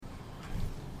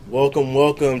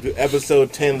Welcome to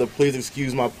episode 10 of the Please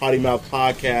Excuse My Potty Mouth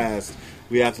podcast.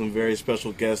 We have some very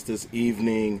special guests this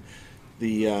evening.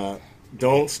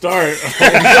 Don't start. Don't start.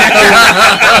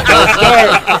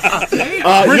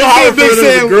 You know how I feel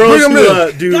the girls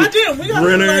who do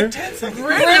Brenner.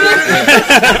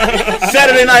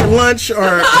 Saturday night lunch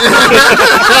or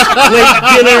late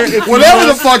dinner. Whatever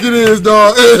the fuck it is,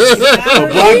 dog.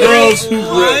 Black girls who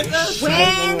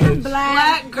when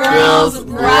black girls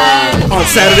brunch on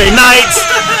Saturday nights.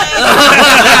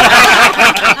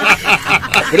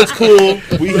 But it's cool.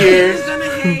 We here.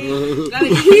 He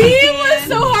was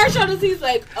so harsh on us. He's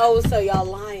like, "Oh, so y'all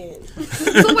lying?"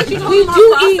 So what you told We him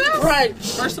do our eat process?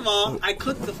 brunch. First of all, I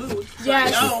cooked the food.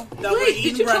 Yes. Wait,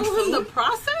 did you tell him the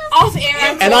process? Off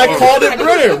air. And I called it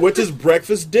Brenner, which is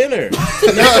breakfast dinner. You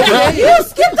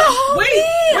skipped the whole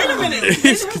Wait a meal.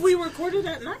 minute. We recorded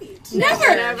at night.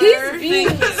 Never. He's being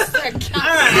No,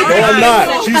 I'm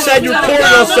not. She said you recorded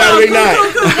on Saturday night.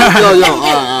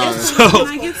 Alright. So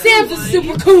Sam's a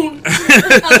super cool.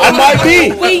 I might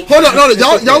be. Wait. Hold on.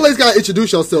 Y'all ladies gotta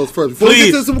introduce yourselves first. Before we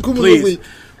get to the Super Cool movie,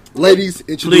 ladies,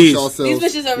 introduce yourselves. These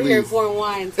bitches over here please. pouring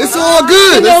wine. It's all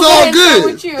good. It's all good.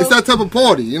 With you. It's that type of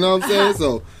party. You know what I'm saying?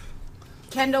 So,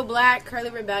 Kendall Black, Curly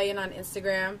Rebellion on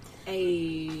Instagram.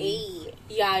 Hey.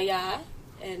 Yaya.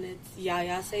 And it's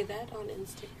Yaya say that on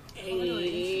Instagram.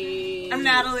 Hey. I'm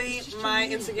Natalie. My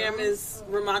Instagram is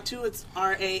Ramatu. It's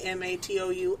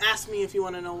RAMATOU. Ask me if you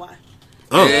want to know why.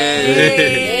 Oh.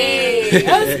 Hey.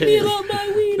 Ask me about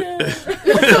my wiener.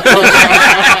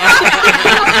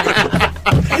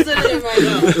 That's what it is right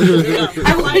now.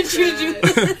 I want to treat you.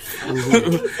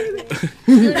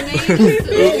 Your name is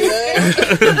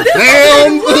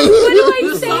damn.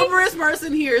 The soberest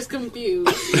person here is confused.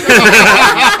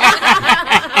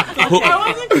 I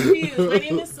wasn't confused. My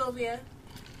name is Sylvia,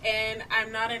 and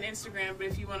I'm not on Instagram, but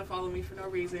if you want to follow me for no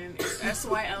reason, it's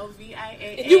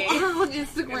SYLVIAA. You are on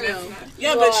Instagram.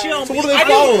 Yeah, but she don't. So what are they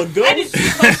following? Ghosts?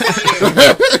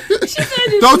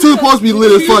 Those two supposed to be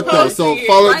lit as fuck though. So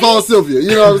follow Sylvia. You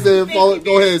know what I'm saying? Follow.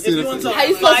 Go ahead and see the. How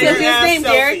you spell Sylvia's name,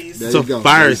 Derek? There you So go.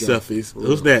 fire There you go. selfies.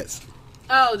 Who's next?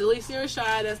 Oh, Delicia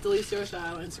Rashad. That's Delicia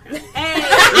Rashad on Instagram. Hey!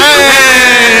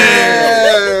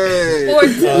 Or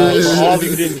For all of you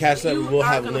who didn't catch that, we will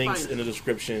have links in the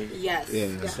description. yes. Yeah.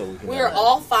 So we can We are have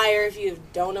all fire if you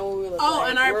don't know what we look like. Oh,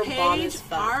 and our We're bomb page, as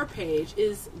fuck. our page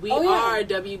is we Oh, yeah. are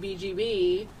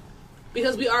WBGB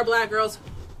because we are black girls.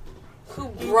 Who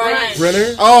brunch.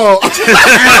 Brenner? Oh. No,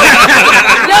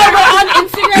 but on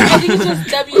Instagram, I think it's just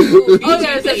WBGB.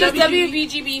 Okay, so It's just WBGB.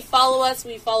 WBGB. Follow us,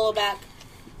 we follow back.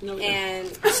 No, And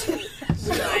That's Y'all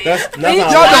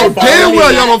not know damn well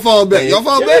y'all don't fall back. Y'all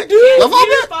fall back? Y'all fall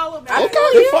back? follow back. Okay.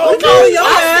 They follow me. Okay,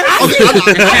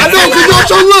 I know because y'all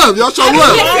show love. Y'all show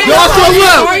love.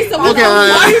 Okay, all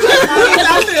right.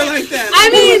 I feel like that. I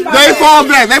mean, They fall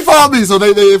back. They fall me, so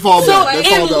they fall so back. They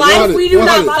fall in back. life, 100, we do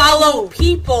not 100. follow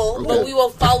people, but Okay. we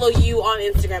will follow you on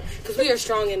Instagram because we are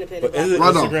strong, independent. But is it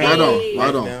Right on, Instagram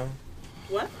right on. now?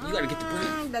 What? You gotta get the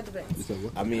brand. That depends.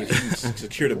 I mean, if you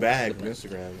secure the bag from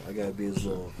Instagram, I gotta be this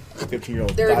little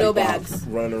 15-year-old. There are no thotty bob bags.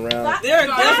 running around. There are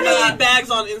definitely bags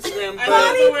on Instagram, but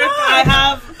Thotty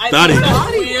I Thotty. think that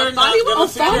we're not going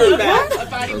to secure a bag.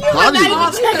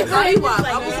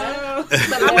 Body.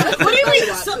 What do you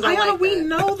mean? So, we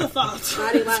know the thoughts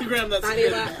on Instagram that's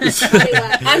good.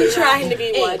 I'm trying to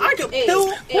be one. I could pill.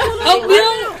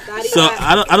 So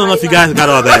I don't know if you guys got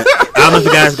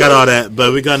all that.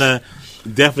 But we're gonna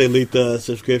definitely leave the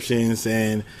subscriptions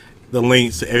and the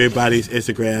links to everybody's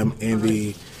Instagram in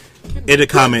the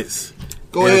comments.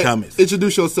 Go in the ahead. comments.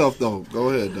 Introduce yourself, though. Go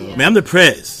ahead, though. Man, I'm the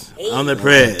press. I'm the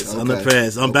press.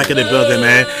 I'm back in the building,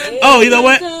 man. Oh, you know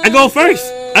what? I go first.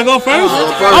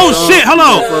 Oh shit! Hold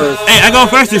on. Hey, I go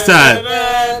first this time.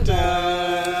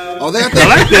 Oh, they got I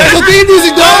like that. That's a theme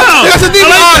music, dog. Oh, That's a theme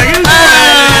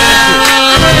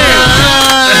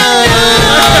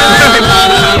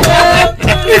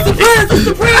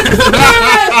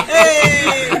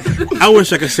I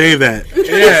wish I could say that.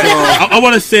 Yeah. I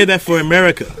want to say that for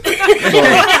America.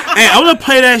 Hey, I want to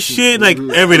play that shit like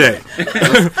every day.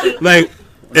 Like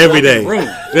every day.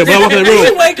 Yeah, but I walk in the You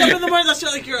room. wake up in the morning, that's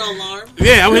like your alarm.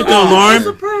 Yeah, I would hit the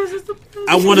alarm.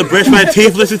 I want to brush my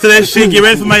teeth, listen to that shit, get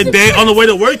ready for my day on the way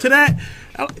to work to that.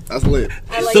 That's lit.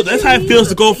 So that's how it feels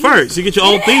to go first. You get your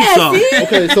own theme song.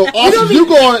 Okay, so Austin, you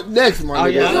going next, my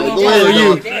nigga. yeah. Go ahead,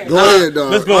 dog. Go ahead,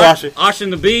 dog. Let's go, Washington. Austin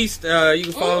the Beast. You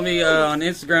can follow me on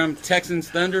Instagram, Texans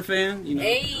Thunder fan. You know.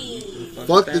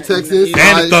 Fuck the Texans. And the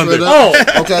Alright, Thunder. straight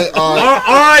up. Okay,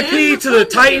 R.I.P. to the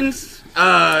Titans. They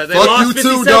fuck lost you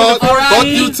too, 57 dog. to 14. Fuck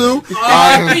you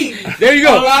too. There you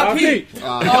go. R.I.P.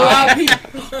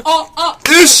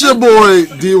 It's your boy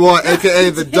D1, aka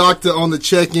the Doctor on the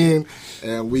check-in,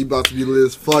 and we about to be lit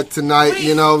as fuck tonight.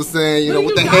 You know what I'm saying? You know,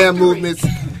 with the hand movements.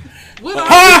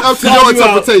 Up to your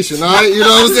interpretation, all right? You know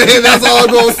what I'm saying? That's all I'm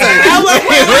gonna say.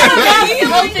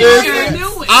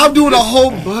 I'm doing a whole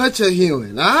bunch of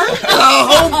healing, all right? A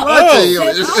whole bunch of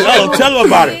healing. Oh, tell them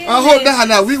about it. I hope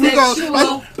now we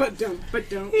gonna. But don't.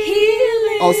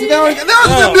 Oh, see now the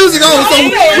music on, so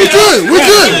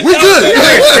we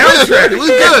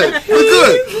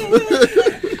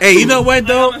good. Hey, you know what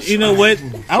though? You know what?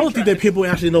 I don't think that people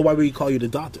actually know why we call you the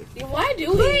Doctor. Why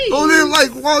do we? Oh, then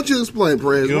why don't you explain,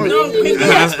 Perez? No, can you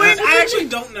explain? I actually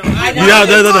don't know. I No. You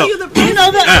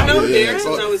know that I know Derek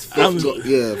since I was 15.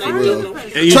 Yeah, for real.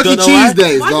 You Chuck E. don't know Cheese why?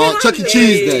 days, dog. Chuck E.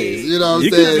 Cheese days. You know what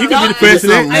I'm saying? You can be the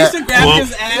president. I used to grab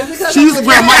his ass. She used to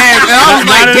grab my ass, and I was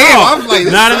like, Not at damn. all. I was like,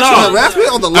 Not at all. Harass me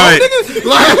on the low, All right. nigga?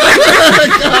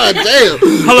 God damn.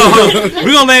 Hold on.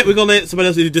 We're gonna let somebody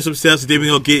else introduce themselves, and then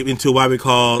we're gonna get into why we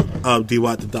call D.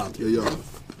 Watt the Doctor. Yo.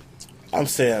 I'm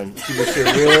Sam. Keep this shit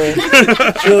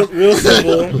real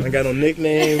simple. I got no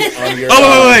nickname. I'm your.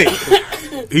 Oh wait.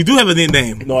 He do have a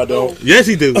nickname. No, I don't. Yes,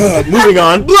 he do. Moving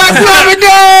on. Black Lavender!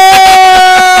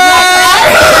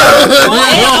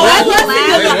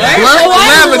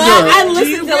 I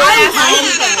listened to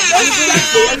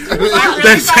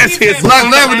That's it. Black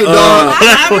Lavender, dog.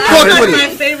 Fuck with My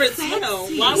it. favorite smell.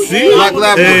 Why would See? Black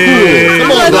Lavender. Hey.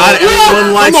 Come on, Not dog.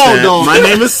 everyone likes Come on, that. dog. My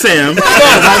name is Sam. As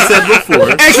I said before.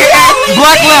 AKA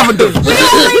Black Lavender.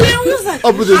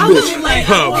 Up with this bitch.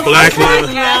 Black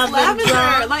man.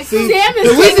 Lavender. Like Sam At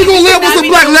is. least you gonna live with some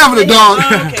Black Lavender, dog.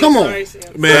 Come on. Sorry, Sam.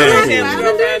 Man. Sam's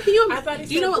girlfriend.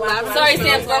 Do you know what lavender? Sorry,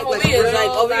 Sam's girlfriend is like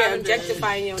over here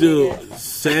objectifying you. Dude,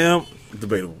 Sam.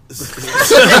 Debatable. Sam.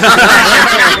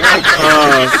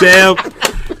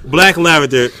 Black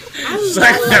Lavender.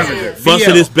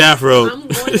 Busted his bathrobe.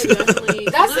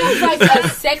 That sounds like a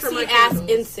sexy ass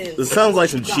incense. It sounds like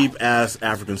some cheap ass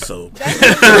African soap. No,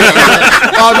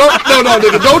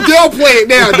 nigga. Don't downplay it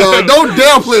now, dog. Don't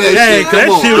downplay that Hey, shit. that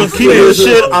Come shit on. was Keeping this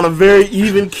shit on a very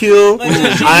even kill.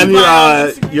 I'm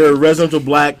your residential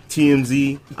black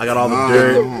TMZ. I got all the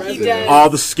dirt, He does. all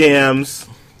the scams.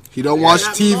 He don't watch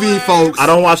TV, folks. I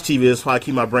don't watch TV. That's why I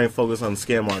keep my brain focused on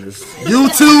scam artists.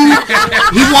 YouTube.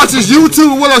 He watches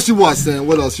YouTube. What else you watch, Sam?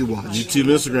 What else you watch? YouTube,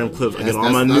 Instagram clips. I get all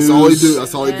my That's news. all he do.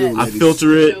 That's all he do. I ladies.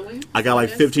 filter it. I got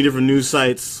like 15 different news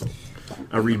sites.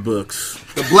 I read books.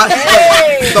 The black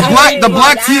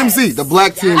TMZ. The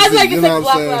black TMZ. I like you it's know like what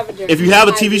I'm black saying? lavender. If you have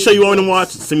a TV show you want me to watch,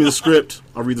 send me the script.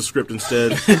 I'll read the script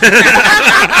instead.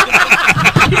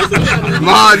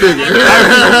 My nigga.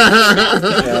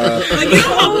 Like, you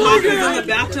know how Walker's in the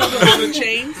bathtub with all the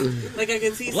chains? Like, I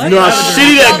can see. You know how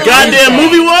shitty that goddamn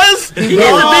movie was? You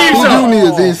do need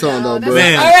a theme song, though, bro.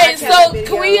 Man. All right, so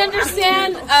can we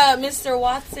understand, Mr.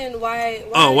 Watson, why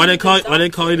Why they call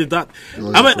you the Doctor?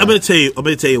 I'm gonna tell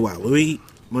you why.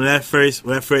 When I first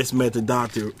met the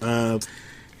Doctor,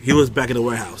 he was back in the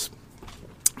warehouse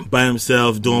by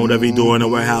himself doing whatever he doing in the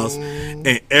warehouse,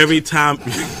 and every time Why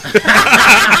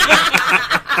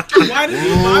did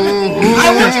you vomit? I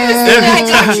want you to say I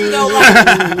got you though,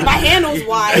 like, my handle's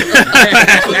wide.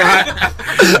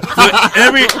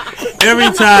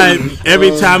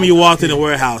 every time you walked in the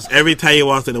warehouse,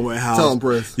 Tell him,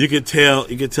 Briss. you could tell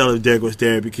if Derek was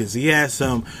there because he had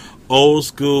some old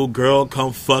school girl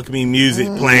come fuck me music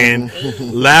playing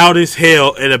loud as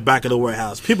hell in the back of the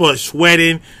warehouse. People are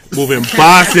sweating, moving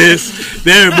boxes,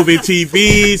 they're moving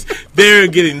TVs, they're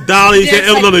getting dollies, they're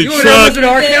on the truck.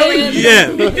 Yeah.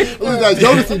 Who's that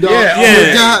Jodeci, dog? Yeah.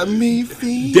 You got me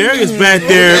feeling. Derek is back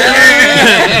there.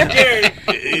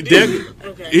 Derek,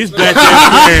 he's back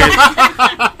there.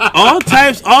 All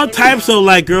types of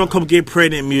like girl come get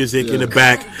pregnant music in the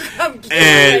back,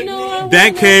 and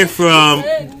that came from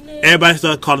everybody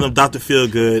started calling him Dr.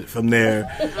 Feelgood from there,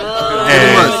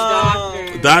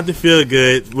 and Dr.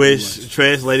 Feelgood, which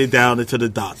translated down into the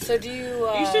doctor. So do you?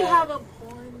 You should have a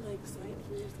porn like site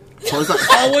for yourself.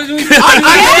 I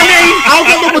don't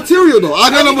got no material though. I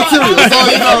got no material. So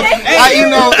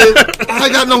I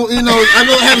got no. I know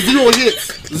I have zero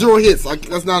hits.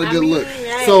 That's not a good look.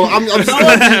 So I'm just gonna,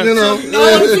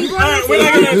 We're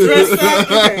not gonna address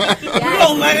that. We're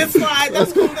gonna let it slide.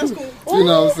 That's cool. You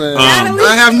know what I'm saying? I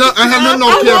have no camera. I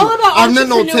have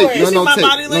no tape.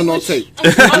 No tape.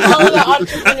 I'm all about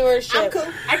entrepreneurship.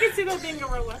 I can see that being a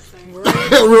real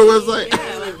website. Real website.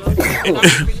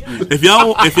 If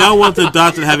y'all want the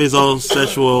doctor to have his own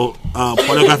sexual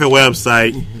pornographic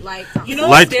website, Like, You know,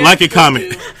 like and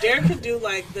comment. Derek could do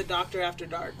like the Doctor After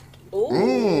Dark. Ooh.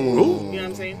 You know what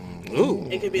I'm saying? Ooh.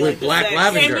 It could be With like black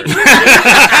lavender.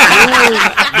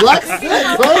 Black sex,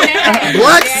 huh?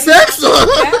 Black sex,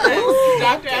 huh?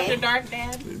 Doctor After Dark,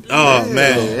 Dan. Oh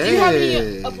man. Do you have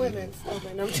any appointments?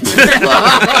 Open. I'm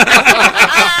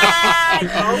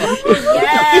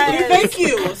Yes. Thank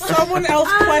you. Someone else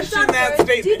questioned that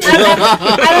statement. I don't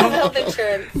have health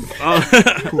insurance.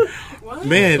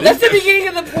 Man. That's the beginning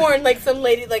of the porn. Like some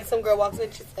lady, like some girl walks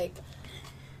in, she's like,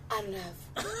 I don't have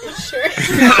insurance.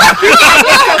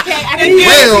 Okay, I can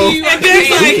And there's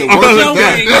like, don't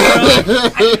worry, girl. I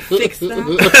can fix that. And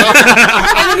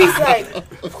then he's like,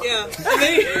 Yeah. And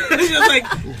then he just like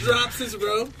drops his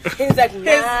robe. he's like,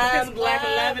 His black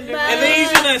lavender. And then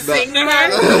he's gonna sing to her.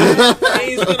 And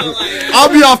he's gonna like. I'll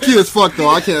be off key as fuck though.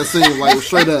 I can't sing like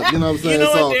straight up. You know what I'm You saying?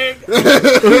 know what, Derek?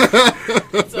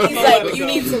 he's like, you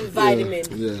need some vitamin.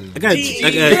 Yeah. I got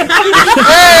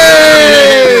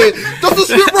Hey, that's the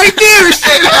script right there. Shit.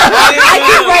 I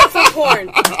can write some porn.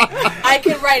 I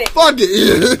can write it. Fuck it.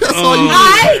 Yeah. That's all you.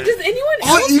 Does anyone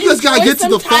else You just gotta enjoy get to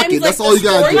the sometimes, fucking. That's like, all you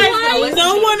gotta do. storyline?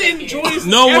 No one enjoys.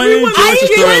 No one everyone enjoys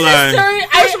the storyline.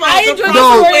 I enjoy the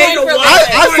No, storyline for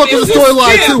I fuck with the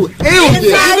storyline too. Hell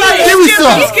yeah. Give me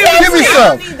some. Give me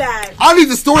some. I need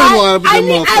the storyline of that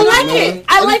motherfucker. I like it.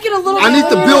 I like it a little bit. I need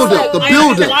the build up. The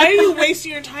build up. Why are you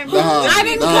wasting your time? I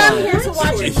didn't come here to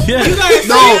watch it. Yeah.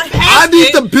 No, I need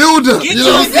the build up. You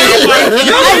know what I'm saying?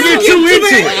 Don't get too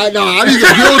into it. No, I need the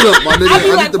build up, my nigga. I'll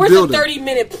be I like, need the where's a build up.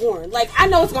 30-minute porn? Like, I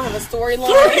know it's gonna have a storyline.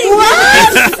 30?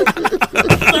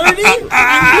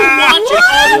 And you watch it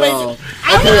all the way through.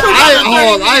 Okay, I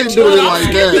ain't doing it like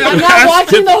I'm that. not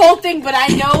watching the whole thing, but I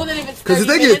know that if it's 30 Because if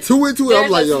they minutes, get too into it, I'm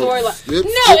like, there's a yo. storyline. Skip,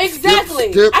 No, skip,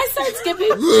 exactly. skip, skip. I start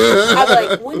skipping. I'm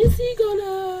like, when is he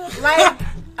gonna... Like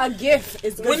a GIF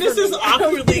is good. When is this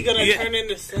awkwardly gonna turn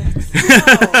into sex?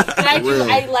 But I do.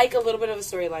 Really? I like a little bit of a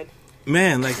storyline.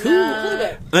 Man, like A little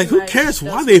bit. who cares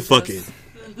why they fucking?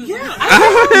 Yeah. No,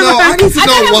 I need to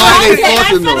know why they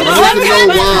fucking though. I need to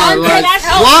know why. Like,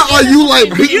 why are you like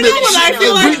beating You know what I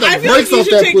feel like? I the feel like brakes you off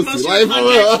should that take pussy? most of Like, your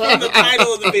context from the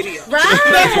title of the video. Right. I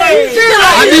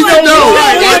need to know.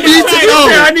 I need to know.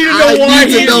 I need to know why I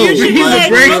need to know. You should be like,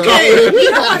 break okay,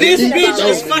 this bitch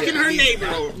is fucking her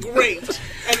neighbor. Great.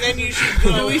 And then you should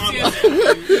go on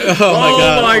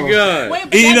Oh my god. Wait,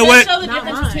 but You that know does what? show the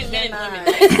difference between men and women.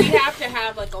 Like, we have to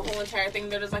have like a whole entire thing.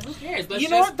 They're just like, who cares? Let's You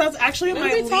know just what? That's actually What are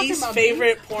my we talking least about,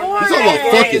 favorite porn. We talking about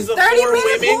fucking. Is the 30 for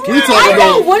minutes women. porn? We talking I don't know.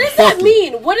 about What does that fucking.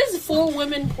 mean? What is for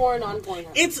women porn on Pornhub?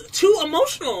 It's too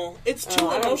emotional. It's too I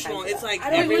don't emotional. like It's that. like I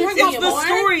don't every, even it's think the porn.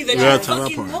 story that Yeah, you talk about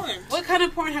fucking porn. want. What kind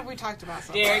of porn have we talked about?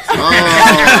 So Derek. Oh.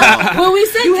 When we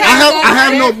said I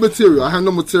have no material. I have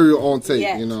no material on tape.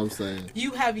 Yeah. You know what I'm saying?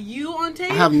 you have you on tape?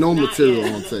 I have no material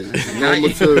on tape. No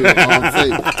material on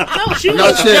tape. No, she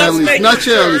Not was yet, at just least. making Not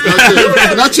yet, at least.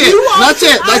 Not yet. Not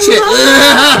yet. Not yet.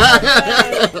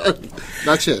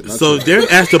 Not yet. Not So yet.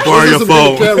 Derek asked to borrow your Some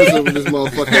phone. cameras over this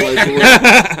motherfucker. Like, for real.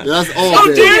 That's all. Oh,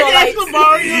 Derek. Derek asked to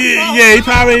borrow your phone. Yeah, he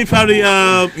probably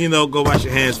go wash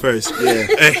your hands first. Yeah.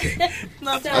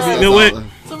 You know what?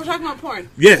 So we're talking about porn.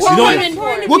 Yes, you know what? women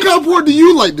porn. What kind of porn do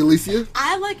you like, Delicia?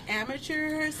 I like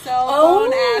amateur cell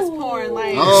phone ass porn.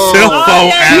 Like Cell phone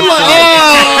She app. like,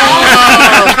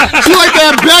 she like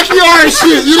that backyard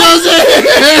shit, you know what I'm saying?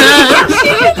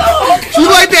 She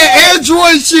like that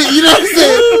Android shit, you know what I'm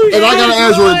saying? And I got an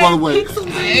Android, by the way.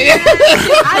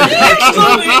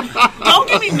 Don't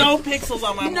give me no pixels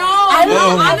on my phone. I don't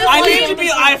know. I need to be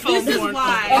iPhone this is porn.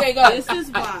 why. Okay, go. This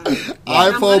is why.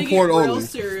 I'm iPhone gonna porn get real only.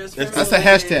 serious for That's a women.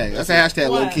 hashtag. That's a hashtag,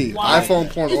 low key. Why? iPhone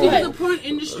porn It's only. because the porn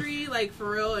industry, like for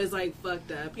real, is like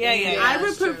fucked up. Yeah, yeah, yeah, I would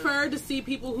that's true. prefer to see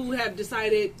people who have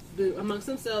decided amongst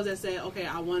themselves that say, "Okay,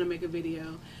 I want to make a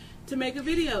video." To make a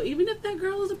video, even if that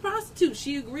girl is a prostitute,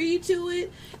 she agreed to it.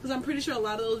 Because I'm pretty sure a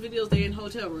lot of those videos they in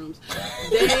hotel rooms.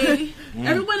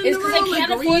 Everyone in It's the 'cause they room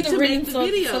can't agreed afford to the make rent the in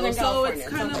video. Southern So it's California.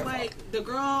 kind It's of not like the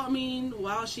girl. I mean,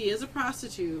 while she is a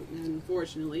prostitute,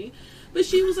 unfortunately, but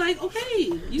she was like,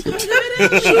 "Okay, you can do it."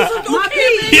 She was like, "My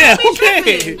pimping, Yeah, don't be okay.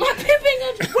 tripping." My pimping,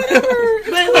 whatever.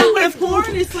 But like with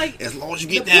porn, it's like As long as you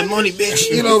get that money, bitch.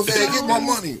 You know what I'm saying? Get my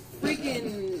money.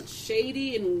 freaking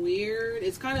shady and weird.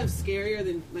 It's kind of scarier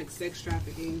than like sex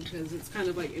trafficking because it's kind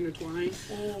of like intertwined.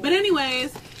 But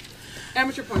anyways,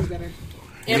 amateur porn's better.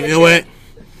 You know what?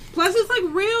 Plus, it's like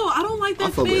real. I don't like that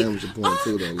I fuck with fake. amateur porn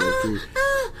too, though, low key.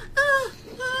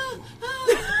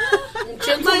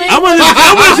 Gentlemen. I want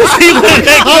to see what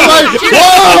that I'm like,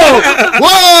 whoa!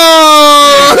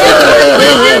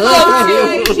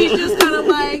 Whoa! She's just kind of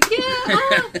like,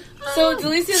 yeah. So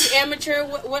Delicia's amateur.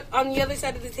 What on the other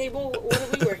side of the table? What are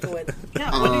we working with?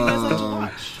 Yeah, what do you guys like to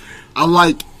watch? I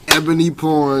like ebony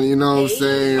porn. You know what I'm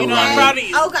saying? You know, like, I'm proud of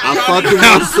you. Okay. I fuck with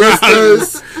my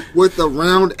sisters with the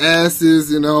round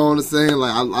asses. You know what I'm saying?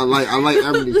 Like I like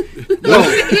ebony. Yo,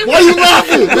 why you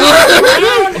laughing?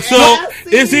 So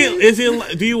is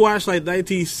it? Do you watch like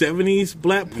 1970s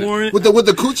black porn with the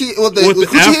coochie with the coochie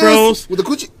afros hands? With the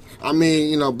coochie. I mean,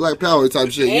 you know, Black Power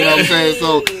type shit. You know what I'm saying?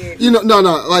 So, you know, no,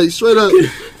 like straight up,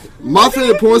 my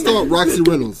favorite porn star, Roxy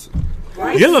Reynolds.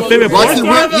 You have a favorite porn Roxy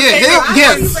star? Reynolds? Yeah, hell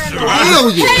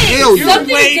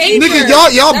yeah.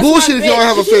 Nigga, y'all bullshit if y'all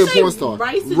have a favorite porn star.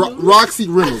 Roxy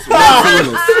Reynolds.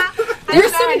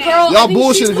 There's some girl. Y'all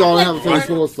bullshit if y'all have a favorite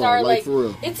porn star. Like, for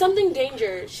real. It's something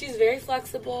danger. She's very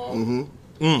flexible. Mm-hmm.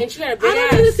 And she got a big I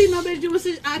don't need to ass. see nobody do what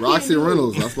I Roxy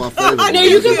Reynolds, that's my favorite. No,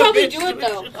 you can probably do it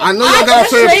though. I know y'all got a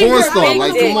favorite porn star.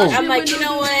 Like, come on. I'm like, you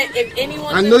know what? If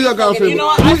anyone, I know y'all got a favorite. You know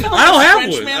what? I don't have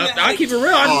one. I keep it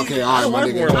real. Okay, all right, my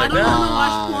nigga. I don't want to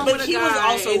watch porn But with a he guy, was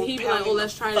also and he be like, "Oh,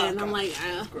 let's try that," and I'm like,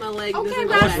 "My leg doesn't I go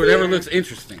watch back whatever there." looks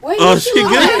interesting. Wait, Oh, she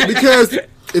good. Because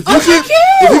if you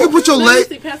can put your Let me leg,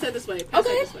 see, pass that this way. Pass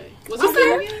Okay. that this way. What's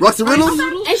her name? Roxy Reynolds.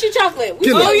 and she chocolate. We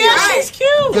Kendall. oh Yeah, she's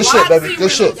cute. Good shit, baby.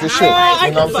 Good shit. Good shit. You know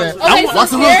what I'm saying? Okay, so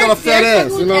Roxy Reynolds got a fat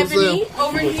ass. You know what I'm saying?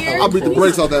 Over here. I'll beat the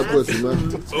brakes off that pussy,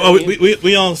 man. Oh,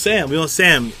 we on Sam. We on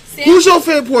Sam. Who's your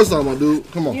favorite porn star, my dude?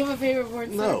 Come on. You have a favorite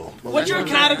porn star? No. What's your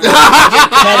category?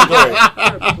 Category.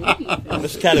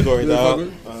 Which category,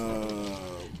 dog?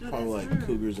 Probably like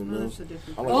cougars and mills.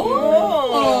 I like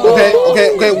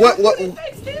Okay. What?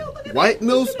 White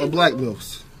milfs or black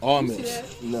milfs? all mills.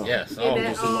 No. Yes. In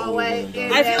that all way.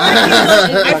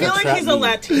 I feel like he's a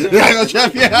Latino. Yeah,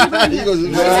 trap. Yeah.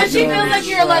 So she feels like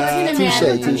you're a Latina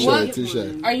man. Touche.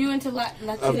 Are you into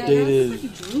Latina? I've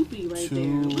dated Droopy right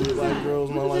two black girls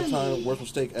in my lifetime. Worst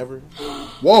mistake ever.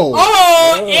 Whoa.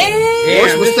 Oh,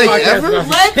 Worst mistake ever? let's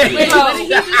go.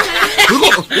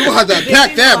 We're gonna have to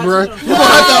pack that, bro. We're gonna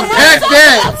have to pack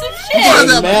that.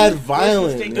 Mad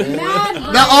violent, man.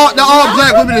 Not all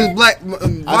black women is black I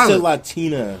said violent.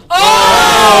 Latina.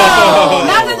 Oh,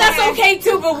 not that that's okay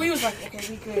too, but we was like,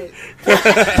 okay, we good.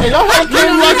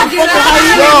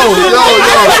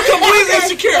 Completely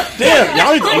insecure. Damn,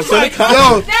 y'all need to understand the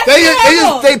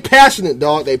context. They passionate,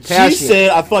 dog. They She passionate. said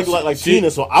I feel like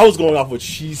Latina, so I was going off what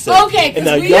she said. Okay, 'cause and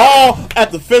now we- y'all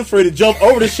at the fifth grade to jump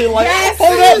over this shit like,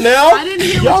 hold up now. I didn't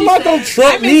hear Y'all what you not said. gonna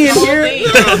trump me in here.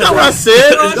 That's not what I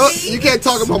said. You can't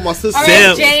talk about my sister. All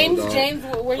Sam. right, James,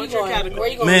 where you What's your going? category? Where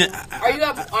you going? Man, are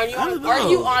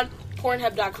you on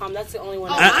Pornhub.com? That's the only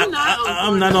one. I'm not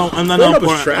on I'm not Pornhub on was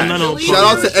porn. trash. I'm not on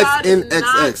Shout out to Pornhub.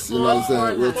 XNXX. You know what I'm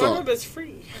saying? Real talk. Pornhub is free.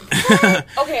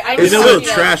 Okay, I It's know still a you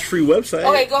know. trash-free website.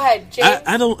 Okay, go ahead, James.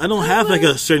 I don't have like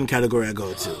a certain category I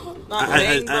go to. Not I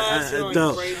Bang Bus, you know,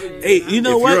 don't. like Brazen. Hey, you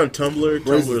know If what? you're on Tumblr,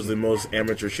 Tumblr is the most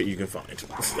amateur shit you can find.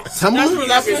 Tumblr?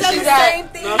 That's what she said.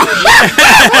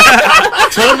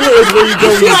 Tumblr is where you go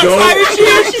when you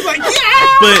don't. She's like,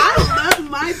 yeah. But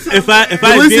if I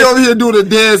Alicia did, over here doing the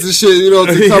dance and shit, you know,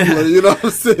 to Tumblr. You know what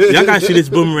I'm saying? y'all gotta see this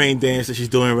boomerang dance that she's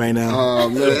doing right now. Oh,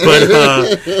 man. But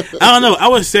I don't know. I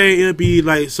would say it'd be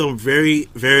like some very,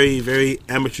 very, very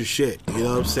amateur shit. You know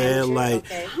what I'm saying? Like,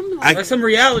 Like some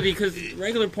reality, because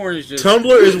regular porn is just.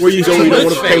 Tumblr is where you go when you don't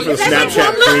want to pay for the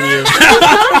Snapchat premium.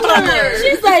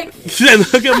 She's like, she said,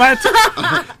 "Look at my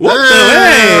what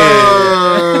the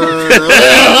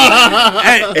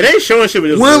hey? It ain't showing shit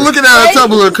with this. We're looking at a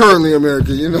Tumblr currently,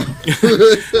 America, you know.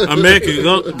 America,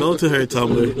 go to her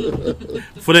Tumblr.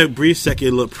 For that brief second,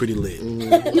 it looked pretty lit.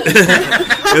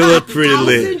 It looked pretty I'll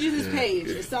lit. send you this page.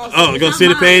 Oh, you gonna see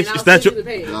the page? It's not your.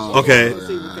 Okay,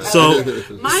 so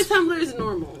My Tumblr is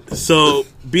normal. so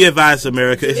be advised,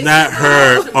 America. It's not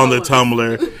her on the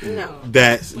Tumblr. no.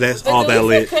 That's all that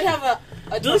lit. Could have a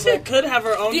Delicia could have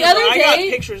her own. The number. other I got day-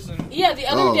 pictures. Yeah, the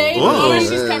other day, Whoa. she's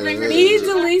covering her. Me,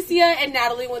 Delicia, and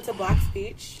Natalie went to Black's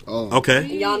Beach. Okay.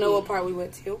 And y'all know what part we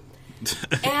went to.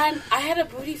 And I had a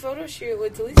booty photo shoot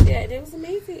with Delicia, and it was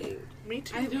amazing. Me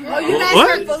too. I do. Oh, you guys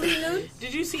What? were fully nude?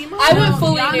 Did you see my? I went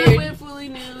fully Yana nude. went fully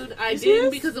nude. I didn't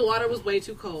because the water was way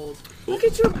too cold. Look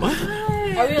at your butt.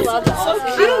 Are we allowed to? So Oh,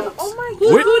 cute. oh my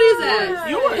Whose Where- booty is that?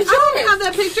 Yours. I don't have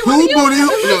that picture. Who What do you- booty? No.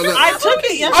 I took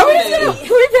it Are we yesterday. gonna,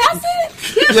 can we pass it?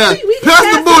 Yeah, pass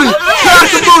the booty.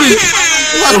 Pass the booty.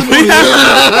 We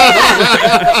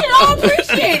should all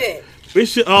appreciate it. We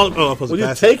should all. Oh, I'm supposed Well, to you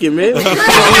pass take it, man.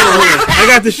 I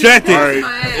got distracted.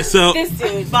 So This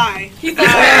dude. Bye. See,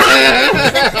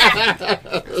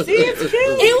 it's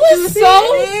cute. It was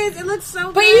so. It looks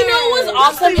so But you know what was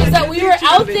awesome is that we were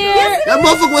out there. That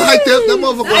motherfucker was like that. That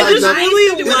motherfucker was I like just that.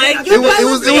 really like It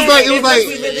was like,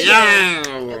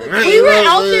 yeah. We were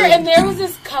out there and there was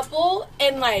this couple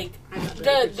and like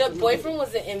the boyfriend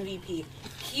was the MVP.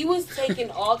 he was taking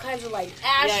all kinds of like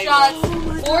ass Yeah, shots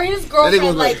for his girlfriend,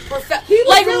 was like like-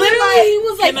 like literally, he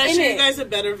was like Can I in show you it. guys a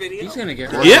better video? He's gonna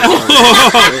get hurt. Yeah.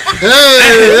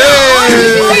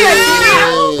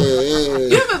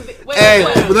 Hey,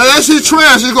 but that shit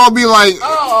trash. It's gonna be like,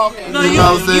 Oh, okay. No, you you,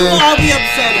 know what I'm you will saying? all be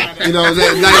upset at it. You know what I'm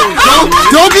saying? Like,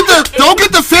 don't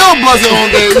get the film buzzer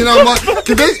on there. You know what?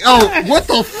 Cause they, what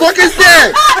the fuck is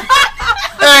that?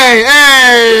 Hey,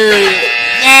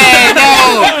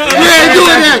 no, you ain't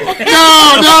doing that. No,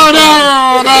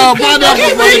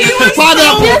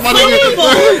 pineapple, my nigga.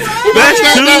 That's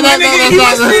true. He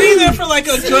was sitting there for like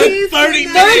a good 30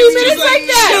 minutes. 30 minutes like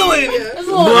that. Chilling.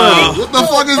 What the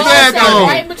fuck is that though?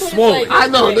 Right between his legs. I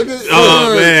know, nigga.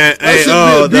 Oh man, That hey, shit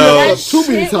oh been beat no, up too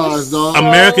many times, dog.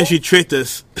 America, she tricked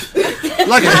us.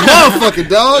 Like a motherfucker,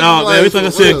 dog. Oh man, we thought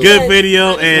this was a good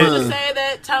video, I and want to say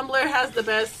that Tumblr has the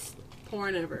best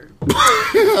porn ever.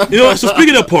 you know. So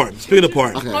speaking of porn,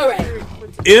 All right.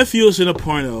 if you was in a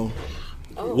porno,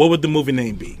 what would the movie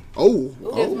name be? Oh,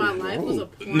 If my life was a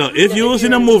porn. No, if you was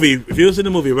in a movie,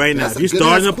 right now, That's if you a good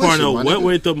started ass a porno, question, my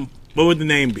nigga. what would the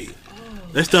name be?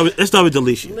 Let's start with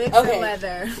Delisha. Lips Okay. and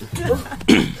leather.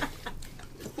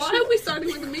 Why are we starting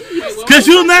with me? Cause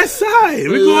you on that side,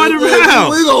 we going around.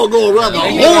 We gonna go around the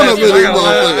horn of this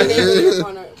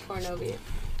motherfucker. Porno be.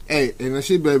 Hey, and that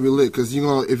shit better be lit, cause you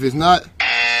know if it's not, so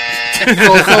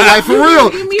like for real,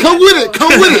 come with it. All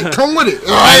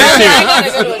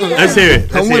right, Let's hear it.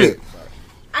 come with it.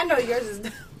 I know yours is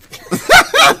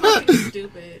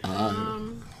Stupid.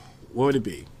 What would it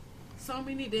be? So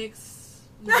many dicks,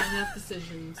 not enough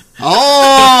decisions.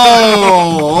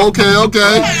 Oh, okay.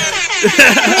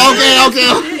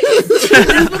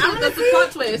 That's the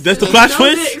plot twist. That's the There's plot no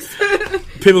twist? dicks.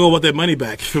 People gonna want their money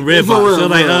back from Redbox. For real, So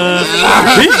like,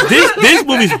 this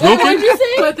movie's broken.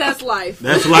 But that's life.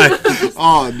 That's life.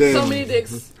 Oh damn. So many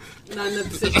dicks, not enough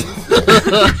decisions. What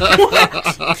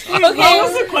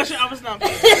was the question? I was not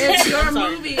paying attention. If your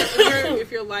movie,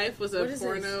 if your life was a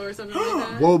porno or something like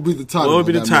that, What would be the title? What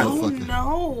would be of the that title? motherfucker?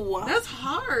 No. that's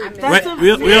hard. Right, Think we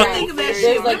of that shit.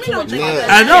 There's like too much.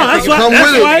 I know. That's why. Come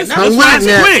That's with why. it. That's Come why with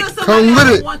it's it, quick. Nat. Come with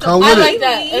it. Come I with like it.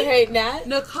 that. Okay, Nat.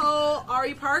 Nicole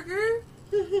Ari Parker.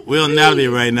 We're on Natalie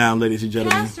right now, ladies and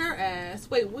gentlemen. Cast her ass.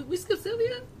 Wait, we skipped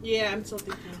Sylvia? Yeah, I'm still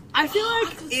thinking. I feel like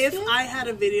if I had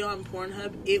a video on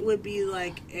Pornhub, it would be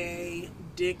like a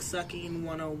dick sucking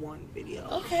 101 video.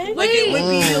 Okay. Like it would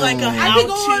be like a I how could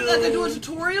go on to. like do a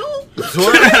tutorial. We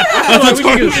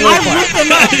can do a slow clap.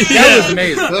 That was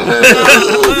amazing.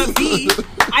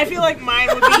 I feel like mine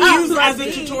would be used as a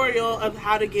tutorial of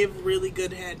how to give really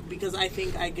good head because I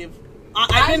think I give.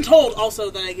 I've been told also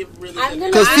that I give really good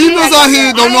head. Cause females out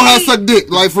here don't know how to suck dick,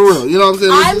 like for real. You know what I'm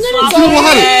saying? I'm gonna People go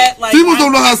had ahead, it. like, Females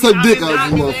don't know how to suck I dick did out of not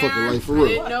this There, motherfucker, like for I real.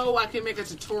 didn't know I can make a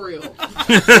tutorial.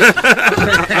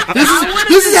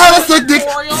 This is how to suck dick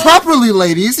properly,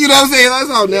 ladies. You know what I'm saying? That's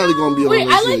how Natalie gonna be on Wait,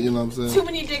 this I shit. like You know what I'm saying? too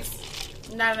many dicks.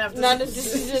 not enough. Not a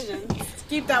decision.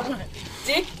 Keep that one.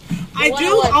 Dick. I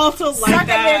do also like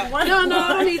that. One. No, I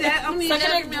don't need that. I don't need Suck a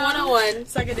that. dick 101.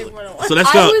 Suck a dick 101. So let's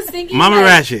I go. was thinking Mama like-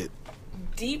 Ratchet.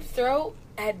 Deep throat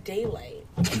at daylight.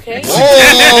 Okay. Oh,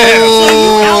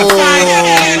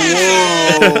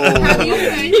 Have you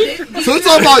seen it? so you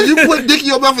talking about you put dick in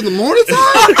your mouth in the morning time?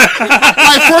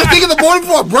 Like first thing in the morning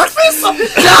before breakfast?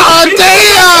 God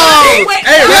damn!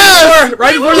 Hey,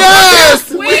 right before the Yes!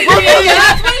 That's what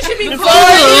it should be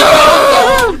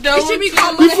called. It should be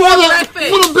called Before the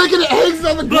breakfast. bacon and eggs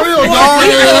on the grill,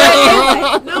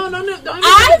 dog. No, don't even I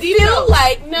do feel details.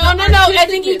 like no. I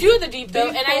think you do the deep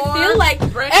throat, and I feel like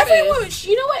breakfast. everyone.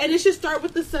 You know what? And it should start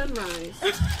with the sunrise.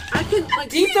 I can like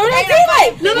Deep throat at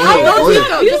daylight. No, Oh, deep yeah.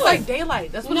 throat. Just like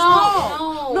daylight. That's what it's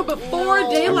called. No, before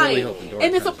daylight. hope the door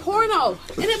And it's a porno.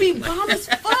 And it'd be bomb as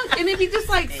fuck. And it'd be just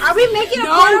like, Are we making a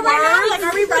no porno right words? now? Like,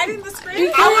 are we writing the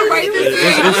script? I would write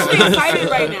this. I'm excited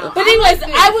right now. But anyways,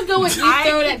 I would go with deep I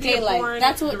throat could at be a daylight. porn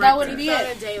That would be Start it.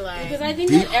 at daylight. Because I think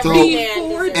Deep that throat every man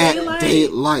Before deserves At daylight.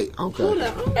 daylight. Okay.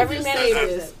 Every man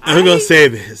deserves it. We're gonna say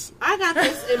this. I got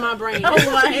this in my brain. It's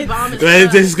gonna be bomb as Right,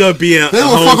 fuck. this is gonna be a They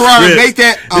whole gonna fuck around and script. make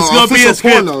that It's gonna be a official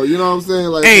script. porno. You know what I'm saying?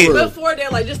 Like, Hey. for real. Before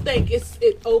daylight, just think it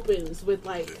opens with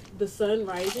like the sun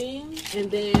rising, and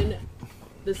then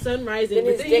the sun rising. Then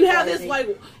But his then dick you have this rising.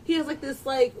 like he has like this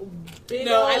like big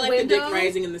No, old I like window. the dick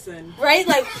rising in the sun. Right?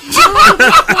 Like,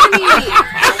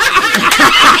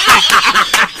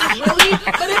 Really?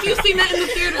 But if you see that in the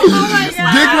theater, oh my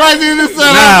God. Dick rising in the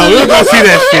sun. Nah, we're gonna see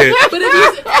that shit. But if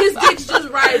his dick's just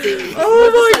rising.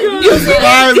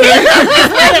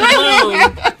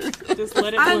 Just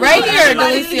let it bloom. right here,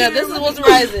 Delicia. This is what's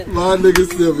rising. My nigga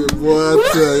Sylvia, boy, I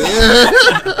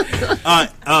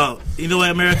tell you. You know what,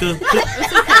 America?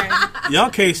 Y'all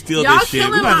can't steal Y'all this shit. We're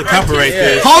killing going to my copyright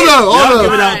this. Hold on, Y'all hold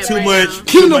giving on. out too much.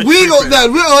 Kimna, we go.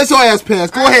 Let's your ass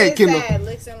pass. Go ahead, Kimna.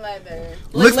 Licks and leather.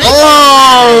 Licks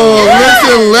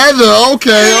and leather.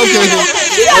 Okay.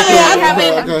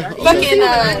 Fucking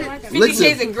 50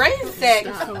 Shades of Grey sex.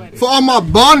 For all my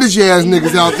bondage ass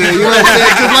niggas out there, you know what I'm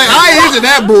saying? Cause like I ain't into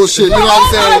that bullshit, you know what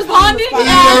I'm saying? Bondage?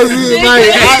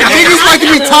 Niggas like to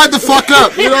be tied the fuck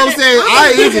up, you know what I'm saying?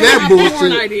 I ain't into that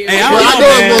bullshit. Hey, I But I know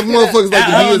don't know, those motherfuckers like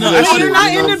to be into that Oh, shit. you're not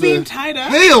you know into what being I'm saying? tied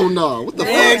up? Hell no. What the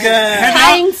fuck?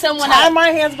 Tying someone Tie up. my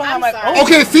hands behind my. Oh,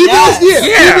 Okay, females,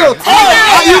 females.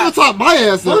 I even top my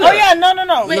ass up. oh yeah, no.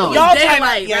 No. Y'all tie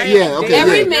my. Yeah, okay.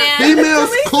 Every yeah. man. Females,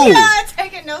 cool.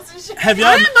 Taking notes and shit. Have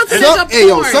y'all?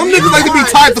 Some niggas like to be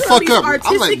tied the fuck up.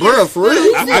 I'm like, bruh, for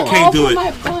real? I can't do it.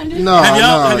 No, Have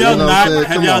y'all you know what I'm saying?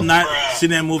 have Come y'all on. not seen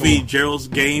that movie Gerald's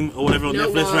Game or whatever on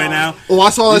Netflix right now? Oh, I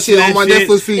saw that You shit see on my that shit?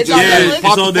 Netflix feed. It's on Yeah, Netflix? it's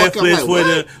Pop on the fuck up, Netflix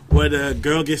like, where the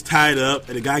girl gets tied up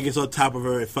and the guy gets on top of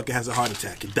her and fucking has a heart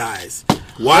attack and dies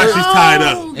while she's tied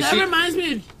up. That reminds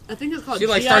me of, I think it's called She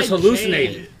like G.I. starts Jane.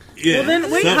 hallucinating. Yeah. Well then,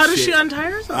 wait. some How does shit. she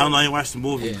untie herself? I don't know. I didn't watch the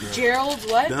movie. Bro. Gerald's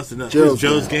what? That's enough. Gerald's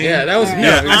Joe's Game. Yeah, that was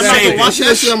Yeah, I exactly. saved Watch it.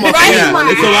 that shit on my Right. phone.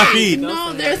 Yeah, it's on my feed.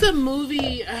 No, there's a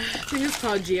movie, I think it's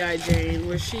called G.I. Jane,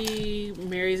 where she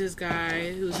marries this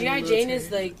guy who's in the G.I. Jane military. is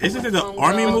like. Isn't it the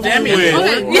army movie Demi where?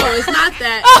 Okay, no, it's not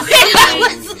that.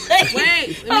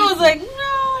 Wait, I was like,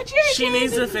 no, G.I. She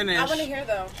needs to finish. I want to hear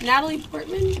though. Natalie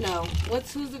Portman? No.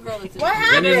 Who's the girl that's in What it?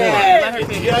 happened? Let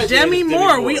her Let her Demi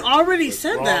Moore. We already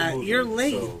said Wrong that. movie, You're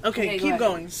late. so- Okay, Okay, keep go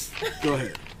going. Go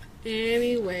ahead.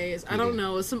 Anyways, I don't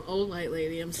know. It's some old white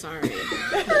lady. I'm sorry.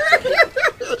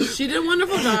 She did a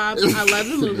wonderful job. I love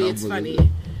the movie. It's funny.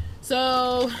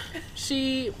 So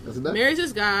she marries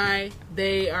this guy.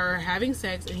 They are having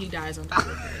sex, and he dies on top of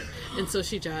her. And so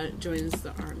she joins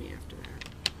the army after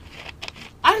that.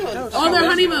 I don't know. On their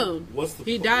honeymoon. What's the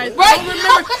He dies. Right.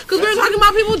 Because we were talking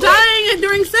about people dying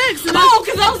during sex. And Oh,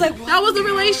 because I was like, that was the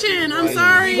relation. I'm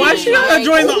sorry. Why she gotta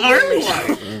join the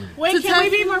army? Wait, Can we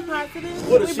be more practical?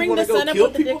 What, we bring the sun up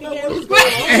with the dick again?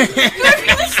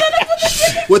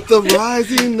 With the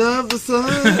rising of the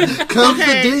sun comes the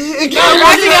dick.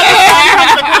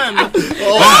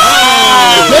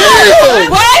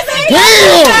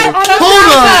 Damn!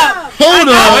 Hold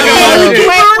on.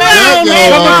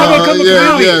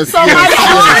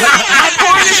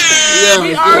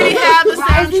 We already have the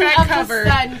soundtrack covered.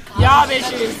 Y'all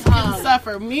bitches can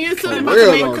suffer. Me and Susan about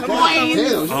to make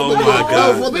coins. Oh my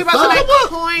god. We're about to make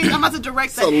coins. I'm about to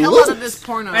direct the hell out of this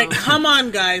porno. Like, come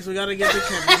on, guys. We gotta get the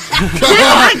camera.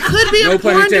 I could be No a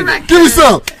pun porn intended.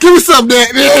 director. Give me some,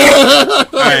 Dad.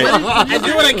 All right. I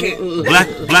do what I can.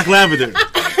 Black Lavender.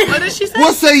 What did she say?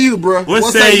 What say you, bro? What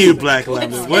say you, Black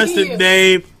Lavender? What's the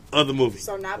name of the movie?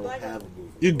 So not black.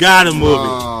 You got a movie.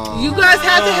 You guys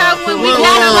have to have one. We Black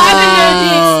got Lavender,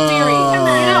 the experience.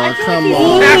 Come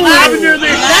on. Black Lavender,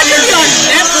 that should be on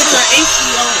Netflix or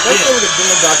HBO. Let's go with the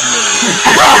damn documentary.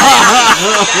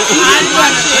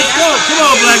 Come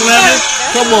on, Black Lavender.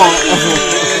 Come on.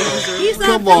 He's not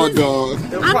Come on, dog.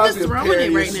 I'm just throwing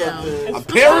it right now. A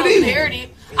parody? Parody.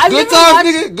 I've Good never times, watched-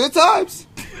 nigga. Good times.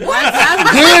 Good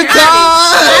Good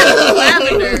times.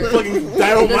 Lavender.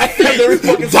 Dynamite,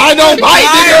 Dynamite,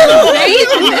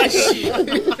 nigga.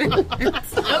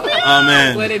 Oh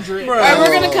man. Let it drip. All right,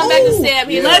 we're gonna come back to Sam.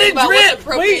 He's Let it about drip. what's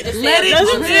appropriate to say. Let it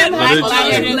Doesn't drip. Sam have Let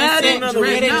it to Let it another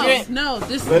drip. way? No,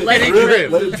 just let it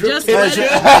drip. Just let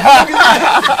it.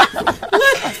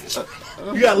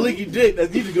 You got leaky dick.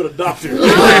 That needs to go to the doctor. We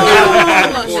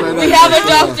have a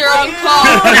doctor on call.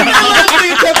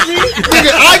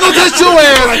 Nigga, I ain't gonna touch your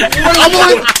ass. I'm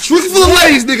only tricky for the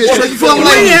ladies, nigga. Tricky for the We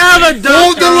ladies. have a For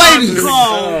doctor the ladies. on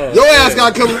call. Your ass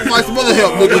gotta come and find some other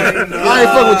help, nigga. I ain't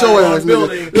fucking with your ass, nigga.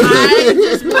 I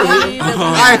just believe that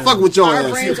I ain't fucking with your our ass.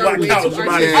 brains are way too Yeah. All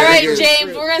artificial. right,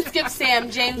 James, we're gonna skip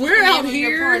Sam. James, We're out name of your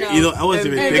here. porno. You know, I wasn't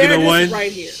even And thinking of Meredith one. is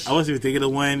right here. I wasn't even thinking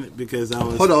of one because I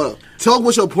was. Hold on. Tell them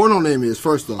what your porno name is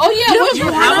first, though. Oh yeah, what's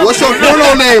your porno? What's your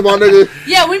porno name, my nigga?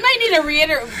 Yeah, we might need to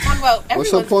reiterate. Talk about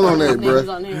What's your everyone's porno name, names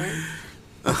bruh? on here.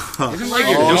 Isn't like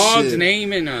your Oh, dog's shit.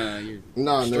 name and your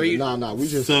Nah, Street. nah. We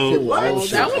just So- kidding with our own Oh,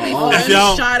 shit. that would be Our If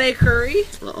y'all- fun. Sade Curry.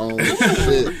 own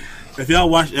shit. If y'all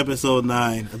watched episode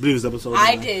 9, I believe it's episode 9.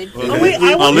 I did. Okay. Oh, wait,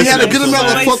 I Oh, was- We listen had a to good episode amount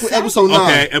of 9. fuck with episode 9.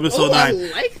 Okay, episode Oh, I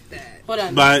 9. like that. Hold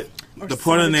on. But the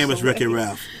porno name was Wreck-It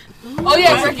Ralph. Oh yeah,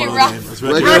 That's the Ricky porno Rock. name. It's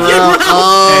Wreck-It Wreck-It Ralph. Ralph.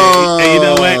 Oh. Hey, you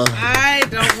know what? I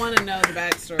don't want to know the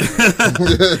backstory.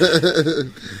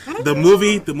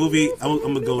 The movie. I'm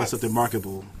gonna go with something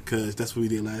marketable because that's what we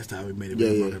did last time. We made it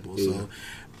very marketable. Yeah. So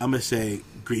I'm gonna say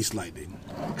Grease Lightning.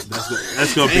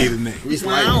 That's gonna be the name. Grease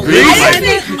Lightning.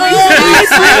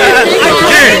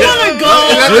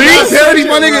 Parody,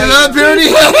 my nigga. Another parody.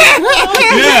 All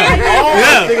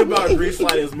I think about Grease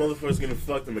Lightning is motherfuckers getting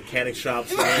fucked in mechanic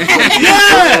shops.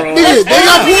 Nigga, they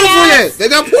got proof for that. They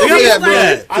got proof for that, bro.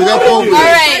 They got proof for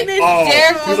that. All right,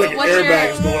 Derek, He's like what's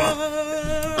airbags going on.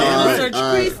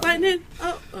 Grease Lightning.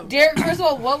 Derek, first of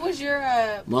all, what was your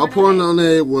my porno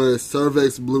name was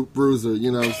Cervex Bruiser,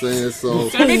 you know what I'm saying? So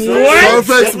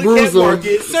Cervex Bruiser.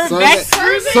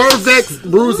 Cervex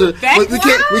Bruiser. But we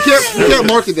can't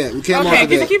market that. We can't market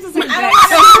that.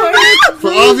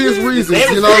 For obvious reasons,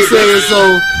 you know what I'm saying?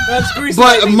 So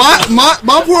but my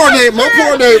porn name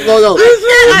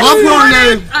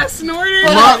I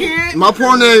snorted. my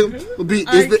porn name would be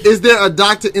is there a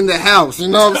doctor in the house? You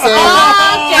know what I'm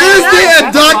saying? Is there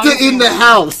a doctor in the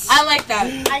house? I like that.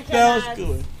 That was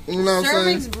good. You know what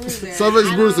I'm saying? Cervix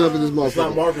Bruiser up in this motherfucker. It's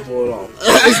not marketable at all.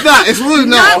 It's not. It's really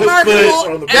not.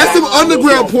 That's some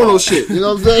underground porno shit. You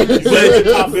know what I'm saying? Best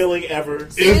top billing ever.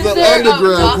 It's the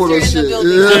underground porno shit.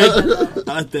 I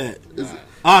like that.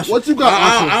 What you got?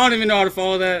 I don't even know how to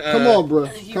follow that. Come on, bro.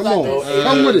 Come on.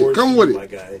 Come with it. Come with it.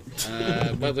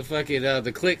 Motherfucking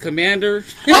the Click Commander.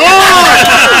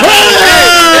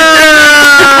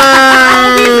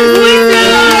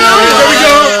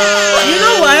 You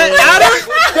know what? Out of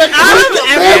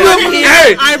everyone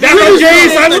here, I really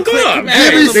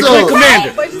The Click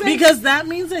Commander. because that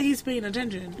means that he's paying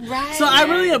attention. Right. So I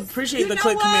really appreciate the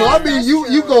Click Commander. So I mean,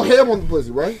 you go ham on the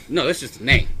pussy, right? No, that's just a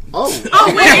name. Oh. wait.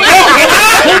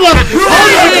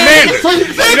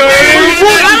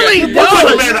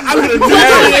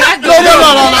 Hold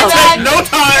on. No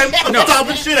time. I'm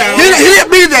stopping shit out. He didn't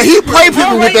mean that. He played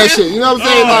people with that shit. You know what I'm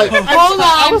saying? Like, Hold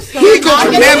on. he go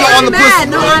commando on the pussy.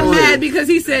 No, I'm mad because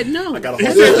he said no. He go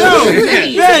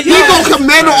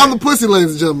commando on the pussy,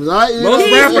 ladies and gentlemen. All right?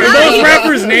 Most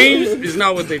rappers' names is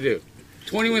not what they do.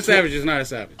 21 Savage is not a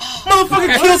savage.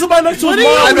 Motherfucker kill somebody next to his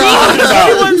mom.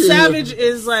 21 Savage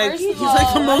is like he's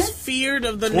like the most feared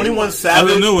of the 21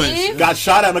 Savage got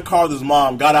shot at in the car with his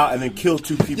mom, got out and then killed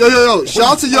 2 people. Yo.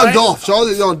 Shout out to Young Dolph.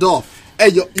 Hey,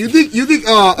 you think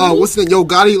what's the name? Yo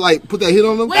Gotti like put that hit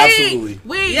on him? Absolutely.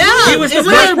 Yeah, He was the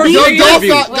Isn't first it person Young to Dolph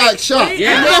interview. got shot.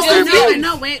 Yeah.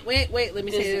 No, wait. Let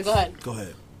me say this. Go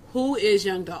ahead. Who is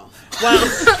Young Dolph? Whoa!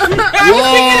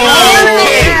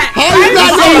 How you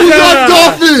not know who Young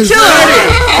Dolph is? Young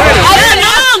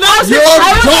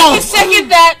Dolph. Second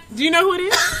that. Do you know who it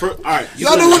is? Alright.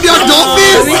 Y'all know who Young Dolph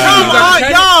is?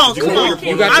 Y'all, come on.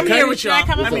 You got I'm to here cut with y'all. I'm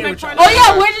here with y'all. Oh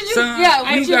yeah, where did you? Son, Yeah,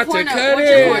 you what's your got to porno? cut What's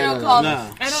your it. porno called?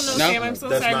 Nah. I don't know, No. Sam. I'm so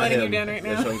That's sorry not letting him. you down right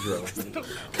That's now. Young Drill.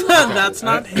 That's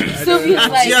not him. Sylvia's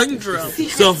That's like, Young Drill.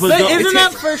 So for But the, isn't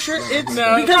that for sure? It's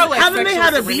No, because probably haven't they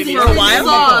had a sexual beef for a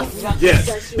while?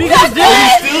 Yes. Because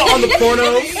Still on the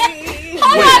porno.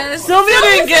 Sylvia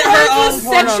didn't get her own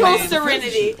porno sexual name.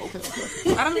 serenity.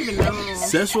 I don't even know.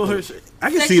 sexual I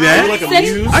can see that. Like a Sex-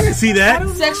 muse. I can see that.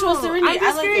 Sexual serenity.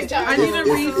 I like it. I need a Is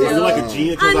it refill. like a genie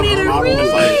that comes out of her mouth and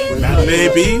it's like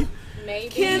Maybe.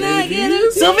 Can I get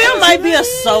a Sylvia might be a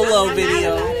solo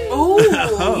video. Ooh.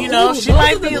 You know, she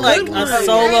might be like a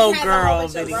solo girl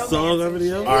video. Solo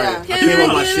video. alright, I came on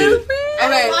my shit.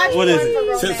 Okay. What is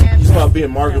it? Since it's about being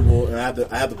marketable and I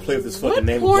have to play with this fucking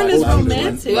name. porn of is Black Lavender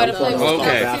romantic? One. You gotta play with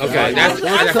Okay.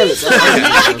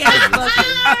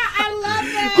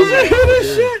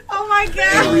 Oh my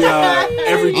god.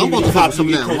 Every I'm about to pop some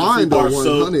of that wine though.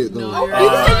 100 though. You said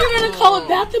you're gonna call it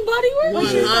Bath and Body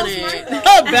Works?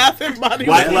 Bath and Body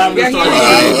Black Works. Lavender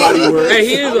started with Body Works. Hey,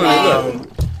 he is on it. Look.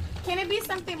 Can it be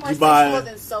something more You buy- sexual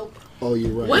than soap? Oh,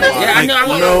 you're right. Yeah, I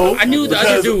know. No, I knew the other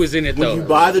because dude was in it When you though.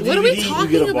 buy the What are we DVD, you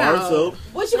talking get a bar about? soap.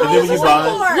 What you And gonna then use when the you buy-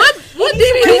 soap for? What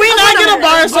DVD? Can we not get a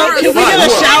bar soap? Can we get a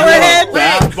shower head?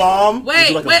 Bath bomb. Wait, You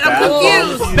do like a wait, I'm bath bomb.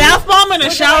 confused. Bath bomb and a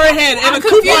shower head and a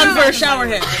coupon for a shower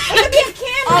head. It could be a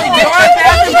candle.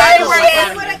 Bath and Body Works.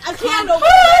 A candle.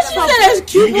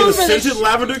 You can get a scented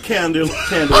lavender candle,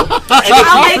 and A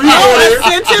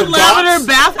scented lavender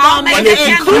bath bomb and and if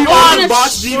you a click on coupon the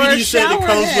box for DVD a set, it shower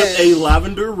comes with head. a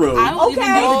lavender robe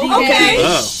Okay.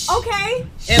 Oh. Okay.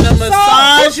 And a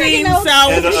massaging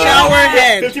and shower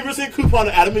head. 50% coupon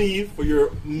to Adam and Eve for your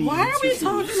needs. Why are we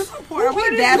talking about porn? Are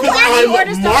we that Because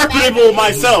I'm marketable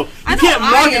myself. You can't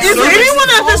market Is service. anyone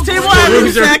at this table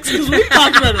having sex? Because we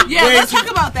talked about it. Yeah, let's talk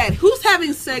about that. Who's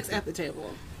having sex at the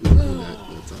table?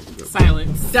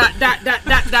 Silence.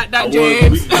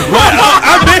 James.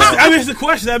 I missed the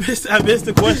question. I missed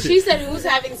the question. She said, "Who's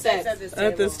having sex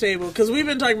at this table?" Because we've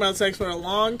been talking about sex for a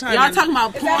long time. Y'all talking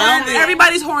about porn?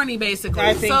 Everybody's horny, basically.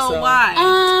 I think so. Why?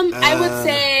 I would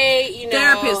say, in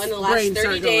the last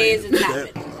 30 days, it's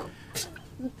happened.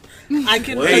 I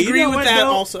can agree with that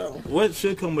though? Also. What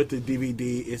should come with the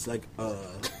DVD is like a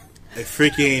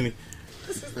freaking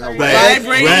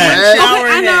vibrating shower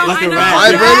head. Like a vibrator?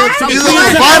 Either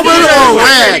a vibrator or a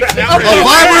rag. A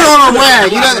vibrator or a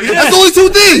rag. That's only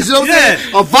two things. You know what I'm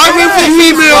saying? A vibrator for the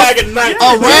female,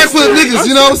 a rag for the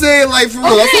niggas. You know what I'm saying? Like for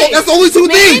real. That's only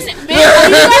two things.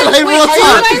 Are you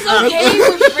guys okay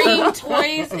with bringing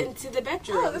toys into the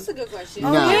bedroom? Oh, that's a good question.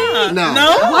 No. No.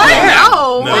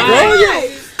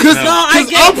 Because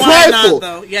I'm prideful.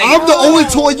 I'm the only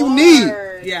toy you need.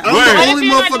 Yeah. I'm the only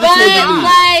motherfucking toy you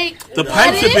need. The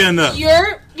pipe should be enough.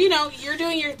 You're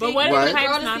doing your thing. But what if the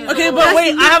pipe's not enough? Okay, but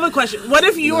wait, I have a question. What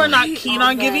if you are not keen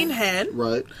on giving head?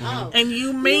 Right. And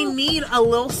you may need a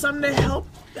little something to help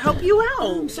you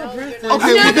out. Okay,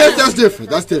 well that's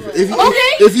different. That's different.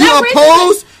 If you're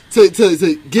opposed to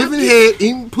giving head,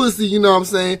 eating pussy, you know what I'm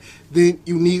saying, then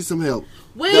you need some help.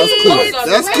 That's cool.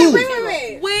 That's cool.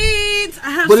 Wait, I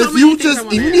have but if you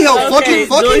need help fucking.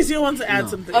 Delicia wants to add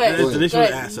something.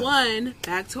 One,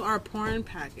 back to our porn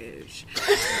package.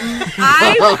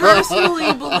 I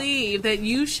personally believe that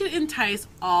you should entice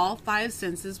all 5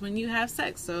 senses when you have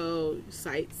sex. So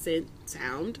sight, scent,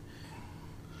 sound,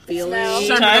 feeling,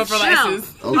 touch.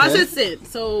 I said scent.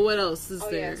 So what else is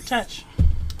there? Yes. Touch.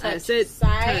 I said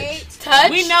touch.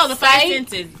 We know the 5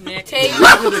 senses, Nick. Taste. Taste.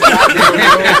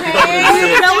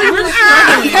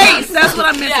 That's what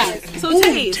I meant. Yes. So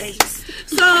taste.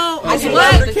 So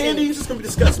what? Candy is just gonna be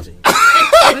disgusting.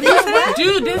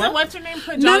 Dude, doesn't what's her name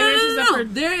put Jolly Ranchers up her?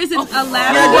 There is an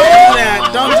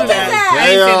elaborate. Don't do that. I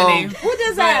ain't saying the name. Who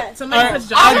does that? Somebody puts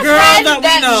Jolly A girl that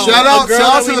we know. Shout out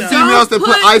to the females that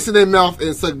put ice in their mouth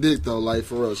and suck dick though, like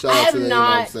for real. Shout out to them. You know what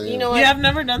I'm saying? You know what? You have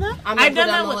never done that? I've done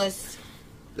that on the list.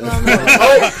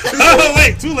 Oh,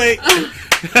 wait, too late.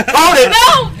 Hold it.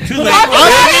 No! Too late.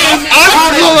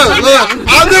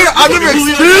 I've never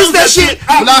experienced that shit,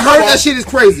 but I heard that shit is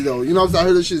crazy though. You know what I'm saying? I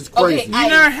heard that shit is crazy. You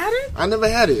never had it? I never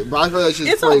had it, but I heard that shit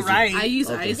is It's crazy. alright. I use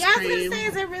ice Yeah, I was cream. gonna say,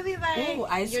 is it really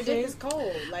like your dick is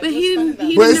cold? Like, But he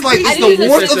But it's like it's the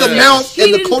warmth of the mouth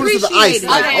and the coldness of the ice.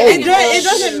 Like, It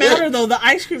doesn't matter though. The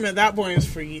ice cream at that point is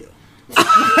for you.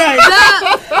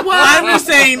 I'm just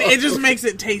saying, it just makes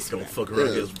it taste good. Fuck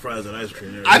around, get a surprise on ice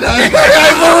cream. I know.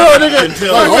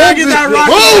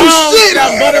 Oh shit!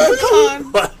 That butter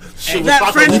pecan.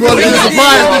 That French You about to get a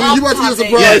surprise, nigga. You about to get a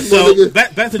surprise, So nigga.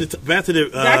 back to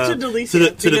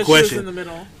Delicia, the question. in the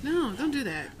middle. No, don't do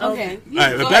that. Okay. All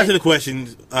right, but back to the question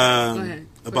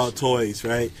about toys,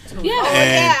 right? Yeah.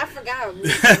 And I forgot.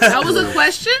 That was a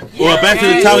question? well, back to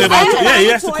the topic about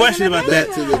you asked the question about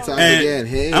that. To the top And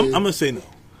again. I'm gonna say no.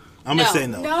 I'm gonna say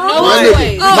no. My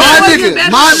nigga.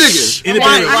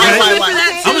 Independent, right? Why?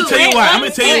 I'm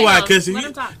gonna tell you why. Because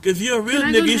if you're a real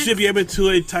nigga, you should be able to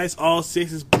entice all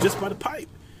sixes just by the pipe.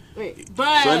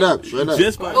 But Straight up.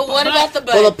 Just by But what about the For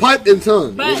the butt? pipe and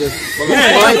tongue. But- nigga. For the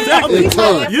Yeah, pipe and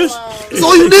tongue. That's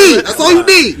all you need. That's all you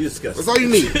need. disgusting. That's all you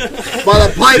need. By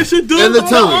the pipe You should do and it. the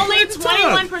tongue. only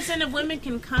 21% of women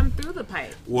can come through the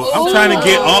pipe. Well, I'm trying to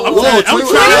get all. I'm Whoa, trying.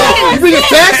 you bringing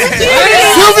facts?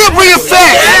 Sylvia bringing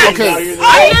facts. Okay.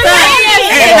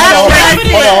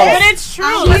 But it's true.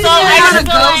 So I just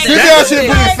feel like Sylvia shit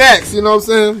bringing facts. You know what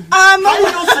I'm saying? I'm not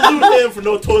salute him for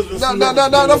no toys.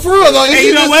 No, for real though. Hey,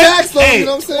 you know what? Facts, though, you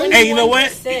know what I'm saying? Hey, you know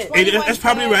what? Hey, that's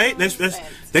probably right.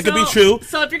 That could be true.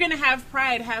 So if you're gonna have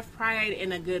pride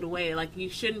in a good way. Like you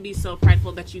shouldn't be so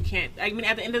prideful that you can't. I mean,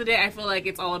 at the end of the day, I feel like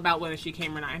it's all about whether she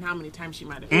came or not and how many times she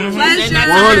might have. Pleasure. That's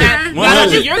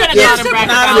what you're gonna go out and brag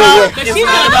about. Yeah. But she's gonna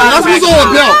go out That's and what it's brag all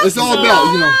about. about. It's all about,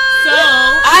 you know. So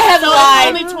I have only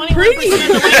lied. 21% of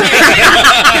women.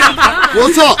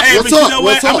 We'll talk. Hey, We'll but you talk. know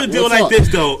We'll what? I'm talk. gonna do it like this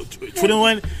though.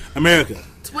 21 America.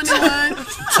 21.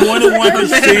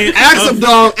 21%. Ask them,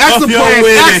 dog. Ask them,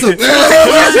 Ask them.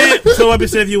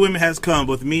 21% of you women has come,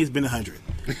 but for me, it's been 100.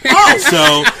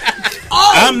 So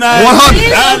I'm not.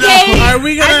 100. Are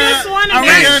we gonna talk I will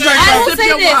about say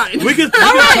this. We can All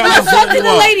right, let's talk to the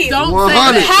about. ladies. Don't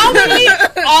 100. say that. How many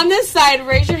on this side?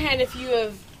 Raise your hand if you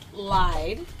have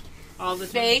lied, All the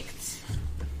time. faked.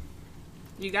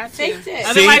 You got to. Faked it.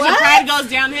 Otherwise, your What? pride goes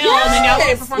downhill, and then y'all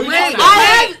can't perform your show.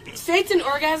 I have faked an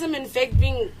orgasm and faked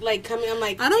being like coming. I'm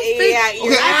like, I don't think-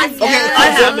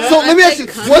 Okay. So let me ask you.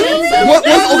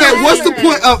 What's the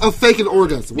point of faking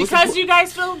orgasm? What's the Because point? you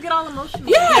guys still get all emotional.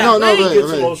 Yeah. No,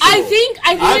 right. I think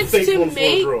I it's faked to one for a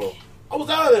make. girl. I was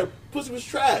out of there. Pussy was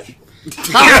trash. I'm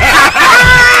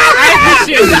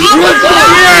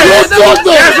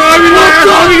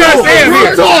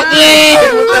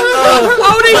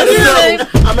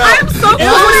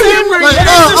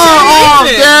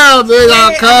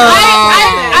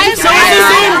so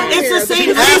It's the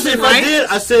same reason, right?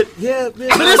 I said, yeah,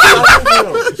 man.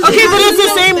 Okay, but it's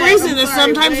the same reason. That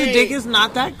sometimes the dick is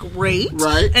not that great,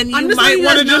 right? And you might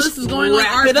want to just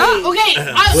wrap it up. Okay,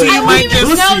 I might just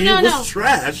was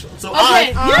trash. So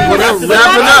okay, wrap it up.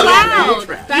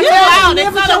 That's allowed.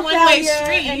 It's not a one-way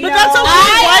street. But that's okay.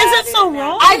 Why is it so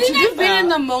wrong? I think I've been in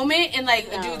the moment and like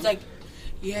a dude's like,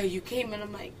 yeah, you came, and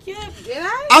I'm like, yeah, did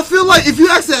I? I feel like if you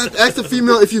ask a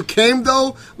female if you came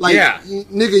though, like,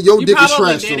 nigga, your dick is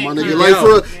trash, though, my nigga. Like, for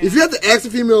real, if you have to ask a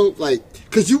female, like,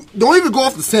 cause you don't even go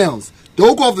off the sounds.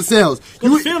 Don't go off the sounds.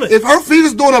 If her feet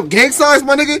is doing up gang signs,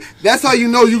 my nigga, that's how you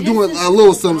know you doing a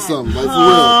little something. Like, for real.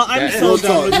 I'm so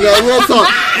done with that. Real talk.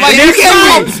 Like, you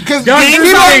can't, because they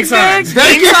can fake sounds.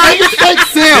 They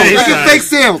can fake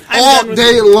sounds all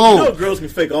day long. You know girls can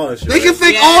fake all that shit. They can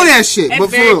fake all that shit. But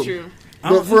for real. True.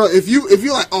 But for real, if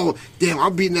you're like, oh damn,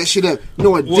 I'm beating that shit up,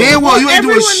 knowing damn well you ain't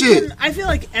doing shit. I feel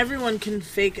like everyone can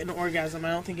fake an orgasm.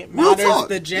 I don't think it matters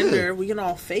the gender. Yeah. We can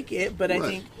all fake it, but I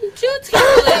think dudes can do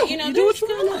it. Do what you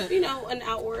want. An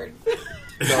outward.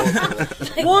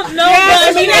 Well, no, but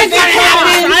I mean,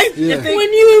 if they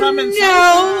when you come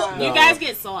know, you guys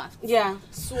get soft. Yeah,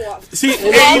 soft. See,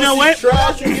 and you know what?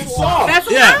 Trash and get soft. That's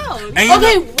allowed.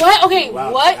 Okay, what? Okay,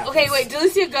 what? Okay, wait.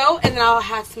 Delicia, go, and then I'll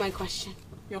ask my question.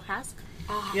 You'll ask.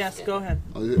 Yes, go ahead.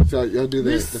 Oh, y'all do that.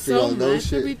 There's to figure out those to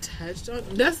shit. be touched on.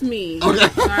 That's me. Okay.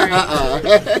 Sorry.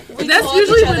 That's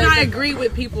usually when I agree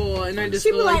with people and I just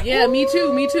feel like, yeah, me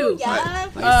too, me too. Yeah.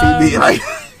 Like, like,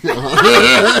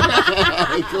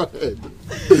 go ahead.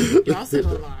 Y'all said a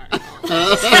lot.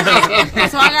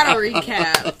 So I gotta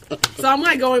recap. So I'm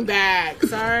like going back.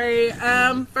 Sorry.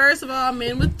 First of all,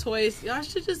 men with toys, y'all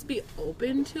should just be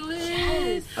open to it.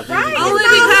 Yes. Right. Only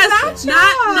because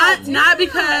not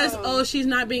because she's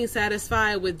not being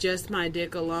satisfied with just my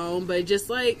dick alone, but just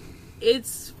like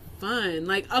it's fun.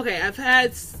 Like, okay, I've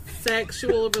had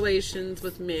sexual relations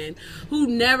with men who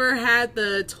never had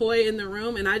the toy in the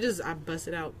room, and I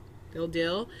busted out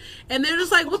deal, and they're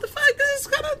just like, what the fuck? This is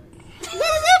kind of. What is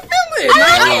that feeling?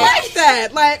 I like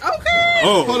that. Like, okay.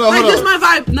 Oh, hold on. Just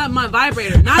not my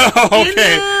vibrator. Not okay. in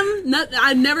them.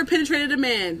 I never penetrated a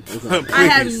man. Okay. I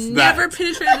have never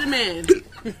penetrated a man.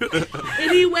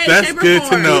 Anyway, that's shape, or good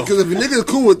form. to know. Because if a nigga's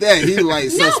cool with that, he like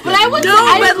suspect. No, but I would.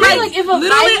 like if a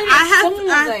literally,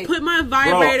 I put my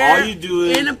vibrator all you do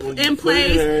is in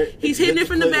place. He's hitting it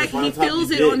from the back. He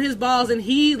feels it on his balls, and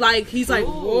he's like,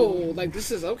 whoa, like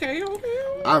this is okay.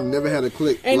 I've never had a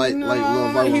click like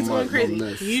little vibrator. He's going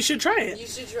crazy. You should try it. You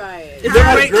should try it. Is there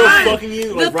like girls fucking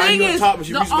you, like riding on top, and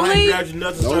she reaches behind and grabs your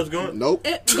nuts and starts going? Nope.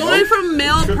 Going from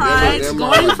male pride,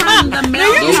 going from the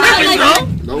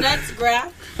male. Nuts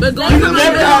grab. But going from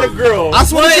never had a girl. I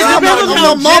swear to God,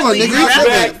 I'm my mama,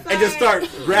 nigga. And just start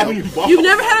grabbing your balls. You've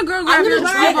never had a girl grab your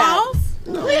balls?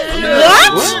 What? What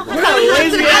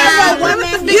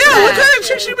kind of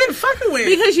chick you been fucking with?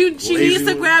 Because she needs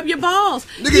to grab your balls.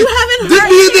 Nigga, you haven't dick heard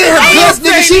be in her guts,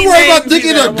 nigga. She worried about dick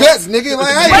in her guts, nigga.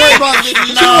 Like, I ain't worried about she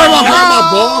worried about grabbing my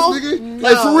balls, nigga.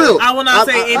 Like, for real. I will not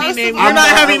say any name. You're not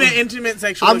having an intimate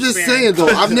sexual I'm just saying, though.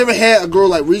 I've never had a girl,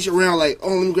 like, reach around, like, oh,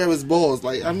 let me grab his balls.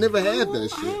 Like, I've never had that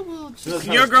shit.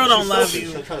 Your girl don't love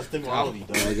you. I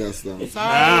guess so.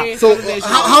 Sorry. So,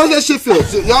 how does that shit feel?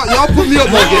 So, y'all put me up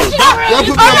on game. Y'all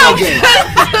put me up on game.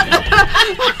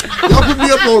 Y'all put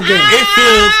me up on game. It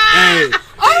feels, hey.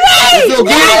 You feel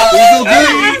good? You feel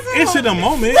good? It's in the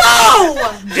moment. No!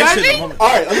 It's in the moment. All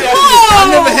right, let me ask you this. I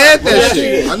never had that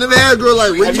shit. I never had a girl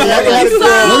like reach around. That's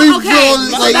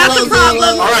the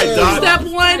problem. All right, Doc. Step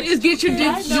one is get your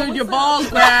dick, your balls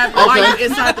grabbed while you're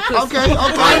inside the pussy. Okay.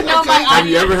 Have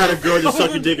you ever had a girl just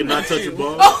suck your dick and not touch your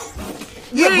balls?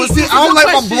 Yeah, but see, I don't like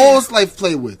my balls like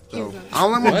play with though. I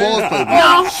don't like my balls play with.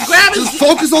 No, grab it. Just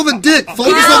focus on the dick.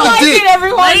 Focus on the dick.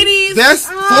 Ladies,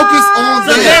 that's focus on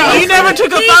the dick. You never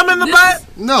took a thumb in the butt?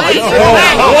 No.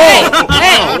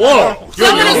 Whoa.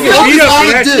 Let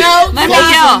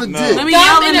me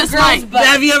yell in this mic.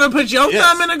 Have you ever put your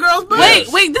thumb in a girl's butt?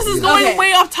 Wait, this is going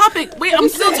way off topic. Wait, I'm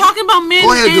still talking about men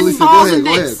and balls and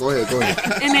dicks. Go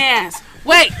ahead. In the ass.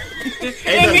 Wait.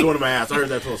 Ain't nothing going to my ass. I heard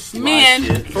that little slide Man.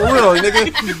 shit. For real,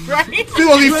 nigga. Right?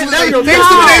 People be like,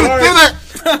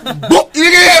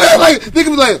 nigga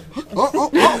be like, oh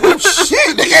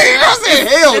shit, nigga. I said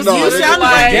hell no. You sound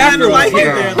like you like it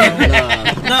there, though.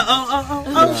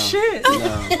 Shit.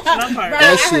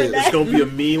 That shit. It's gonna be a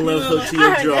meaningless hook to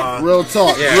your jaw. Real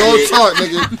talk. Real talk,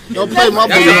 nigga. Don't play my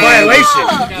That's a booty. violation.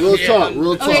 Real talk.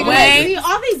 Real talk. Wait,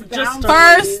 all these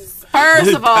boundaries.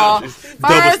 First of all,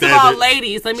 standard.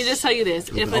 ladies, let me just tell you this: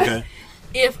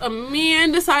 if a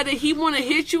man decided he want to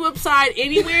hit you upside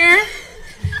anywhere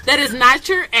that is not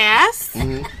your ass.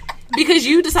 Because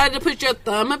you decided to put your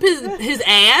thumb up his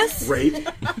ass. Rape. Hey,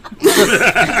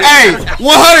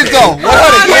 100 though.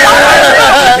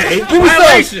 100.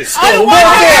 Violation. I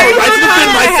to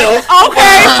defend myself.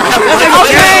 Okay.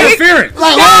 Interference.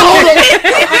 Like, hold on.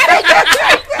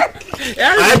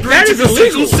 I agree to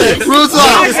consensual sex. Real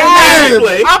talk.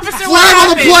 Hey, Officer, flag on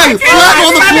the play. Flag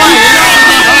on the play.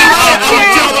 I'll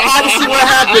tell the officer what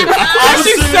happened.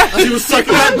 Officer, she was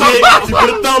sucking my dick. She put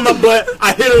a thumb in my butt.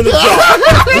 I hit her in the jaw.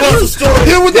 What's the story?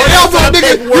 Hit with the elbow,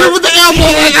 nigga. Hit with the elbow.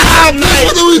 Like,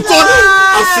 what are we talking?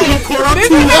 I'm sitting in court on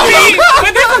two.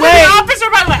 But this is the officer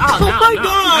about like, oh my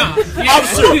god.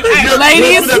 Officer,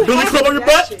 Ladies, that billy club on your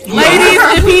butt? ladies,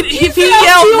 if he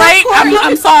yelled rape,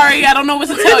 I'm sorry, I don't know what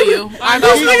to tell you. I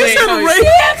don't know what to tell you.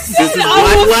 This is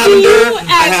Black Lavender.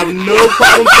 I have no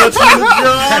problem touching the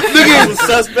jaw. Nigga, this is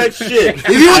suspect shit.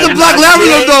 If you want the Black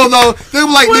Lavender though, they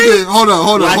were like, nigga, hold up,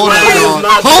 dog. Hold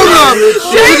up.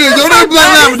 Nigga, don't that Black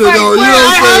Lavender though. You know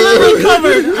what I'm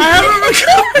saying? I haven't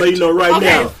recovered. Let you know right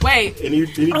now. Wait. And you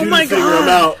do the finger him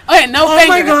out. Okay, no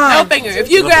finger. No finger. If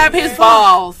you grab his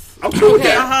balls. I'm cool with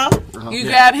that. You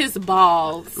grab his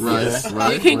balls.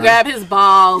 Right. You can grab his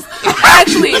balls.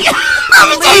 Actually,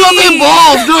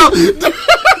 balls, dude.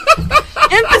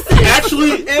 emphasis.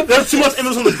 Actually, there's too much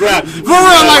emphasis on the grab. For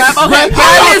real, like, Okay,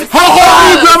 how hard are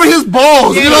you grabbing his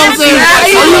balls? You know what I'm saying? Are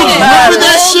you gripping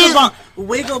that shit?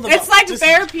 Wiggle the It's like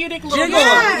therapeutic little jiggle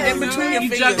balls. in between your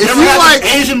fingers. If Never you had like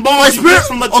Asian balls you get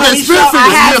from the Chinese spirit shop? fingers,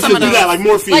 I have yes, some they of do Do that like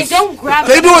Morpheus. Like, don't grab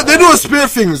They do a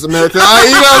spirit fingers, America. You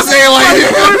know what I'm saying? Like,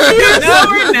 No,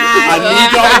 we're not. I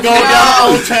need y'all to go down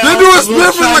Old Town. they do a to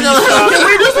the spirit finger Chinese like shop. Can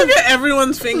we just look at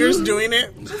everyone's fingers doing it?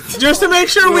 Just to make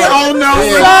sure we all know.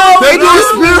 they do a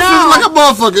spirit finger like a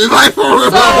motherfucker. It's like, for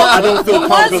real. I don't feel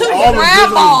comfortable because all we're grab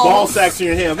doing is balls. ball sacks in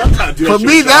your hands. I'm trying to do that For shit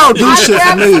me, with that'll do I shit for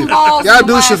grabbed me. some balls Y'all in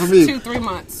the do shit for last me. 2-3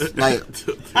 months. Like,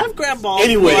 I've grabbed balls.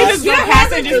 Anyway. You just get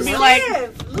past and just be like,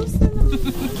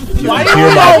 Why do you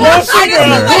got one finger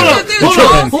out there?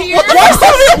 Why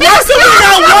somebody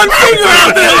got one finger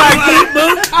out there like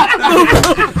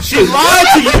that? She lied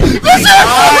to you. She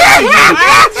lied to you.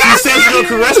 She said she's going to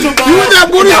caress your balls. you that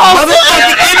booty hole.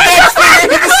 Motherfucking index finger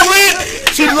with the slit.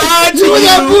 She lied to You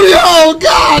that you. booty hole.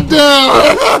 God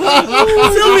damn.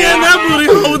 Sylvia and that booty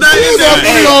hole. That is That it.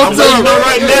 booty Hey, hole I'm letting you know too.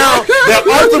 right now that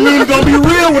Arthur Moon gonna be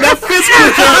real when that fist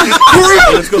comes out. For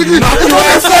real. It's gonna knock your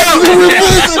ass out.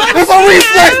 It's a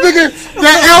reflex, nigga.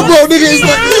 That elbow, nigga, is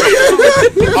like.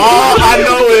 All I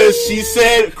know is she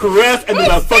said caress and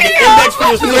then the fucking index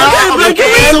finger slid out of the It's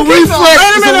a hand. reflex.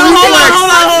 It's a reflex.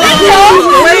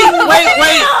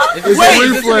 Wait. It's a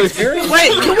reflex.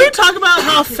 Wait, can we talk about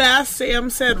how fast Sam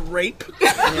said rape?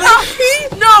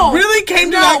 No. Really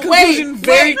came to that conclusion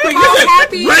very quickly. How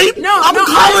happy? Rape? No, I'm no,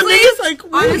 calling honestly, niggas like,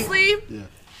 wait. honestly,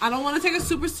 I don't want to take a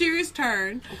super serious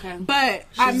turn, but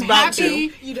I'm about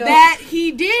happy You don't. that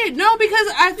he did. No, because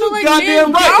I feel like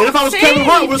Goddamn men right. don't And if I was say Kevin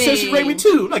Hart, would have said she anything. raped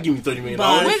me too. Not give me $30 million.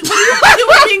 What do you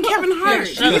do being Kevin Hart?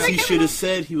 Because he should have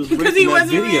said he was because raped he in that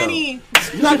wasn't video. ready.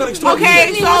 You're not gonna extort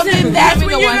Okay, me. so then that's Give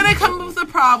me when the you're one. gonna come up with a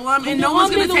problem, and no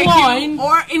one's gonna take you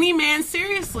or any man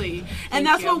seriously, and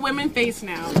that's what women face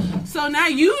now. So now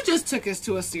you just took us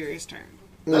to a serious turn.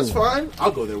 That's fine.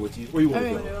 I'll go there with you. Where you want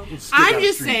to go? Let's stick I'm down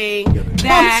just the street saying together.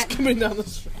 that Coming down the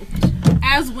street.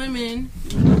 as women,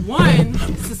 one,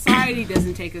 society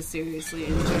doesn't take us seriously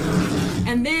in general.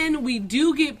 And then we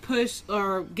do get pushed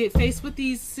or get faced with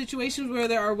these situations where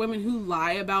there are women who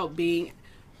lie about being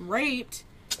raped.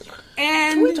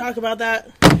 Can we And talk about that?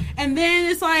 and then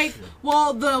it's like,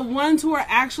 well, the ones who are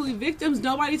actually victims,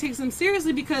 nobody takes them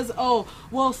seriously because, oh,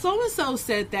 well, so-and-so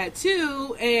said that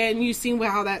too, and you've seen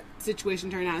how that situation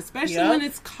turned out, especially Yep. when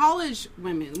it's college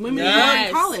women who are in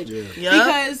Yes. college. Yep.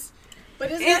 Because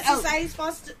But isn't It- that society's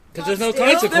fault? Because there's no still?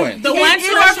 consequence. The It- ones it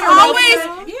who is are always,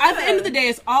 at the end of the day,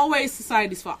 it's always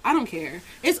society's fault. I don't care.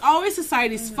 It's always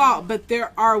society's fault, but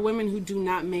there are women who do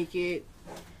not make it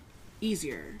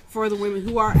easier for the women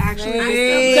who are actually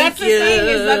victims. That's the thing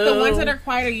is that the ones that are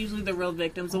quiet are usually the real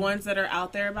victims. The ones that are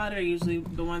out there about it are usually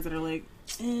the ones that are like.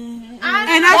 And I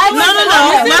feel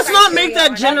No. like Let's not make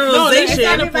that It's not generalization.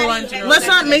 a full-on generalization. Let's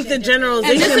not make the and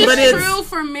generalization, this but is it's true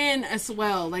for men as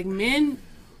well. Like men,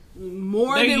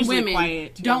 more They're than usually women,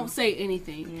 quiet, too. don't say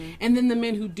anything. And then the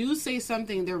men who do say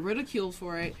something, they're ridiculed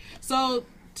for it. So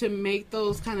to make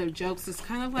those kind of jokes is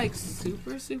kind of like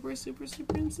super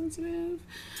insensitive.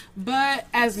 But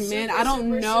as men, I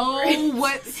don't know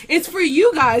what it's for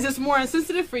you guys. It's more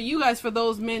insensitive for you guys, for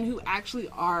those men who actually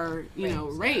are,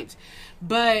 raped.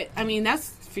 But I mean, that's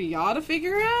for y'all to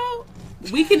figure out.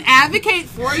 We can advocate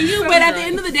for you, but at the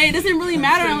end of the day, it doesn't really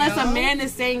matter unless a man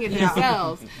is saying it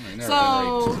themselves.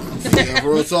 So,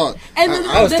 real talk. And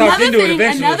I was talked into it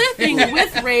eventually. Another thing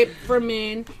with rape for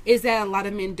men is that a lot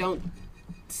of men don't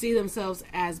see themselves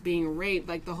as being raped,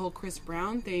 like the whole Chris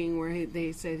Brown thing where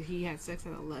they said he had sex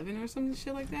at 11 or some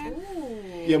shit like that.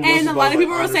 Yeah, and a lot of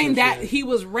people were saying that he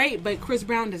was raped, but Chris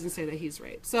Brown doesn't say that he's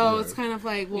raped. So it's kind of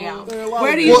like,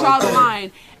 where do you draw the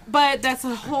line? But that's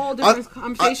a whole different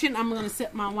conversation. I'm going to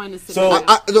sip my wine and sit down.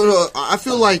 I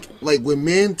feel like when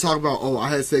men talk about, I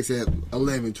had sex at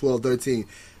 11, 12, 13,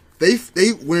 they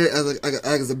wear it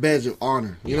as a badge of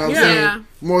honor. You know what I'm saying?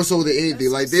 More so than anything.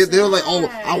 Like they're like,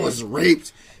 I was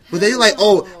raped. But they like,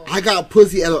 I got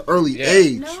pussy at an early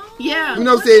age. Yeah. You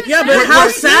know what I'm saying? Yeah, but how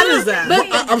sad is that?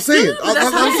 I'm saying.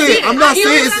 I'm not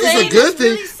saying it's a good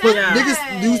thing, but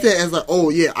niggas use that as like,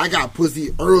 I got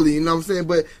pussy early. You know what I'm saying?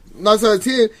 But 9 out of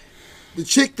 10, the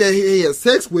chick that he had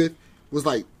sex with was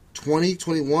like 20,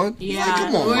 21. Yeah. Like,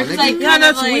 come on, my nigga. Like,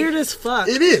 that's weird as fuck.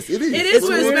 It is,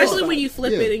 especially when you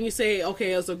flip it and you say,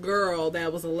 okay, it was a girl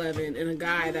that was 11 and a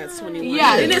guy that's 21.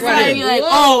 Yeah, and it's right. like,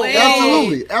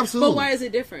 absolutely. But why is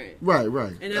it different? Right.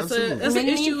 And that's an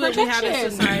issue that we have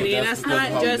in society, and that's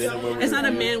not just, it's not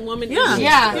a man-woman issue.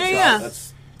 Yeah.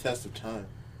 That's test of time.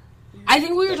 I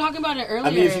think we were talking about it earlier. I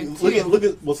mean, if you look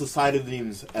at what society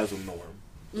deems as a norm,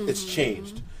 it's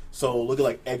changed. So look at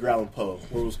like Edgar Allan Poe,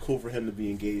 where it was cool for him to be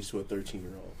engaged to a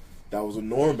 13-year-old. That was a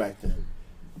norm back then.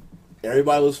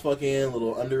 Everybody was fucking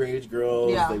little underage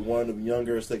girls. Yeah. They wanted them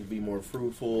younger so they could be more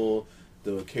fruitful.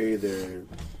 They would carry their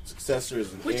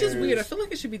successors and Which heirs. is weird. I feel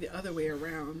like it should be the other way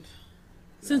around.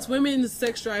 Since women's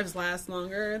sex drives last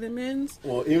longer than men's.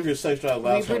 Well, even if your sex drive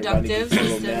lasts longer, I need to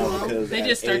settle now because they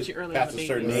just start you early. Past a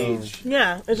certain age.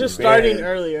 Yeah, it's just starting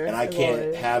earlier. And I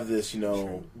can't have this,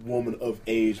 woman of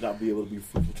age not be able to be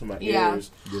fruitful to my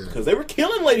heirs. Because they were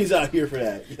killing ladies out here for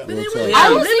that. I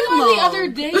was thinking the other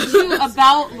day, too,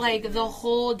 about, like, the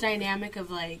whole dynamic of,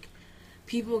 like,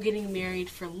 people getting married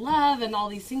for love and all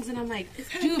these things. And I'm like,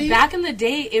 dude, back in the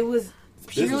day, it was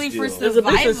purely for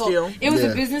survival. It was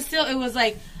a business deal. It was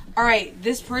like, all right,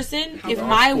 this person, if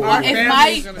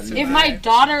my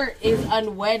daughter is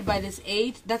unwed by this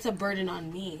age, that's a burden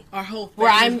on me. Our whole where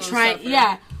I'm trying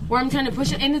to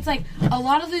push it, and it's like a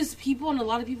lot of those people and a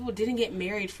lot of people didn't get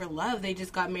married for love. They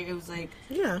just got married. It was like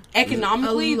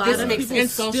economically, this makes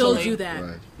sense. Still do that.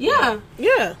 Right.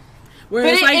 Yeah.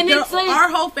 Whereas it's like our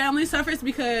whole family suffers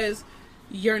because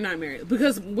you're not married.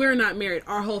 Because we're not married.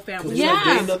 Our whole family. Yeah. I'm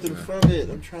getting nothing from it.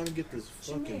 I'm trying to get this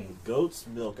fucking goat's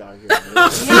milk out here.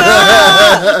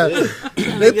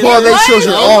 They pour their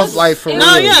children off like for real.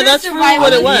 No, yeah, that's really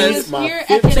what it was.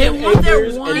 They want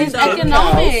their one. It's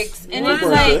economics, and it's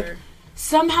like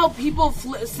somehow people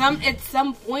at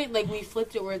some point like we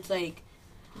flipped it where it's like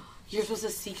you're supposed to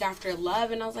seek after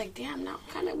love, and I was like, damn, now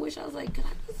I kind of wish I was like,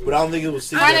 but I don't think it was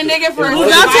kind of nigga for. That's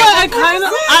what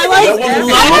I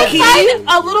like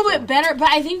a little bit better, but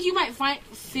I think you might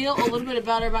feel a little bit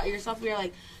better about yourself. Where you're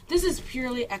like, this is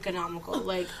purely economical.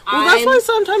 Like, that's why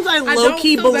sometimes I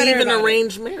low-key believe in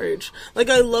arranged marriage. Like,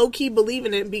 I low-key believe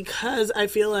in it because I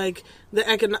feel like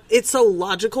it's so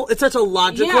logical. It's such a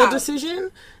logical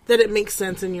decision that it makes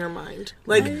sense in your mind.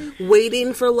 Like,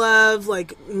 waiting for love,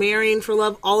 like, marrying for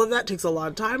love, all of that takes a lot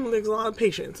of time and takes a lot of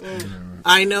patience.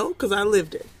 I know, because I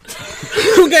lived it.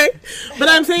 Okay? But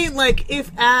I'm saying, like,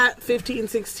 if at 15,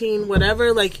 16,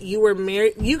 whatever, like, you were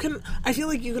married, I feel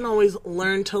like you can always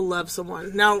learn to love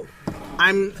someone. Now,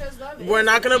 we're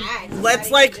not gonna, let's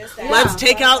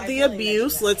take out the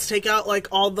abuse, let's take out, like,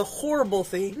 all the horrible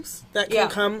things that can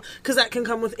come, because that can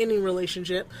come with any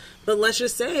relationship. But let's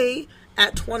just say,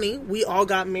 at 20, we all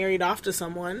got married off to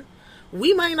someone.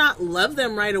 We might not love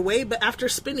them right away, but after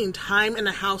spending time in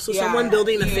a house with someone,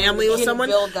 building a family with someone,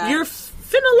 you're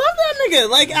finna love that nigga.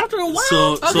 Like, after a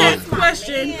while.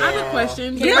 Question. I have a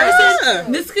question.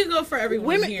 This could go for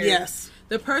everyone here. Yes.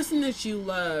 The person that you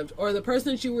loved or the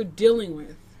person that you were dealing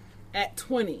with at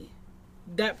 20,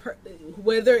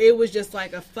 whether it was just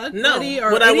like a fuck buddy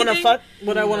or would anything, I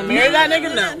want to marry that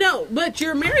nigga? No, but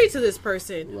you're married to this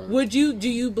person. Right. Do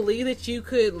you believe that you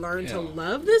could learn to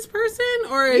love this person,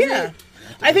 or is it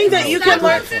I think that you can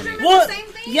learn. Well,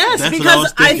 yes,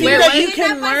 because I think that you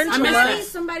can learn to love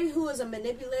somebody who is a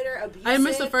manipulator, abusive. I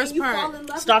missed the first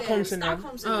part. Stockholm syndrome.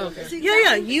 Oh, okay.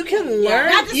 Yeah, you can learn.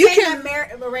 Not to say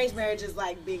that arranged marriage is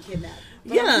like being kidnapped.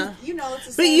 But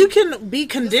it's but you can be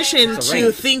conditioned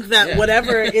to think that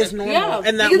whatever is normal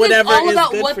and that because whatever it's all is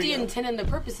about good what for the you. intent and the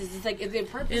purpose is. It's like if the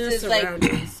purpose is I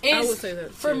would say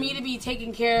that for me to be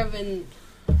taken care of in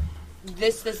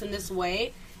this, and this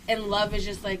way, and love is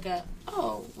just like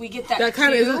we get that. That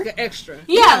kind of is like an extra.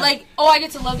 Yeah, like I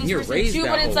get to love this person too,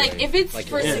 but it's like if it's like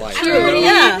for security,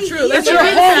 true. That's your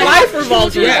whole life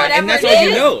revolves around. Yeah, and that's all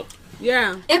you know.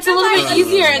 Yeah, it's a little bit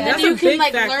easier, and then you can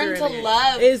like learn to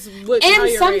love. And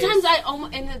sometimes I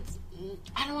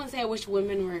don't want to say I wish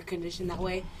women were conditioned that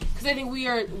way because I think we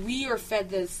are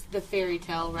fed the fairy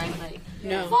tale, right? Like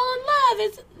fall in love,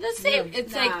 it's the same.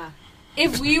 It's like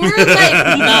if we were like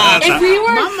my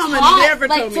mama never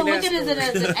like told to me look that at it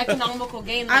as an economical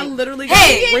game. Like, I literally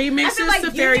remixes like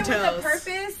to fairy tales. tales. The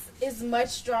purpose is much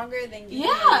stronger than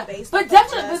based but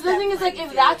definitely. But the thing is, like,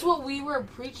 if that's what we were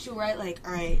preached to, right? Like,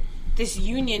 all right. This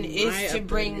union is to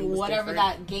bring whatever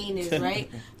that gain is, right?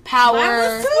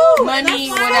 Power, money,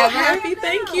 whatever. Happy,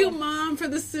 thank you, Mom, for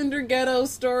the Cinder Ghetto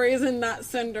stories and not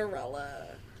Cinderella.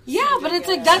 Yeah, but it's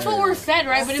like that's what we're fed,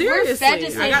 right? But if we're fed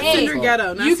to say, hey,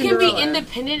 you can be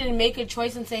independent and make a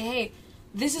choice and say, hey,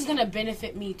 this is gonna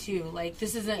benefit me too. Like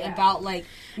this isn't about like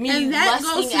me and that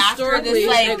lusting goes after this.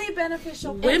 Like really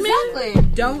beneficial.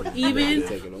 Women don't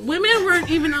even. Women weren't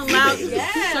even allowed.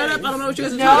 Shut up! I don't know what you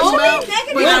guys are talking about.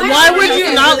 Why would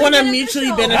you not want a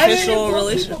mutually beneficial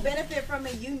relationship? People benefit from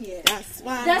a union. That's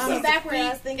why. That's some backward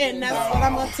ass thinking. And that's what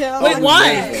I'm gonna tell. Wait,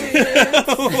 why?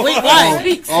 Wait, why?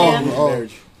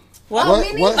 Marriage. What?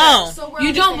 Oh,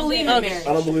 you don't believe in marriage.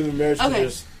 I don't believe in marriage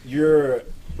because you're.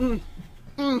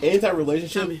 Any type of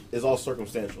relationship is all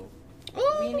circumstantial.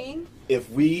 Meaning? If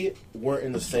we weren't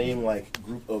in the same like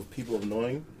group of people of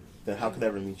knowing, then how could I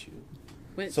ever meet you?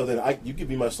 Wait. So then you could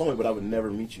be my soulmate, but I would never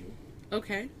meet you.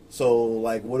 Okay. So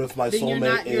like, what if my then soulmate you're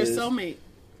not is? your soulmate.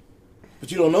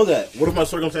 But you don't know that. What if my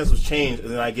circumstances change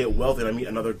and then I get wealthy and I meet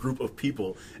another group of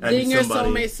people and then I meet your somebody?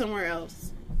 Soulmate somewhere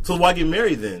else. So why get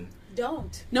married then?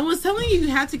 Don't. No one's telling you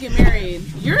have to get married.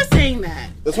 You're saying that.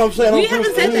 That's what I'm saying. We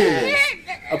haven't said that.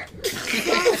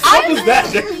 What was that?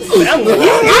 I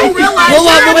realized.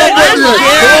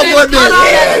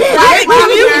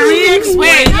 Can you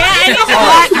re-explain?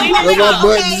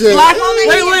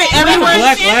 Wait, everyone.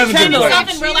 Black lavender.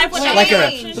 Like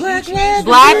a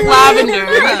black lavender.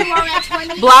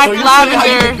 Black so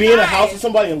lavender. You be in a house with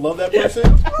somebody and love that person?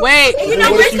 Wait.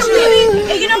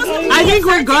 I think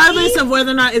regardless of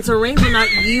whether or not it's arranged or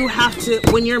not, you have to,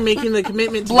 when you're making the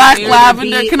commitment to black be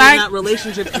lavender. In that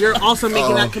relationship, you're also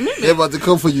making that commitment. They're about to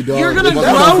come for you, dog. You're gonna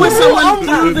grow with someone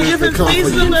through the different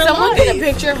phases of their Someone life. get a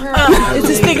picture of her. Is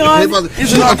this thing on?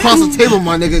 She's across the table,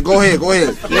 my nigga. Go ahead.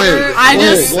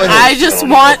 I just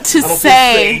want to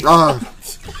say.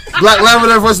 Black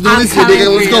Lavender versus Delicia,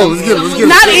 nigga. Let's go. Let's get it.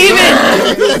 Not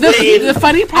even. The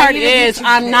funny part is,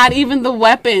 I'm not even the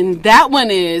weapon. That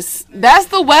one is. That's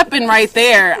the weapon right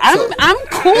there. I'm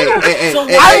cool.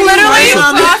 I literally.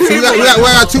 We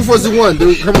got 2 versus 1,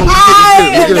 dude. Come on.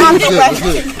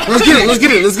 Let's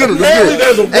get it.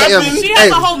 She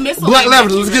has a whole missile. Black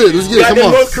Lavender. Let's get it. Come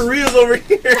on. North Korea's over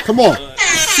here. Come on.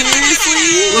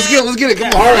 Seriously? Let's get it. Come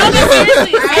on. All right.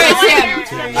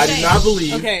 I do not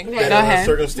believe that in a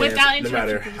circumstance, no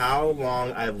matter how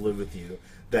long I've lived with you,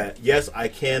 that yes, I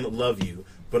can love you,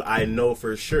 but I know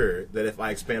for sure that if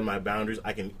I expand my boundaries,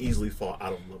 I can easily fall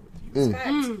out of love with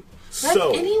you.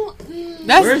 So, that's ladies.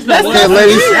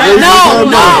 No.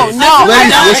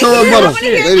 Ladies, what's your rebuttal?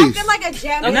 Ladies. Like a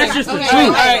gem. And that's just the truth.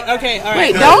 All right.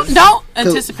 Wait, don't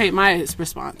anticipate my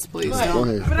response, please. Go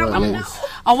ahead.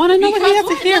 I want to know what you have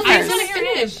to hear first.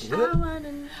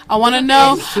 I want to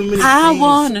know. I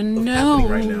want to know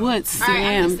what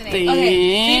Sam thinks. Okay,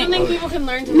 do you think people can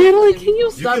learn to Natalie, can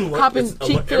you stop popping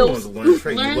cheek pills? Everyone's a learned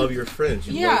trait. You love your friends.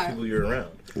 You love people you're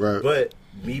around. Right. But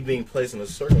me being placed in a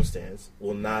circumstance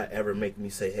will not ever make me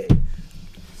say, hey,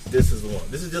 this is the one.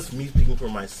 This is just me speaking for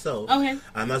myself. Okay.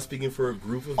 I'm not speaking for a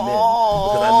group of men.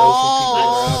 Because I know some people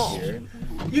around here.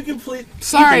 You can please.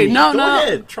 Sorry, no.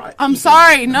 Ahead, try. I'm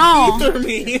sorry, no.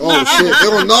 Me. Oh, shit. They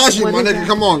don't nod you, my nigga.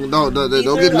 Come on. No, don't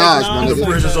get nods, my The nigga.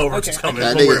 bridge is over. It's coming.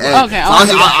 That Don't worry nigga, about hey.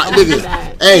 Okay, Nigga,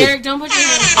 hey. Eric, don't put your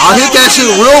hands. I'll hit that shit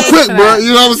real quick, bro.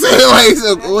 You know what I'm saying? Like,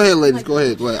 so, go ahead, ladies. Go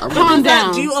ahead. Calm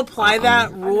down. Do you apply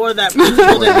that rule or that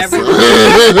principle to everyone?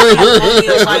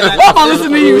 I'm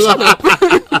listening to you. Shut up.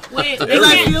 Because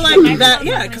I feel like that.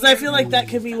 Yeah, because I feel like that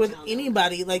could be with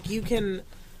anybody. Like you can.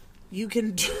 you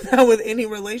can do that with any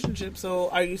relationship. So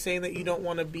are you saying that you don't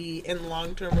want to be in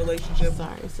long-term relationship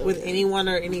with anyone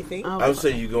or anything? I would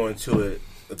say you go into it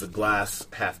with the glass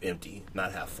half empty,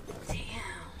 not half full. Damn.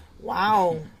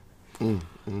 Wow.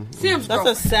 Sam's that's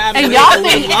a sad. And y'all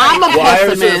think I'm a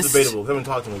pessimist? It's debatable. Haven't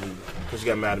talked to me because you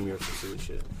got mad at me or some silly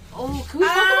shit. Oh, can we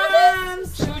talk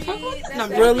about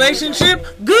that? Relationship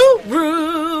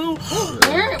guru.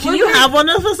 Can you have one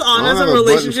of us on as a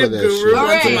relationship guru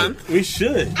once a month? We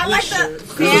should. I like that.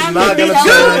 Sam, not gonna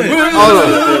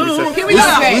Here we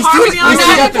go. We still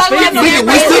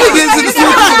get to the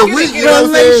subject of the week. You know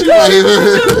what I'm saying?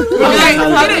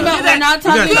 We're not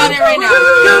talking about it right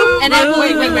now. And then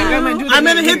wait. I'm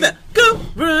gonna hit the guru.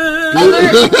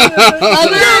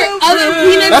 Other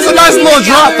peanut. That's a nice little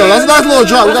drop, though. That's a nice little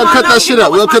drop. We gotta cut that shit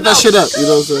up. We'll cut that shit up. You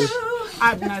know what I'm saying?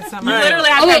 Literally,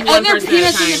 I have one other person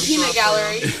peanuts at a in the time. peanut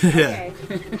gallery. Yeah.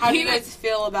 How do you guys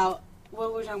feel about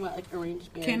what we're talking about, like arranged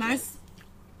marriage? Can I?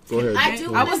 Go ahead.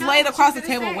 I was laid across the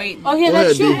table waiting. Oh yeah,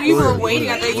 that's true. We were ahead. waiting.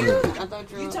 I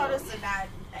thought you You told us to not.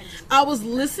 I was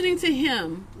listening to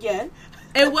him. Yeah.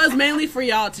 It was mainly for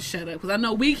y'all to shut up because I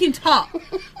know we can talk.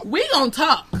 We gonna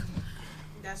talk.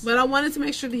 But I wanted to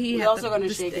make sure that he We're had also going to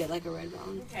the shake it like a red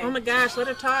bone. Okay. Oh my gosh, let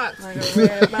her talk. Like a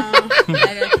red bone.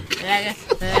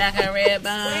 like a red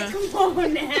bone. Come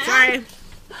on now. Sorry.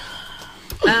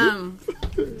 I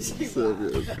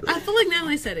feel like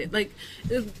Natalie said it. Like,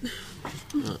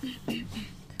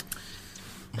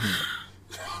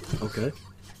 Okay.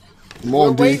 Come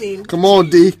on, D. Come on,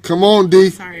 D. Come on, D.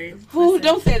 Sorry. Who?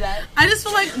 Don't say that. I just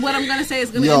feel like what I'm going to say is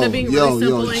going to end up being really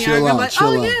simple. And chill you're out, like, chill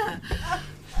oh, out. yeah.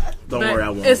 Don't But worry, I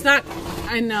won't. it's not.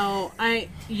 I know.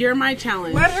 You're my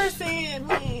challenge. Let her say it,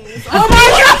 please. Oh my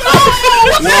god!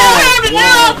 What's happening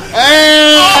now?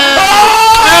 Hey!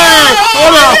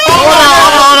 Hold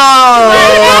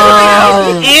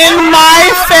on. In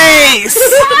my face.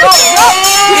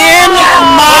 In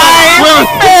my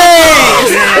face.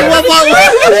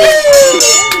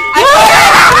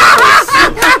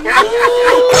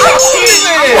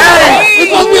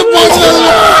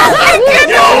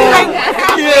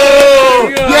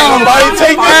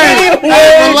 Take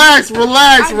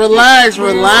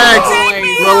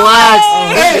relax.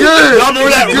 It's good. Y'all know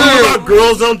that rule about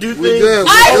girls don't do things?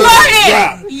 I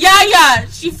farted! Yeah.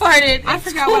 She farted. I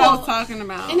forgot what I was talking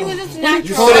about. Anyway, it's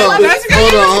natural. Hold on.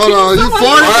 You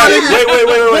farted?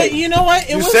 Wait. But you know what?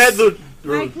 You said the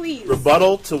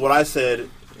rebuttal to what I said.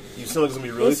 You said it's going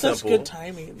to be really simple. Such good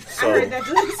timing. So,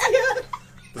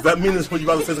 does that mean this what you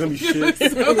about to say is going to be shit?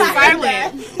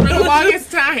 Silent for the longest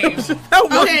time.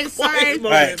 Okay, sorry. All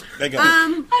right, there you go.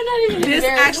 I'm not even This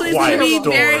actually is going to be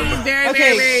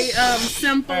very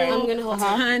simple. I'm going to hold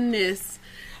on. Kindness.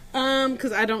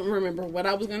 Because I don't remember what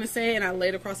I was going to say, and I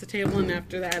laid across the table, and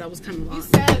after that, I was kind of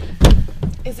lost.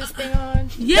 Is this thing on?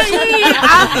 Yeah.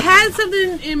 I had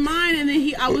something in mind, and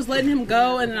then I was letting him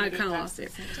go, and then I kind of lost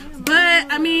it. But,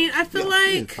 I mean, I feel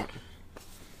like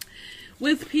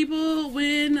with people,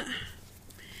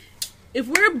 if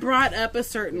we're brought up a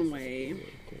certain way,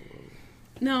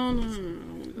 no,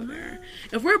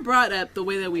 if we're brought up the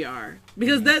way that we are,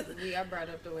 because We are brought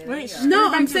up the way that we are.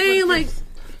 no, I'm saying like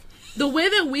the way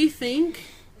that we think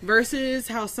versus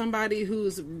how somebody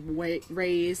who's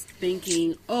raised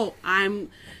thinking, oh, I'm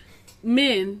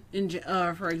men,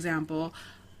 for example,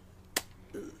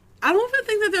 I don't even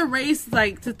think that they're raised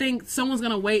like to think someone's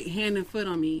gonna wait hand and foot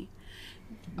on me.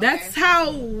 That's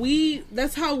how we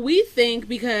think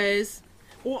because,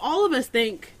 well, all of us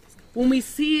think when we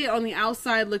see it on the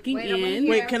outside looking in.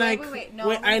 Wait,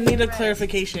 I need a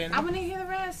clarification. I want to hear the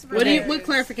rest. What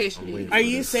clarification do you need? Are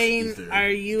you saying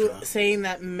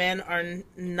that men are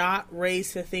not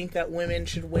raised to think that women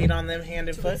should wait on them hand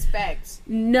and foot? Respect.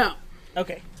 No.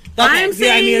 Okay. I'm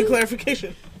saying I need a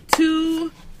clarification. I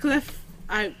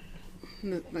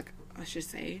should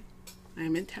say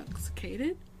I'm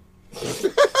intoxicated.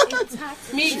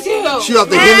 Me too. She out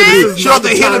the Hennessy.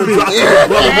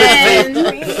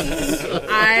 And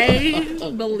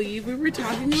I believe we were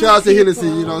talking. Shout out to Hennessy.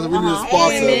 You know, we need a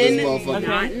sponsor of this women motherfucker.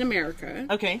 not in America.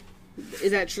 Okay.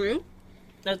 Is that true?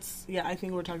 I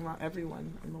think we're talking about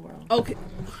everyone in the world. Okay,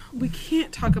 we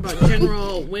can't talk about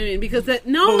general women because because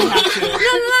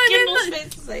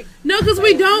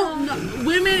we don't.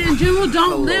 Women in general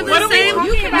don't live the same.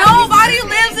 Nobody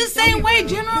lives the same way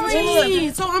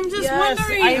generally. So I'm just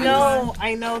wondering. I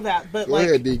know that, but Go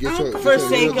ahead, D. for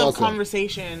sake of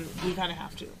conversation, we kind of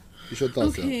have to. You should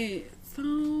thought so. Okay, so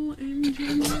in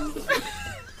general,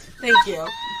 Thank you.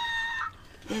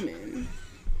 women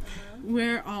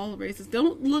We're all racist.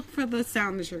 Don't look for the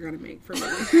sound that you're gonna make for me.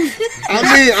 I'm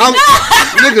waiting.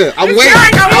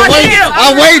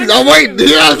 You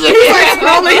know what I'm saying?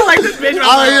 Scrolling like this bitch. You know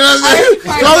what I'm saying?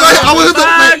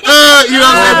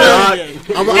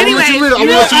 I'm gonna let you live. I'm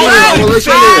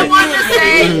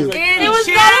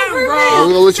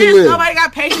gonna let you live. Nobody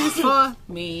got patience for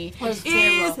me.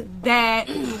 Is that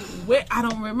I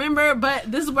don't remember, but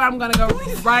this is where I'm gonna go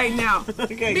right now.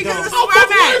 Okay, because this is where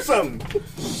I'm at.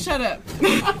 Shut up.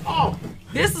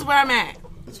 This is where I'm at.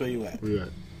 That's where you at. Where you at?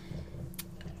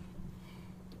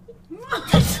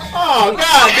 Oh,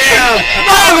 goddamn.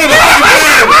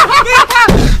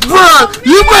 Bruh,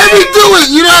 you made me do it.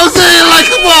 You know what I'm saying? Like,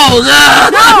 come on,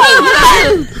 God.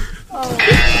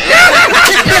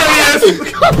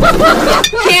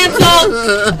 Cancel.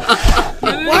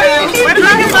 Where did I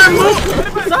get my move?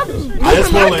 I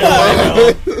just want to let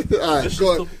everybody know. All right, go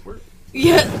ahead.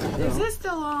 Yeah. Is this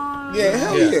still on? Yeah,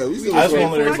 hell yeah. I just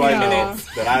want to let everybody know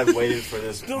that I've waited for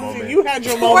this moment. You had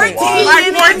your moment.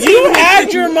 You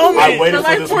had your moment. I waited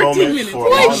for this moment for a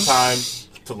long time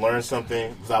to learn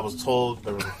something because I was told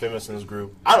there was a feminist in this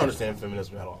group. I don't understand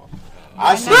feminism at all.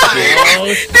 I see Wait.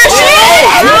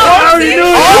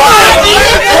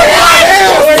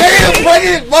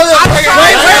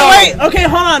 Okay,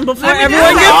 hold on. Before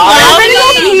everyone gets loud.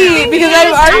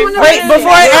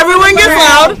 Before everyone gets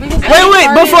loud.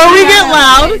 Before we get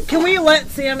loud, can we let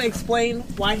Sam explain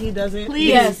why he doesn't? Please.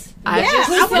 Yes.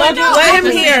 Let him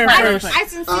hear first. I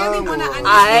sincerely want to understand.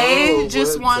 I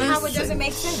just want to. How it doesn't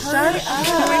make sense. Shut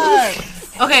up.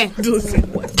 Okay.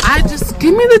 I just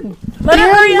give me the. Let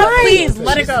her hurry up, please.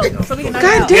 Let it go. So we can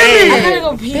God damn it. I gotta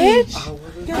go pee. Bitch.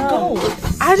 Go.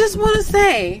 I just want to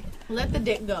say. Let the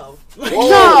dick go.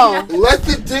 No. Let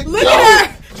the dick go. Look at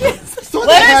her.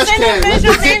 Let her send her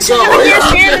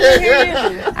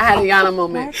I had a Yana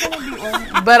moment.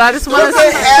 But I just want to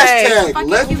say.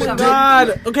 Let the dick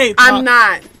God. Okay. I'm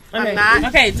not.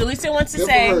 Okay, Delisa wants to go.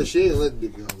 say. Her. She ain't let the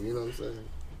dick go. You know what I'm saying?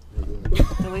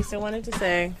 Delisa wanted to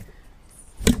say.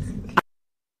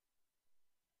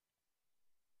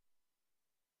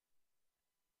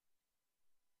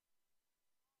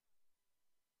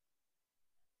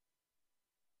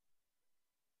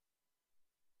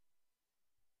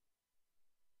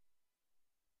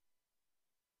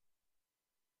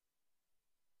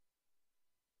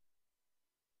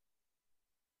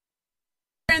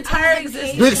 Entire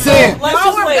existence. Big Sam.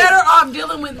 Y'all were better off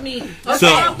dealing with me.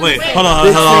 So, wait, hold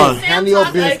on. Handle your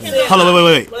business. Hold on,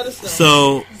 wait.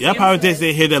 So, y'all probably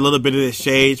didn't hear that little bit of this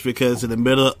shade because in the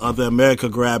middle of the America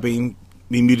grabbing,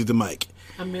 we muted the mic.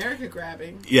 America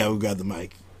grabbing? Yeah, we grabbed the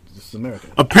mic. This is America.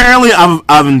 Apparently,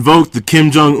 I've invoked the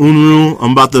Kim Jong-un rule.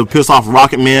 I'm about to piss off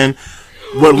Rocket Man.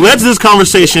 What led to this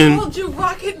conversation?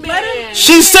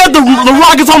 She said the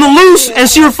rocket's on the loose, and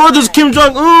she referred to as Kim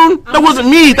Jong-un. That wasn't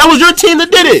me. That was your team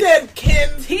that did it. You said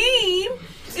Kim team?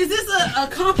 Is this a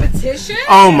competition?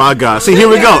 Oh my God! See, here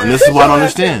we go. And this is what I don't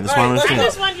understand. Sam,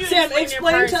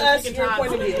 explain to us your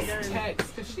point of view.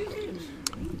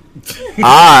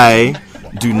 I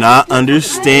do not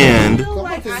understand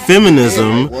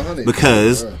feminism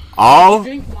because all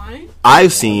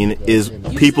I've seen is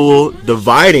people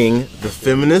dividing the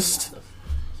feminist,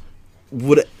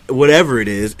 whatever it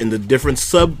is, into different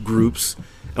subgroups,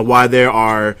 and why there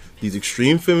are these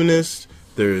extreme feminists,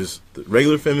 there's the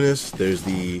regular feminists, there's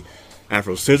the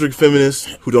Afrocentric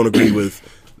feminists who don't agree with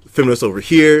feminists over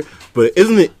here. But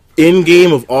isn't the end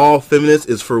game of all feminists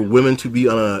is for women to be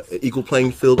on an equal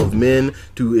playing field of men,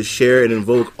 to share and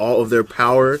invoke all of their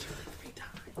power?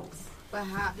 But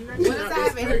what does that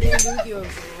have anything to do with you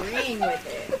agreeing with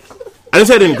it? I didn't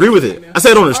say I didn't agree with it. I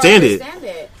said I don't understand it.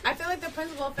 I feel like the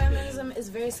principle of feminism is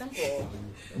very simple.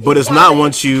 But it's not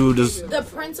once you just... The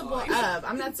principle of,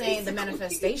 I'm not saying the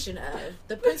manifestation of,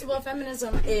 the principle of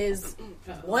feminism is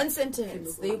one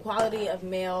sentence, the equality of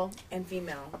male and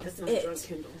female. That's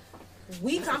it.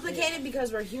 We complicate it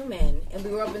because we're human and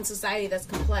we grew up in society that's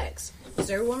complex.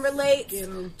 So everyone relates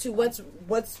to what's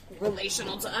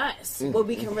relational to us, what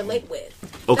we can relate with.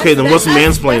 Okay, then what's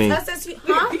mansplaining?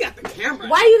 You got the camera.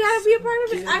 Why you gotta be a part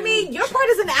of it? I mean, your part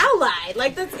is an ally.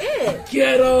 Like, that's it.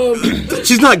 Get him.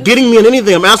 She's not getting me in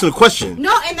anything. I'm asking a question.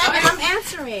 No, and I'm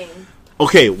answering.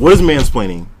 Okay, what is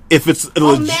mansplaining? If it's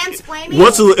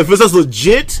mansplaining? If it's a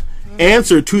legit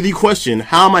answer to the question,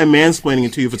 how am I mansplaining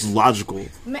it to you if it's logical?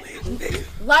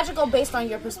 Logical based on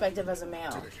your perspective as a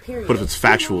male, period. But if it's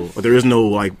factual, or there is no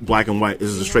like black and white, this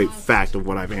is a straight fact of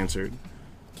what I've answered.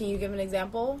 Can you give an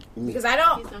example? Because I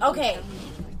don't. Okay.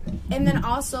 And then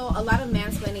also, a lot of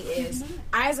mansplaining is,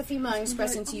 I as a female am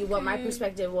expressing to you what my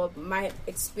perspective, what my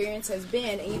experience has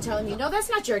been, and you telling me, no, that's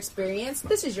not your experience,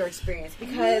 this is your experience,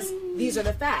 because these are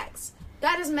the facts.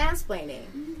 That is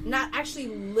mansplaining. Not actually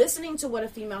listening to what a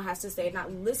female has to say,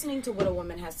 not listening to what a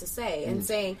woman has to say, and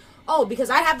saying, oh, because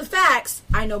I have the facts,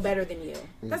 I know better than you.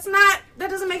 That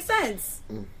doesn't make sense.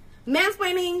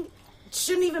 Mansplaining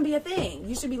shouldn't even be a thing.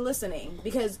 You should be listening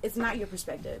because it's not your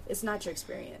perspective. It's not your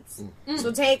experience.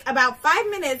 So take about 5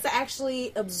 minutes to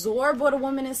actually absorb what a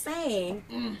woman is saying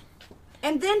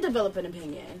and then develop an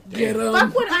opinion.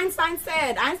 Fuck what Einstein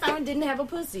said. Einstein didn't have a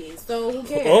pussy, so who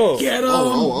cares? Oh. Get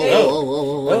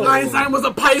him! Einstein was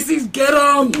a Pisces, get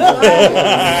him!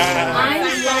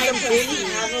 Einstein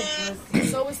didn't have a pussy.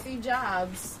 So was Steve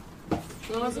Jobs.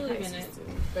 Well, I believe in it.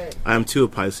 But I'm too a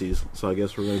Pisces, so I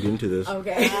guess we're going to get into this.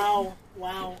 okay.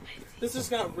 Wow. This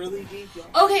just got really deep,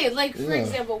 y'all. Okay, like, for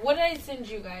example, what did I send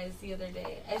you guys the other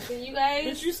day? I sent you guys...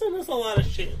 Did you send us a lot of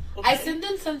shit? Okay. I sent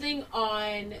them something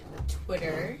on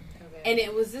Twitter, and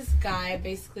it was this guy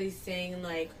basically saying,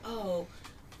 like, oh,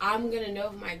 I'm going to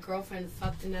know if my girlfriend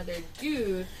fucked another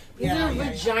dude because her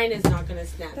vagina's not going to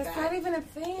snap back. That's not even a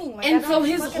thing. Like, and so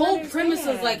his whole premise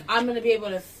was, like, I'm going to be able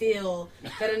to feel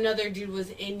that another dude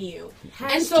was in you.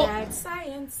 And so...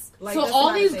 science. Like, so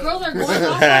all these girls are going off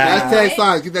on him. Hashtag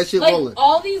science. Get that shit like, rolling.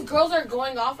 all these girls are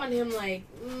going off on him like,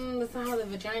 that's not how the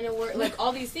vagina works. Like,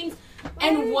 all these things.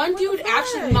 And one dude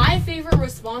actually, my favorite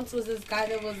response was this guy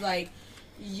that was like,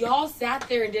 y'all sat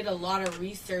there and did a lot of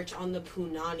research on the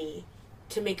punani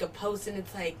to make a post. And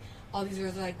it's like, all these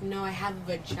girls are like, no, I have a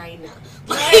vagina.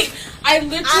 Like, I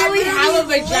literally have a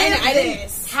vagina. I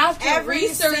didn't have to every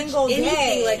research single anything.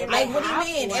 day. Like, what do you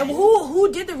mean? one. And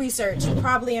who did the research?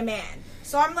 Probably a man.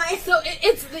 So I'm like,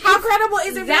 how credible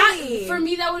is it that, really? For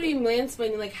me, that would be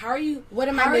mansplaining. Like, how are you? What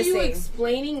am how I missing? Are you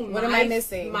explaining? What am I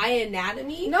missing? My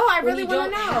anatomy? No, I really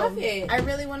want to know. I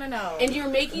really want to know. And you're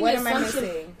making what the am I assumption.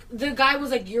 missing? The guy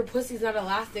was like, "Your pussy's not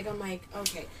elastic." I'm like,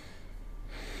 okay.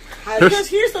 Because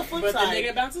here's the flip But side. the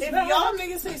nigga bounces If back. y'all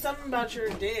niggas say something about your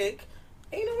dick,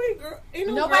 ain't no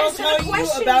Nobody's girl gonna tell you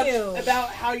question about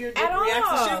how your dick At reacts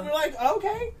all. to shit. We're like,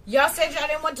 okay. Y'all said y'all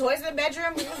didn't want toys in the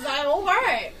bedroom. We was like, all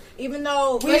right. Even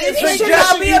though We it didn't should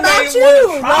not be you about may you.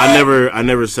 wanna try. I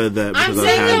never said that because I'm I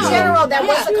saying in had general that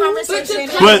was the conversation.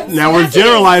 But now we're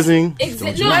generalizing. No, I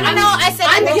said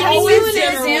I'm that giving always you an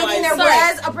there example.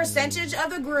 was a percentage of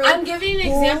the group. I'm giving an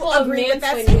who example of agreed with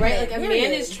that mansplaining, right? Like, a statement, man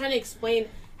period. is trying to explain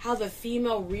how the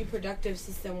female reproductive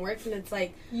system works, and it's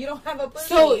like, you don't have a pussy.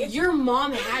 so your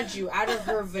mom had you out of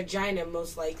her vagina,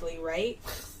 most likely, right?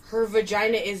 Her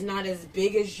vagina is not as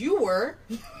big as you were.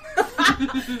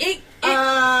 It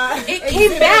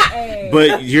came back.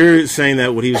 But you're saying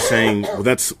that what he was saying,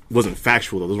 wasn't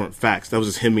factual though. Those weren't facts. That was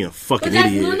just him being a fucking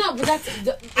idiot. But that's.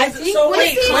 I think. So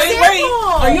wait.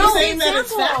 Are you saying that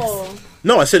it's facts?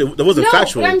 No, I said that wasn't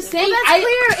factual. But I'm saying That's clear.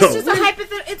 It's just a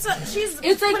hypothetical.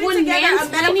 It's like putting when together a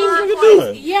mansplaining.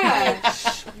 metaphor. Yeah.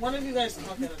 One of you guys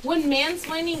talking. When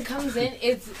mansplaining comes in,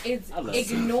 it's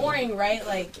ignoring, right?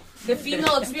 Like the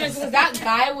female experience. Because that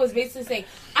guy was basically saying,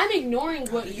 I'm ignoring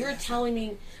what you're telling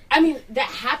me. I mean, that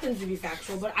happens to be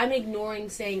factual, but I'm ignoring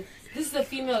saying, this is a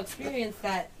female experience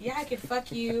that, yeah, I could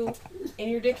fuck you, and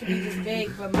your dick could be this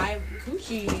big, but my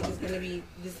coochie is going to be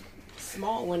this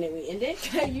small when we end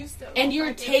it. And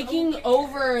you're taking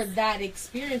over that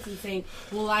experience and saying,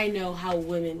 well, I know how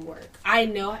women work. I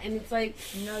know. And it's like,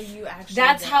 no, you actually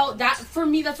that's don't. how, that, for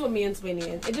me, that's what mansplaining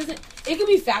is. It can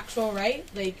be factual, right?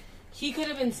 Like, he could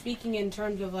have been speaking in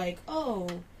terms of like, oh,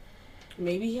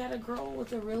 maybe he had a girl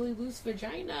with a really loose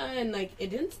vagina and like it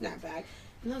didn't snap back,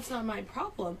 and that's not my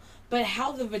problem. But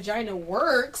how the vagina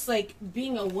works, like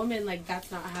being a woman, like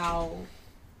that's not how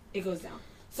it goes down.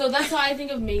 So that's how I think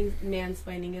of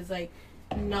mansplaining is like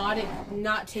not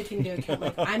taking into account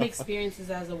like I'm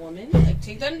experiences as a woman. Like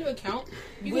take that into account.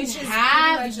 You Which can is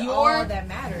have pretty much your all that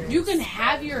matters. You can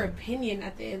have your opinion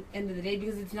at the end of the day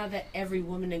because it's not that every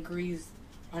woman agrees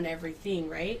on everything,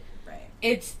 right?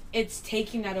 It's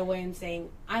taking that away and saying,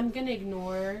 I'm going to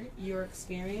ignore your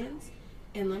experience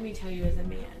and let me tell you as a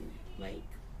man, like,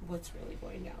 what's really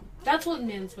going down. That's what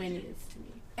mansplaining is to me.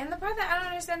 And the part that I don't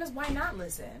understand is why not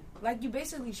listen? Like, you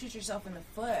basically shoot yourself in the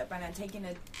foot by not taking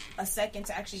a second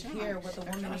to actually hear what the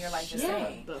woman in your life is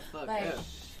saying. Like,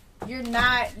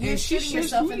 you're shooting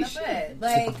yourself in the foot.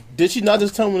 Like, did she not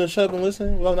just tell me to shut up and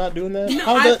listen while not doing that? No,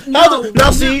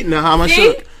 how am I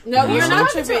shook? No, you're not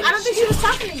tripping. I don't think she was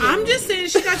talking to you. I'm just saying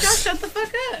she got y'all shut the fuck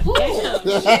up.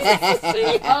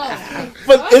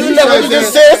 But isn't that what you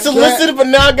just said? Solicited, but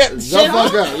now I got shut the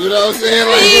fuck up. You know what I'm saying?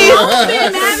 Like,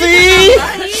 see?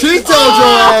 she told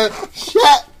your ass,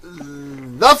 shut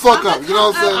the fuck up. You know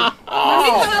what I'm saying? Let me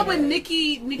come up with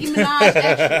Nicki Minaj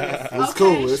extras. It's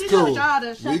cool. It's cool.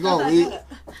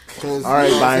 All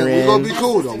right, Byron. We're gonna be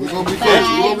cool though. We're gonna be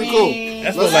cool.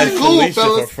 Let's be cool,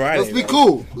 fellas. Let's be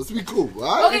cool. Let's be cool. All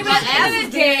right? Okay, but at the end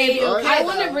of the day, I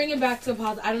want to bring it back to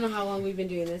pause. I don't know how long we've been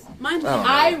doing this.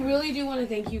 I really do want to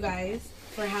thank you guys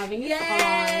for having us on.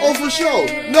 Oh, for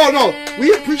sure. No.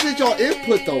 We appreciate y'all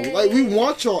input though. Like we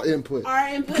want y'all input. Our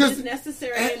input is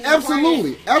necessary. And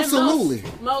absolutely.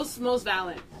 Most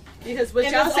valid. Because what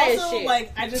and y'all say also, is shit.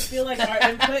 Like, I just feel like our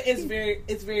input is varied.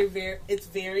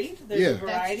 There's a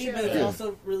variety, but it's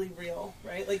also really real,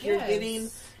 right? Like you're getting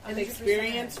an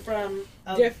experience from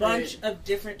a bunch of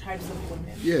different types of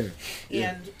women. Yeah.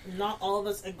 And not all of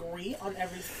us agree on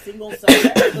every single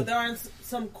subject, but there are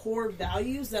some core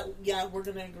values that we're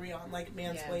gonna agree on, like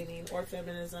mansplaining or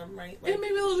feminism, right? Like, and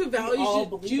maybe those are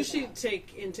values you should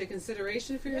take into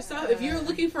consideration for yourself. If you're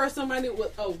looking for somebody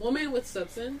with a woman with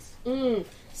substance.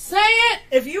 Say it.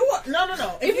 If you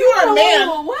If you are a man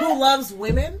who loves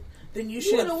women, then you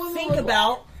should think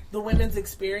about the women's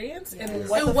experience and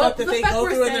what the fuck that they go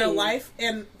through in their life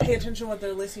and pay attention to what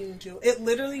they're listening to. It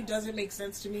literally doesn't make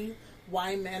sense to me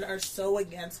why men are so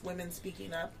against women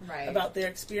speaking up about their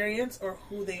experience or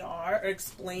who they are or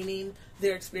explaining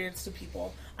their experience to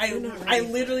people. I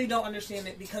literally don't understand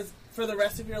it because for the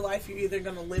rest of your life, you're either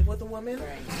going to live with a woman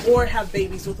or have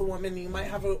babies with a woman. You might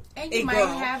have a girl, and you might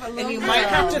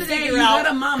have to figure out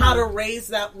how to raise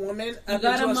that woman up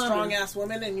into a strong-ass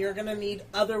woman, and you're going to need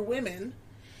other women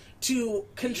to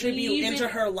contribute into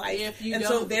her life. And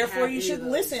so, therefore, you should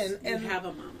listen and have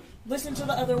a mama. Listen to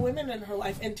the other women in her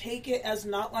life and take it as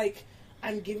not like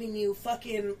I'm giving you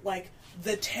fucking like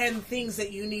the 10 things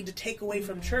that you need to take away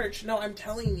from church. No, I'm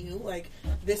telling you, like,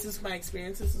 this is my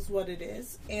experience, this is what it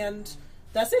is, and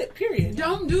that's it, period.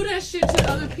 Don't do that shit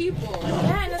to other people.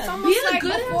 Yeah, and it's almost like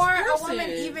before a woman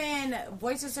even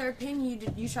voices her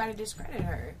opinion, you try to discredit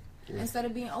her instead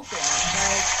of being open.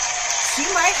 Like, she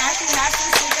might actually have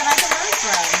some shit that I can learn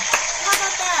from. How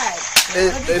about that?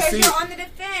 Because you're on the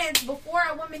defense before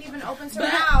a woman even opens her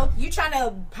mouth, you trying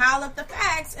to pile up the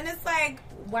facts, and it's like,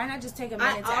 why not just take a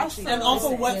minute to actually and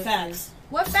also what facts?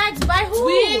 What facts? By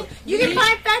who? You can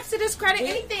find facts to discredit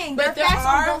anything. There are facts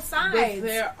on both sides.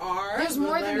 There's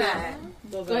more than that.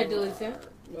 Go ahead, Delicia.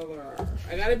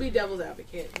 I gotta be devil's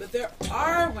advocate, but there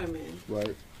are women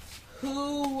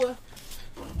who will,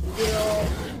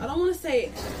 I don't want to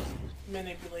say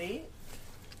manipulate.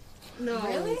 No,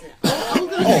 really? I'm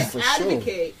going to say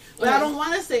advocate, but I don't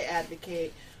want to say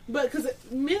advocate. But because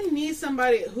men need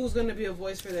somebody who's going to be a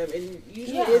voice for them, and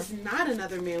usually it's not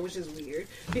another man, which is weird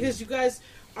because you guys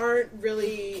aren't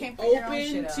really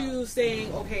open to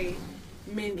saying, okay,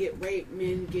 men get raped,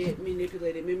 men get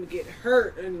manipulated, men get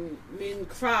hurt, and men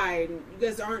cry. And you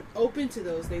guys aren't open to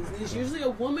those things. And there's usually a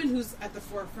woman who's at the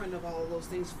forefront of all of those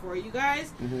things for you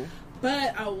guys. Mm-hmm.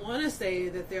 But I want to say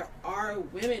that there are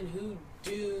women who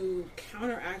do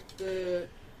counteract the,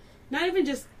 not even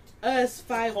just us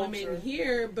 5 women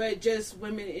here, but just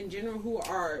women in general who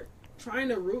are trying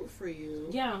to root for you.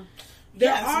 Yeah.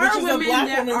 There are women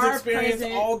that are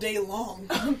present all day long.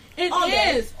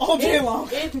 All day long.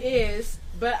 It is,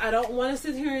 but I don't want to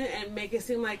sit here and make it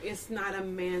seem like it's not a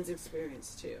man's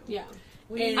experience too. Yeah.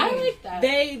 And I like that.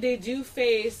 They do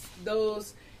face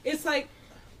those. It's like,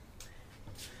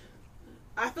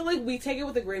 I feel like we take it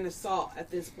with a grain of salt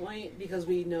at this point because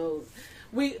we know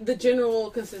the general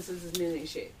consensus is men ain't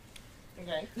shit.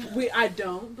 Okay. I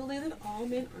don't believe that all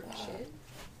men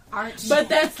aren't shit. But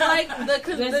that's like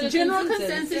the general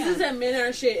consensus is that men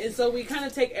are shit, and so we kind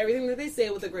of take everything that they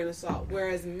say with a grain of salt.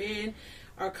 Whereas men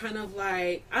are kind of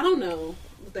like, I don't know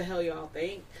what the hell y'all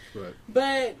think,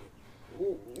 but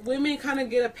women kind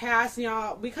of get a pass, and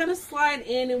y'all, we kind of slide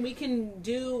in, and we can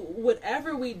do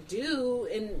whatever we do,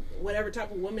 and whatever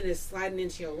type of woman is sliding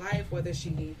into your life, whether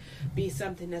she be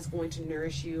something that's going to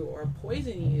nourish you or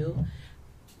poison you.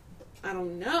 I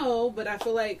don't know, but I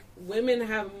feel like women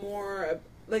have more,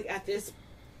 like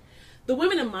the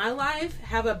women in my life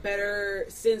have a better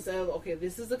sense of, okay,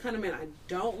 this is the kind of man I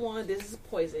don't want, this is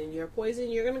poison, you're poison,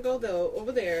 you're going to go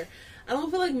over there. I don't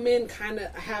feel like men kind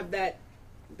of have that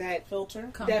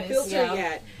filter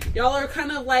yet. Y'all are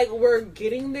kind of like, we're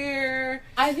getting there.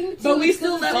 I think, but we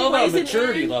still let about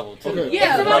maturity level too. Okay.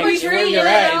 Yeah, it's about maturity and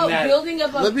about building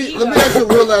up a Let me ask a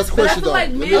real last question though.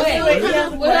 Let me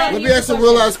ask a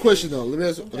real last question though.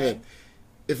 Okay.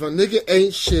 If a nigga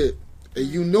ain't shit and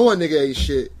you know a nigga ain't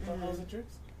shit.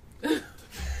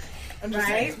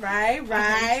 Right. My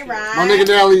nigga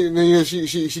Natalie,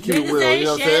 she keep it real. You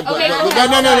know what I'm saying? But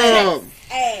no.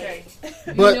 Hey.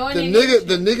 But the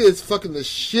nigga is fucking the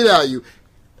shit out of you.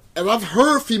 and I've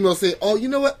heard females say, "Oh, you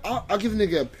know what? I'll give a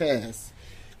nigga a pass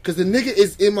because the nigga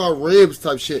is in my ribs,"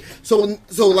 type shit. So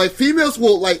like females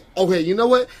will like, okay, you know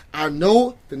what? I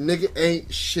know the nigga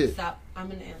ain't shit. Stop. I'm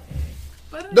gonna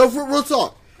answer. No, for real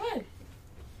talk. Go ahead.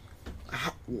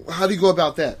 How do you go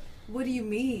about that? What do you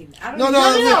mean? I don't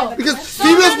No. Because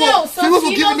females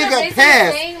will give a nigga a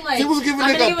pass. Females will give a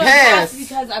nigga a pass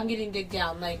because I'm getting dick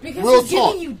down. Like because real he's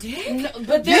talk. giving you dick. No,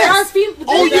 but there are people.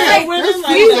 Oh yeah,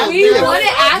 we want to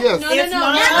act. Yes.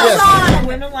 No.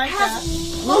 Women like that.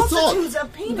 Multitudes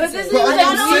of penises. But this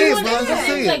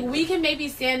is like we can maybe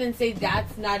stand and say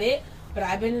that's not it. But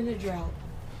I've been in a drought,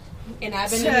 and I've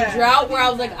been in a drought where I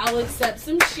was like, I'll accept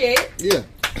some shit. Yeah.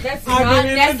 That's not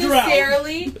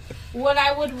necessarily what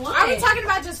I would want. Are we talking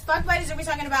about just fuck buddies? Or are we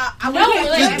talking about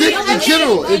dick in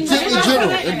general? In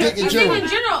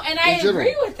general. And I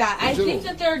agree with that. I think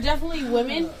that there are definitely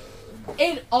women.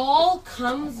 It all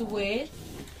comes with.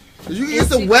 You get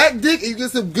some whack dick and you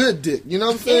get some good dick. You know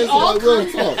what I'm saying? It all real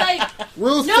comes talk.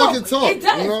 Real fucking talk. It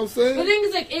does. You know what I'm saying? The thing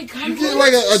is, like, it comes you get with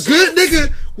like a good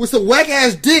nigga with some whack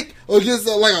ass dick, or just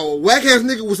like a whack ass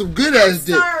nigga with some good ass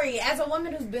dick. Sorry, as a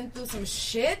woman who's been through some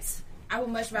shit, I would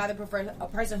much rather prefer a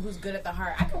person who's good at the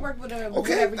heart. I can work with her.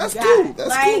 Okay, that's you got. cool.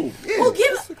 That's cool. Yeah. Who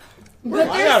gives? But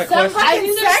I got a question. I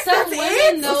think there's some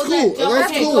women though that don't. That's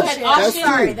Okay, cool. go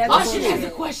ahead. Austin has a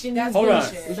question. That's Hold on.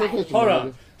 bullshit. Hold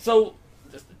on. So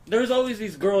there's always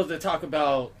these girls that talk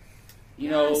about, you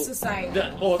know, society.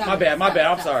 My bad.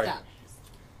 I'm sorry.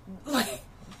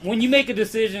 When you make a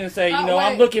decision and say, you know,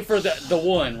 I'm looking for the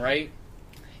one, right?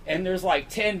 And there's like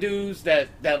 10 dudes that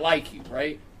like you,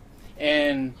 right?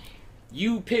 And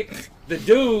you pick the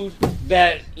dude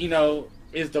that, you know,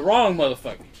 is the wrong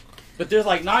motherfucker. But there's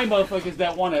like 9 motherfuckers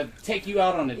that want to take you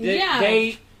out on a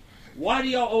date. Why do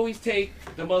y'all always take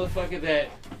the motherfucker that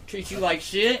treats you like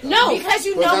shit? No, because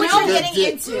you know what you're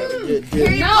getting into.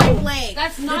 Period. Blank.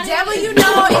 That's not the devil you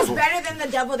know is better than the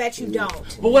devil that you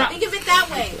don't. But think of it that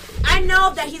way. I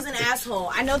know that he's an asshole.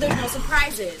 I know there's no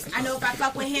surprises. I know if I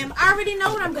fuck with him, I already know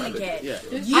what I'm gonna get. Yeah.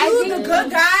 You, the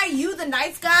good guy, you, the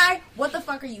nice guy. What the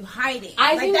fuck are you hiding?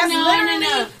 I think that's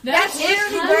no. That's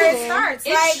literally where it starts.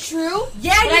 It's like, true.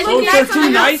 Yeah, you so look if nice they're too on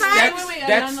the nice, outside.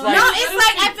 that's like... No, it's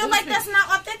like I feel like that's not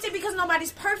authentic because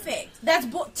nobody's perfect. That's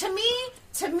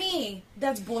to me,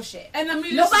 that's bullshit. And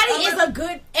nobody is a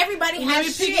good. Everybody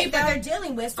has shit that they're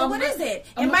dealing with. So what is it?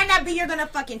 It might not be you're gonna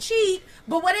fucking cheat,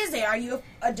 but what is it? Are you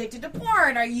addicted to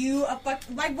porn? Are you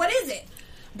like what is it?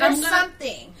 There's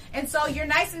something. And so you're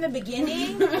nice in the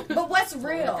beginning, but what's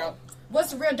real?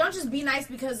 What's real? Don't just be nice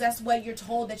because that's what you're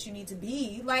told that you need to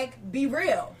be. Like, be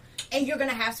real, and you're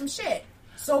gonna have some shit.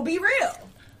 So be real.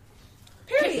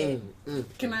 Period.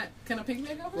 Can I pick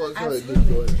that up?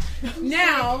 Absolutely.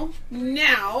 Now,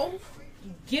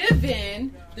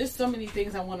 given there's so many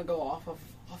things I want to go off of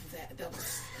that. That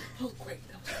was great.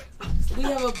 We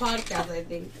have a podcast, I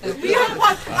think. We have a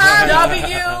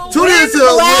podcast. Tune into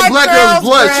Black Girls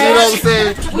Blush. You know what I'm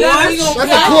saying?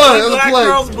 That's a plug. That's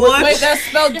a plug. Wait, that's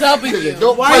spelled W.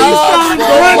 Don't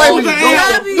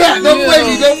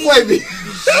play me.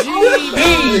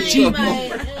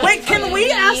 Wait, can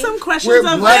we ask some questions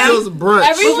We're of Black them Girls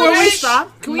Brunch. before we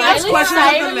stop? Can we ask questions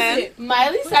of the men?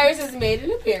 Miley Cyrus has made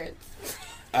an appearance.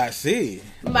 I see.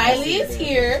 Miley is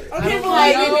here. Okay,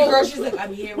 she's like,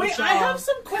 I'm here. Wait, I have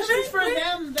some questions for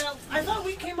them. That I thought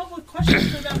we came up with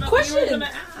questions for them that we were going to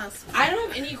ask. I don't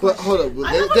have any questions. But hold up.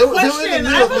 I have a question.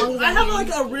 I have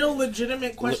like a real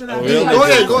legitimate question. Go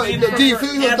ahead.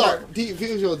 D,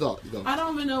 finish your thought. I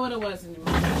don't even know what it was anymore.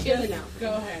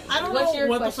 Go ahead. I don't know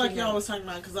what the fuck y'all was talking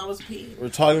about because I was peeing. We're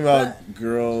talking about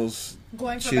girls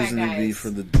Going for choosing bad to be guys. for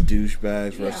the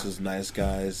douchebags versus nice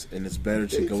guys, and it's better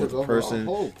to go with a person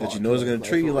that you know is going to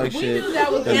treat you like shit. knew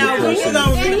that was than Yeah, the we knew person. that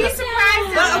was And he's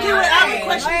surprised. But okay, wait, I have a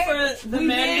question for the We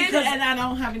men did, because and I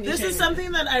don't have any. this is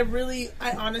something that I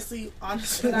honestly want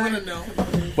to know.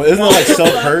 But isn't it like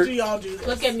self-hurt? Do y'all do this?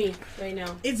 Look at me right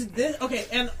now. It's this okay,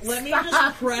 and let me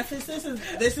just preface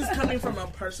this is coming from a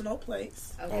personal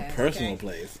place. A personal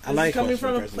place. I This like is coming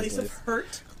from a personal place of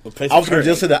hurt. A place I was of going hurt.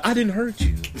 to just say that I didn't hurt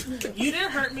you. You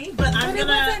didn't hurt me, but I'm it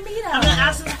gonna wasn't me, though.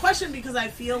 ask this question because I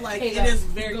feel like Hey, it guys, is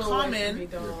very go away common from me,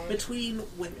 dog. between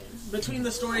women, between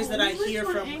the stories that I hear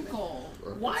from women.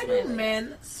 Why do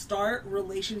men start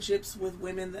relationships with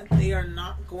women that they are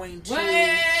not going to like?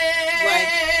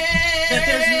 That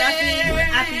there's nothing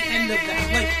at the end of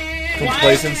that. Like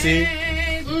Complacency.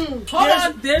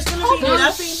 There's gonna be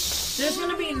nothing. There's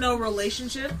gonna be no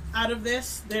relationship out of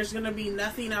this. There's gonna be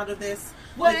nothing out of this.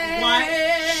 Like,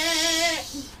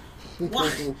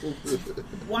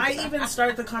 why even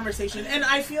start the conversation? And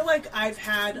I feel like I've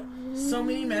had so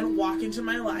many men walk into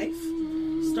my life,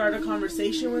 start a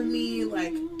conversation with me,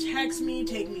 like text me,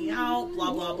 take me out,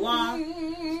 blah blah blah.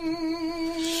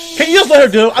 Can you just let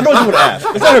her do? I know you would ask.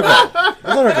 Just let her go.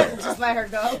 Just let her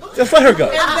go. Just let her go.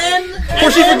 And then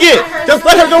Before she forget. Just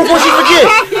let her go before she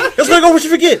forget. Just let her go before she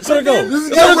forget. Just let her go. This is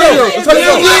good radio. This is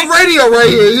good radio right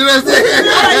here. You know what I'm saying?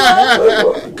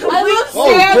 I love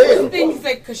Sam thinks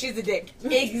like, because she's a dick.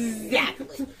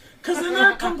 Exactly. Because then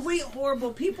they're complete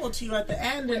horrible people to you at the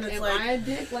end, and it's Am like I a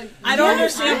dick? Like, I don't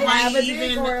understand why I'm you a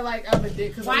dick, even. or like I'm a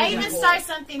dick. Why even start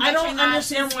something? That I don't you're not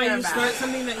understand why you sincere start about?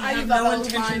 something that you I have thought no that was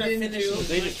intention of mine, finishing.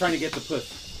 They just trying to get the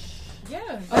pussy. Yeah.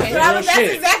 Okay, That's that's real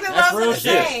shit. exactly what That's I was real going to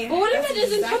shit. say. But what if it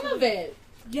doesn't come of it?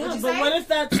 Yeah, What'd you but say? what if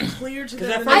that's clear to Because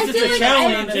them? at first it's feel a like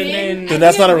challenge, I've and been- Then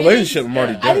that's not a relationship. I'm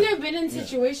already I done. think I've been in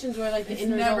situations where like the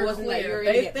end result never wasn't that clear. you were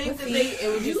They gonna get think that pussy.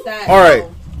 It was just that. All right.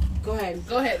 Go ahead.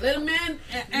 Go ahead. Let a man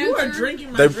You are answer.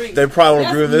 drinking my They drink. probably won't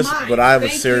agree with this, That's mine. but I am a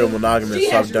Thank serial you. monogamist, She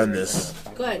so has I've done your this.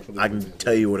 Go ahead. I can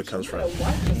tell you where it comes from.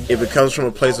 If it comes from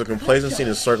a place of complacency,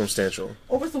 it's circumstantial.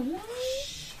 Over some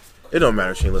It don't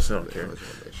matter. She ain't listening on the air.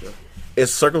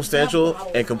 It's circumstantial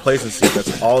and complacency.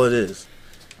 That's all it is.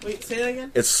 Wait, say that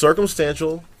again? It's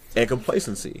circumstantial and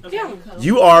complacency. Yeah.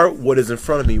 You are what is in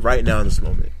front of me right now in this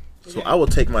moment. So I will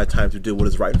take my time to do what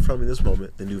is right in front of me in this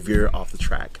moment, then you veer off the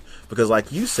track. Because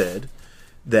like you said,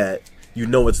 that you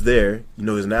know it's there, you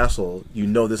know he's an asshole, you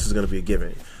know this is going to be a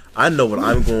given. I know what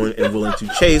I'm going and willing to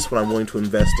chase, what I'm willing to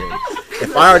invest in.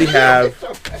 If I already have...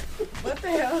 What the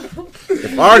hell?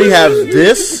 If I already have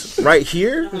this right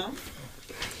here,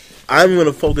 I'm going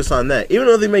to focus on that. Even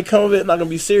though they may come of it, not going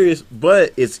to be serious,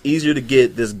 but it's easier to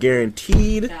get this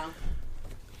guaranteed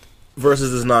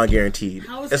versus this non-guaranteed.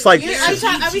 It's like...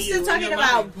 Are we still talking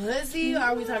about pussy? Or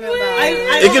are we talking about...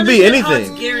 It could be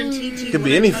anything. Guaranteed to you. It could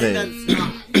be anything.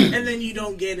 And then you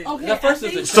don't get it. Okay, The first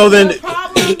is a So then,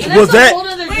 was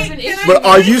that... But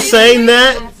are you saying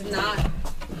that? That's not.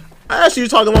 I asked you to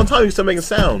talk a long time, you still making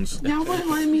sounds. Y'all wouldn't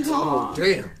let me talk.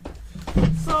 Damn.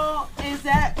 So is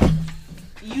that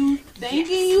you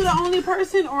thinking you the only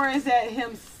person, or is that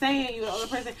him saying you the only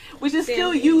person? Which is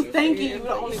still you thinking you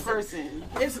the only person.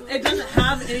 It doesn't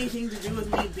have anything to do with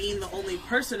me being the only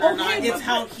person or not. It's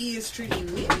how he is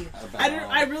treating me.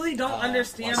 I really don't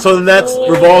understand. So then that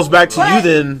revolves back to you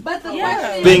then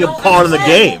being a pawn in the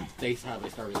game. They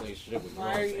have a relationship with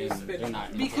Why are you girls, and they're spitting?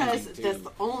 not Because inclined that's to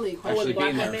the only actually question.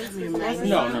 being there.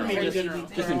 No,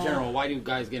 just in general. Why do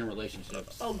guys get in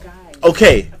relationships? Oh, guys.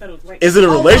 Okay, is it a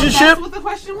relationship? That's what the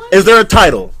question was? Is there a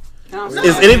title?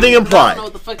 Is anything I implied? don't know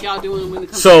what the fuck y'all doing when it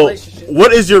comes to So, relationships.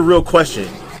 what is your real question?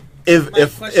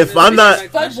 If I'm not,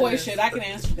 fuck boy shit? I can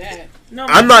answer that. No,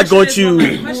 I'm not going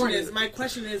to- My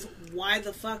question is, why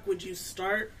the fuck would you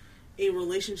start a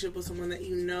relationship with someone that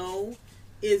you know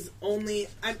is only...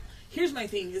 Here's my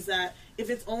thing, is that if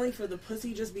it's only for the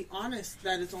pussy, just be honest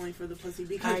that it's only for the pussy.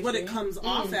 Because what it comes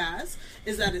off as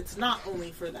is that it's not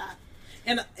only for that.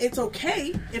 And it's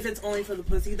okay if it's only for the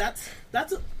pussy. That's a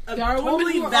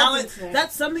totally valid...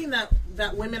 That's something that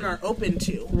women are open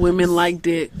to. Women like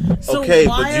dick. So Okay,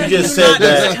 why but you are just you said not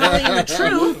that- telling the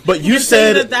truth. But you and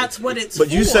saying said that that's what it's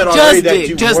But you for? said already that dick,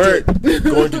 you just weren't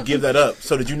going to give that up.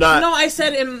 So did you not? No, I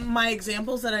said in my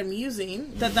examples that I'm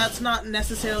using that that's not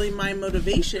necessarily my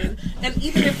motivation. And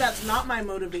even if that's not my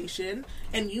motivation,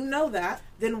 and you know that,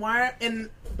 then why?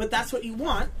 But that's what you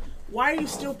want. Why are you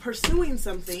still pursuing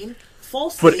something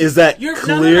falsely? But is that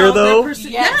clear, though?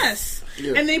 Yes.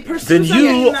 Yeah. And they pursue Then something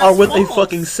you that's are with a false.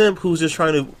 fucking simp who's just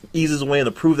trying to ease his way and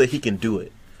to prove that he can do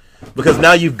it. Because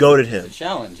now you've goaded him.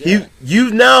 Challenge. Yeah.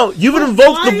 You've invoked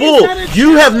why the is bull. that a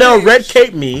You have now challenge? red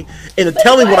caped me into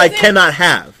telling what I cannot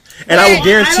have. And I will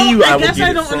guarantee you I will guess get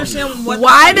I it don't from you. understand what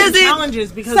Why the does it- challenge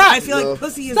is because Stop. I feel No. like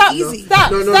pussy is Stop. easy.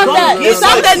 Stop. No, Stop no, that. no, no,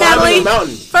 Stop no, that, no, Natalie. The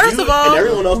mountain. First You of all, and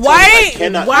everyone else telling me I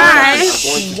cannot do it. I'm going to do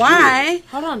it. why?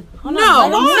 Hold on. No,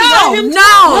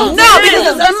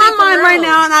 because it's in my mind right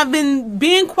now, and I've been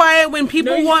being quiet when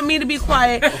people want me to be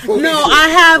quiet. No, I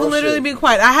have literally been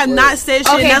quiet. I have not said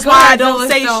shit, Okay, and that's go why I ahead, don't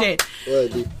say Phyllis, shit.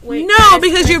 What, D? No,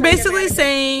 because you're basically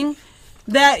saying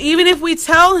that even if we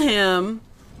tell him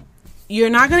you're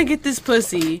not going to get this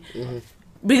pussy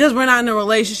because we're not in a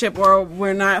relationship or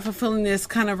we're not fulfilling this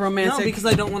kind of No, romantic because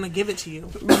I don't want to give it to you.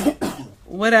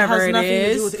 whatever Has it nothing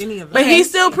to do is. with any of that. But he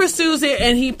still pursues it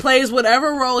and he plays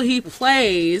whatever role he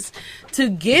plays to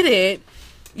get it.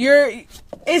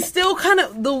 It's still kind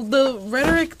of the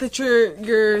rhetoric that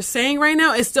you're saying right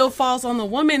now, it still falls on the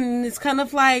woman, and it's kind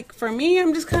of like, for me,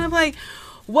 I'm just kind of like,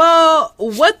 well,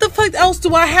 what the fuck else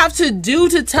do I have to do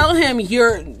to tell him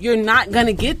you're not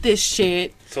gonna get this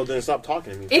shit? So then stop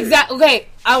talking to me. Exactly. Okay.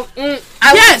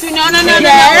 Yes. No.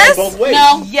 Yes. Both ways.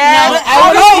 No. Yes.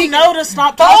 I don't know to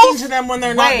stop talking to them when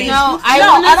they're not being No, truthful.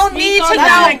 I don't need to know.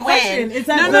 That's my Question. It's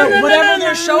that whatever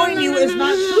they're showing you is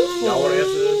not truthful. Y'all want to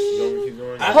answer this? You want me to keep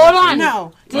going? Hold on.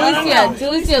 No.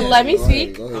 Delicia, let me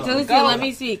speak. Delicia, let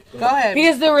me speak. Go ahead.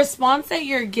 Because the response that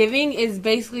you're giving is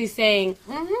basically saying,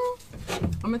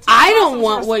 I don't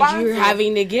want what you're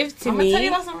having to give to me,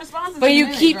 but you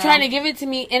keep trying to give it to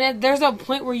me, and there's a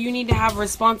point where you need to have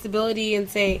responsibility and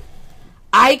say,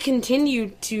 I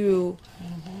continue to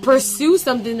pursue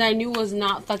something that I knew was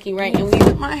not fucking right.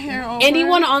 And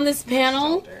anyone on this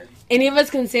panel, any of us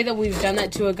can say that we've done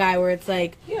that to a guy where it's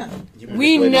like,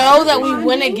 we know that we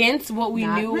went against what we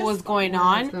knew was going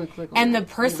on, and the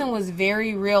person was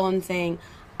very real in saying,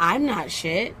 I'm not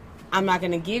shit. I'm not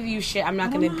going to give you shit. I'm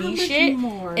not going to be shit.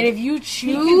 And if you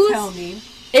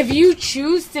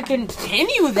choose to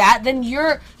continue that, then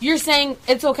you're saying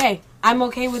it's okay. I'm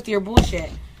okay with your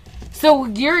bullshit. So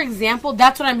your example,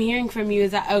 that's what I'm hearing from you,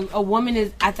 is that a woman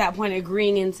is at that point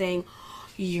agreeing and saying,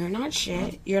 you're not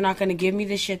shit. You're not going to give me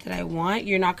the shit that I want.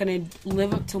 You're not going to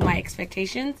live up to my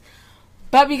expectations.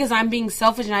 But because I'm being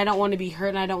selfish and I don't want to be hurt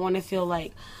and I don't want to feel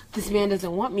like this man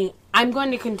doesn't want me, I'm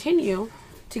going to continue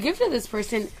to give to this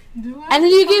person. And then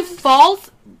you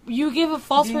give a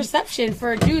false perception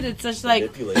for a dude. It's just like,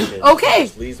 okay,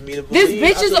 this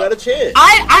bitch is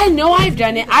I know I've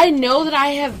done it. I know that I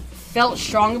have felt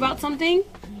strong about something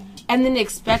and then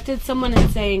expected someone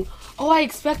and saying, oh, I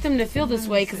expect them to feel this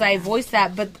way because I voiced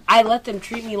that, but I let them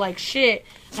treat me like shit.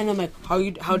 And I'm like, how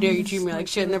dare you treat me like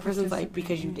shit? And the person's like,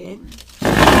 because you did.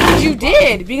 You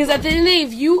did. Because at the end of the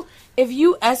day, if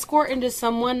you escort into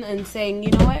someone and saying,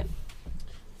 you know what,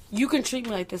 you can treat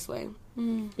me like this way.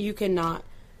 You cannot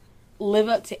live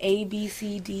up to A, B,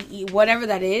 C, D, E, whatever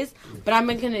that is. But I'm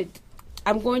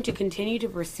going to continue to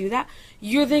pursue that.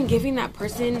 You're then giving that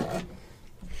person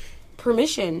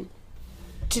permission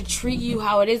to treat you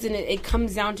how it is, and it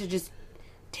comes down to just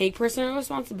take personal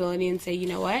responsibility and say, you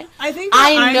know what? I think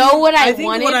what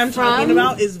I'm talking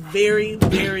about is very,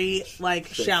 very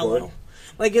shallow.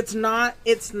 Like it's not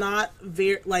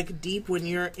very deep when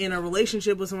you're in a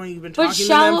relationship with someone you've been talking to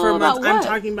them for months. I'm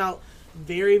talking about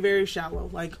very, very shallow.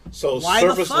 Why surface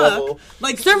the fuck? Level.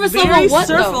 Surface level what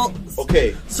though?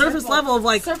 Okay. Surface level of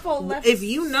if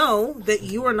you know that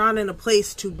you are not in a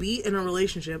place to be in a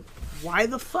relationship, why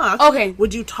the fuck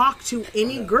would you talk to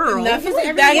any girl in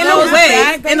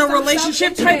a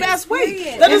relationship type ass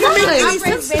way? That doesn't make any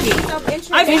sense to me.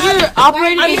 I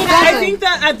think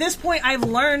that at this point I've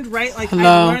learned, I've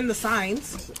learned the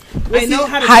signs. I know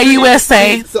how to Hi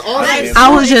USA. I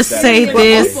will just say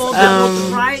this.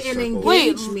 Try and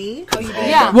engage me.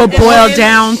 Will boil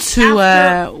down to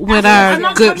what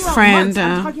our good friend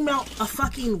I'm talking about a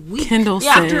fucking week. Kendall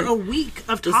said. After a week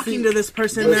of talking to this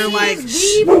person, they're like,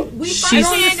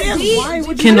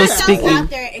 Kendall speaking. Out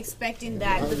there expecting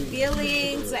that the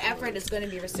feelings, the effort is going to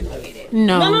be reciprocated.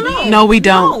 No, we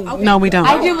don't. No, we don't.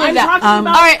 I do believe that. All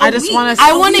right, I just want to.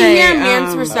 I want to hear a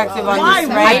man's perspective on this.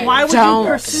 Right? Why would you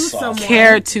pursue someone?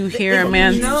 Care to hear a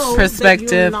man's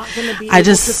perspective. I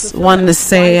just wanted to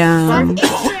say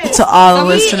to all the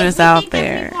listeners out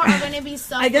there.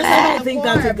 I guess I don't think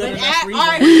that's a good enough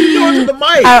reason. Go to the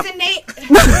mic.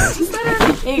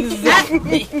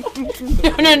 Exactly.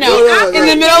 No. In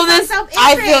the middle of this,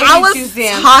 I was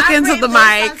talking to the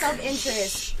mic.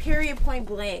 Self-interest. Period. Point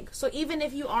blank. So even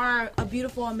if you are a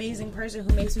beautiful, amazing person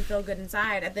who makes me feel good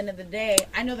inside, at the end of the day,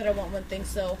 I know that I want one thing.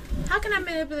 So how can I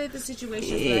manipulate the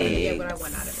situation so that I can get what I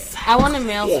want out of it? I want a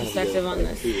male perspective on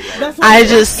this. I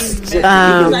just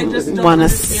want to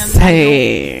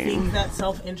say, I think that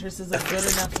self-interest is a good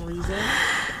enough reason.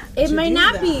 It may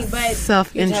not be, but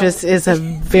self-interest is a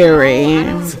very,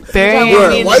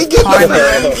 very Why you get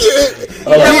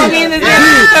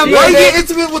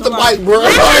intimate with the mic, bro?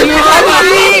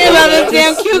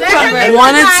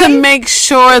 Wanted to make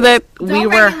sure that we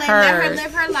were heard. Let her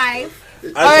live her life.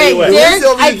 All right,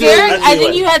 Derek, I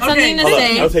think you had something to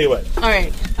say. I'll tell you what. All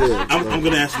right. I'm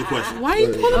going to answer the question. Why are you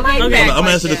putting I'm going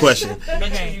to answer the question.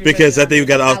 Because I think we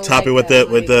got off topic with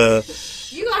the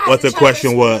what the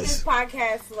question was.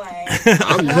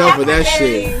 I'm here for that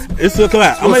shit. It's a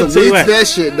clap. I'm going to tell you what. That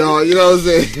shit, dog. You know what I'm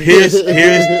saying? Here's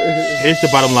the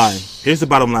bottom line. Here's the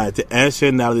bottom line. To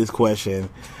answer Natalie's question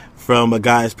from a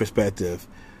guy's perspective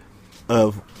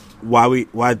of why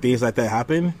things like that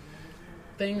happen.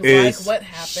 Things like what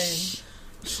happened?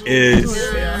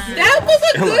 That was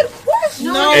a good question.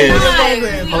 No,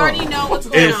 we already know what's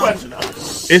going on.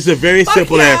 It's a very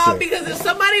simple answer. Because if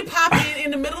somebody popped in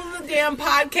the middle of the damn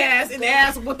podcast and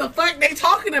ask what the fuck they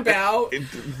talking about.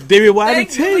 They rewind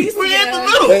the tape. We're in the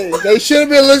middle. They should have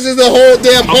been listening to the whole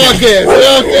damn podcast.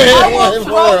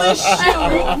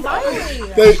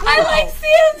 I like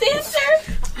Sam's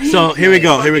answer. So here we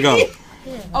go.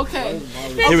 Okay.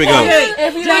 Here we go.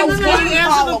 If you don't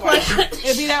answer the question,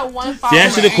 if you that one follower, To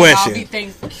answer the question. I'll be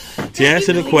thankful. To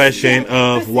answer the question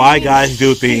of why guys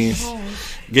do things,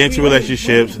 get into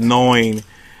relationships knowing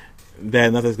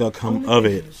that nothing's gonna come of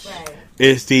it.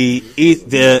 It's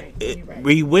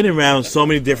we went around so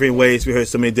many different ways. We heard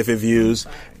so many different views,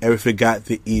 and we forgot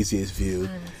the easiest view,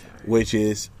 which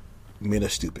is men are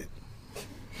stupid.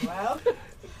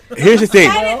 Here's the thing.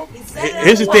 I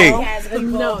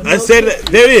said that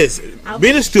there it is.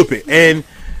 Men are stupid, and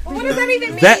what does that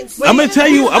even mean? I'm gonna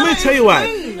tell you why.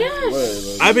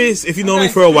 I've been, if you know me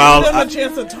for a while, I've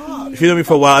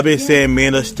been saying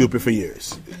men are stupid for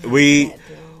years.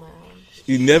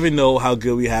 You never know how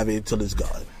good we have it until it's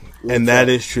gone, and that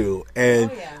is true.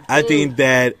 And I think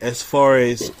that as far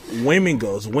as women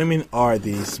goes, women are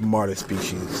the smartest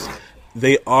species.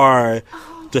 They are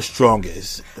the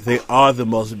strongest. They are the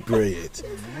most brilliant.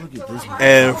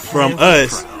 And from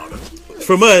us,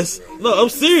 no, I'm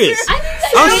serious.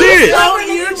 I'm serious.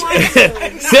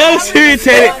 Sam's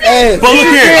irritated. But look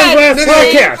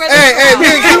here. Hey,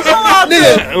 nigga,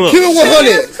 keep it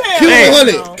 100.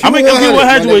 I'm gonna give you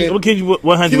 100. I'm gonna give you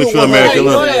 100 with True America.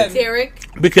 Look,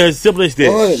 because simple as this,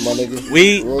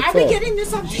 we Are we getting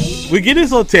this on tape? we get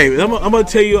this on tape. I'm gonna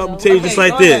tell you just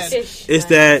like this. It's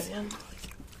that,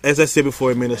 as I said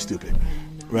before, men are stupid,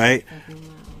 right?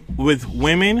 With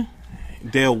women,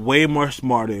 they're way more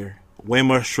smarter, way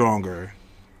more stronger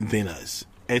than us,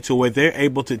 and to where they're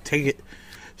able to take it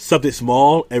something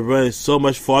small and run so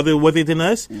much farther with it than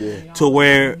us, to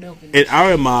where in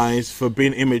our minds, for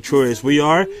being immature as we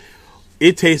are,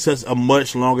 it takes us a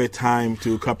much longer time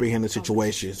to comprehend the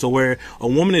situation. So where a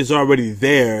woman is already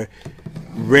there,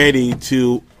 ready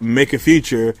to make a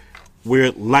future,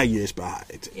 we're light years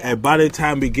behind. And by the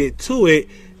time we get to it,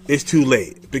 it's too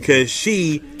late because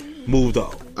she moved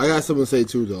on. I got something to say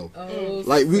too, though.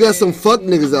 Like, we got some fuck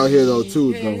niggas out here, though,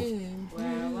 too, though,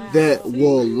 that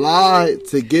will lie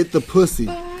to get the pussy.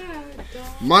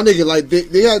 My nigga, like, they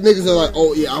got niggas that are like,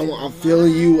 oh, yeah, I'm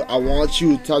feeling you, I want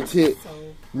you, talk shit.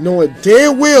 Knowing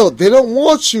damn well they don't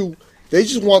want you, they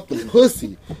just want the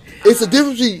pussy. It's a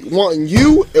difference between wanting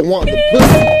you and wanting the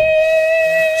pussy.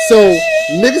 So,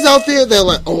 niggas out there, they're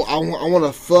like, oh, I want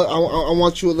to fuck, I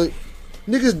want you. Like,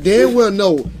 niggas damn well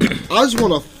know, I just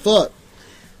want to fuck.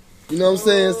 You know what I'm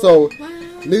saying? So,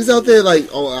 niggas out there like,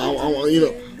 oh, I you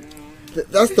know,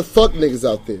 that's the fuck niggas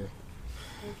out there.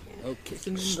 Okay.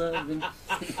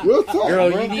 Real talk, girl,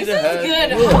 bro. you need a hug.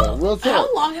 Yeah, real talk.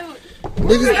 How long have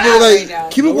niggas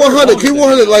like keep it 100. Keep it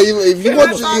 100. Like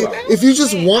if you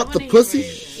just want the pussy.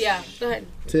 Yeah, go ahead.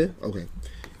 10. Okay.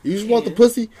 You just want the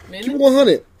pussy. Keep it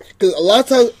 100. Because a lot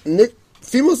of times,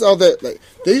 females out there like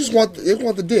they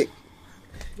want the dick.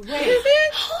 Wait.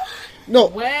 No.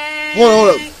 Wait.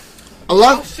 Hold on. A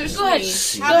lot. Go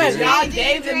ahead. Y'all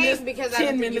gave them this because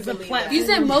 10 minutes of platform. You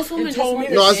said most women just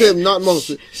want No, I said not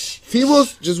most.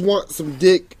 Females just want some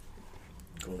dick.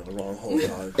 Going down the wrong hole,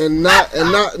 dog. And not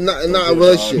a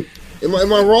relationship. Am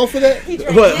I wrong for that?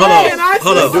 But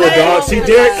hold on. Do it, dog. See,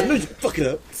 Derek, I knew you fuck it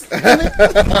up.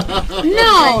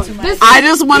 No, I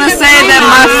just want to say that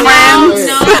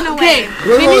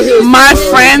my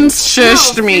friends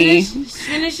shushed me.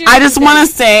 I just want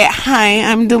to say hi.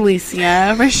 I'm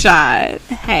Delicia Rashad.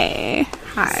 Hey,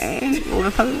 hi,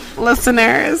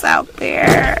 listeners out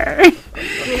there.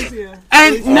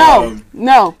 And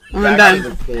no, I'm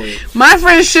done. My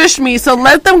friends shushed me, so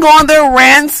let them go on their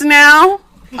rants now.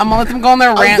 I'm gonna let them go on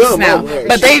their rants now,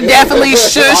 but they definitely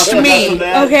shushed me.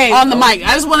 Okay, on the mic.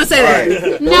 I just want to say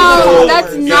that. No,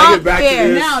 that's not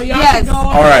fair. Now, yes.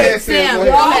 All right. Sam,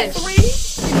 go ahead.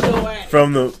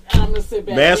 From the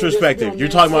man's perspective, you're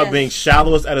talking about being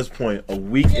shallowest at his point, a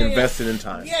week invested in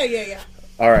time. Yeah.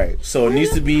 All right, so it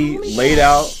needs to be laid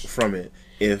out from it.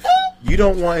 If you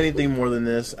don't want anything more than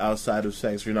this outside of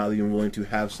sex, you're not even willing to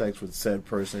have sex with said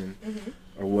person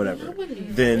or whatever,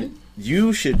 then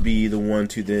you should be the one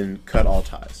to then cut all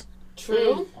ties.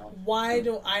 True. Why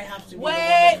do I have to be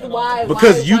why?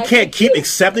 Because you can't keep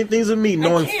accepting things of me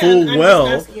knowing full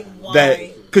well that...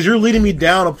 Because you're leading me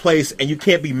down a place and you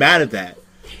can't be mad at that.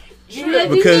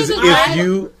 Because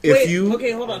if you...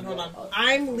 Okay, hold on.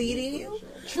 I'm leading you?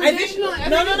 No.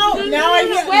 Now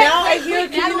I hear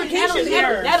communication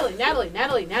error.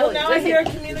 Natalie. Well, now I hear a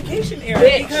communication error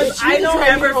because I don't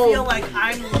ever feel like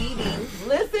I'm leading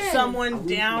someone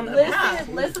down a path.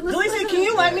 Listen. Can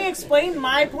you let me explain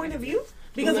my point of view?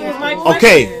 Because it was my question.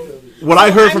 Okay. what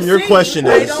I heard from your question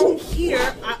is... I don't hear...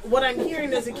 what I'm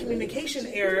hearing is a communication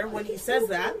error when he says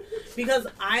that, because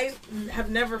I have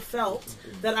never felt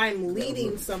that I'm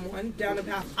leading someone down a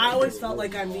path. I always felt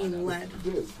like I'm being led.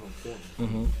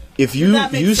 Mm-hmm. If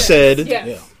you said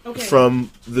Okay.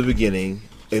 from the beginning,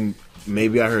 and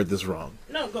maybe I heard this wrong.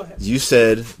 No, go ahead. You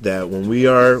said that when we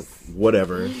are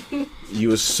whatever,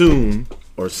 you assume,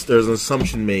 or there's an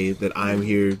assumption made that I'm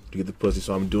here to get the pussy,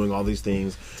 so I'm doing all these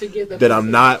things that I'm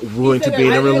not willing to be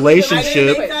in a relationship. I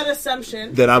didn't make that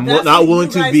assumption. That I'm not willing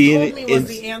to be in.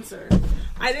 The answer.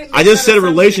 I just said a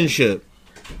relationship.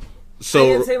 So I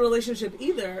didn't say relationship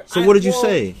either. So what did you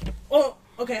say? Oh,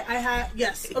 okay.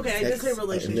 Yes. Okay, I did say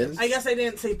relationship. I guess I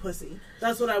didn't say pussy.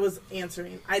 That's what I was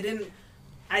answering. I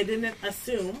didn't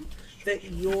assume that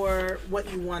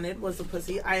what you wanted was a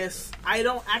pussy. I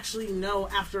don't actually know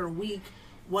after a week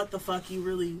what the fuck you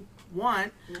really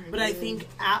want, but I think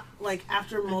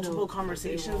after multiple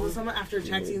conversations with someone, after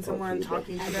texting someone,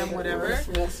 talking to them, whatever,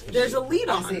 there's a lead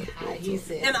on.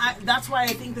 And that's why I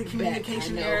think the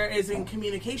communication error is in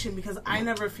communication, because I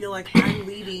never feel like I'm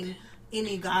leading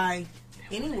any guy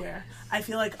anywhere. I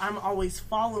feel like I'm always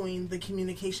following the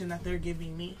communication that they're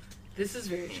giving me. This is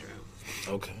very true.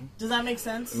 Okay. Does that make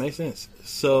sense? It makes sense.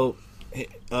 So,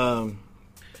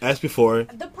 as before,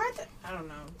 the part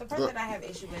that I have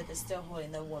issue with is still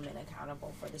holding the woman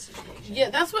accountable for the situation. Yeah,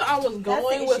 that's what I was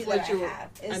going with. What you have.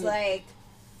 It's like,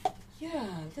 yeah,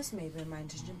 this may have been my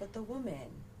intention, but the woman.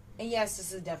 And yes,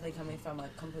 this is definitely coming from a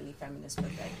completely feminist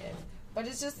perspective. But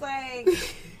it's just like...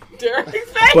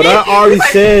 But I already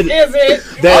said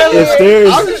that if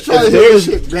there's...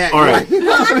 All right.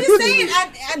 Well, I'm just saying,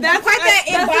 the part that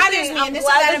it bothers me, and this is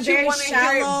at a very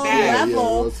shallow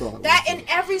level, that in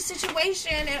every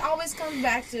situation, it always comes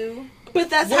back to... But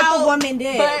that's what how the woman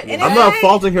did. I'm not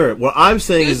faulting her. What I'm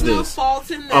saying is this.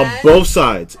 On both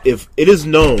sides, if it is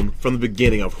known from the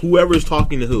beginning of whoever is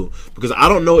talking to who, because I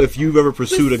don't know if you've ever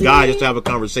pursued a guy just to have a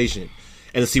conversation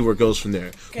and to see where it goes from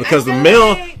there. Because the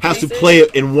male has to play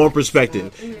it in one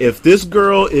perspective. If this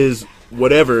girl is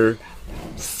whatever,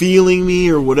 feeling me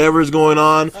or whatever is going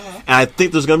on, and I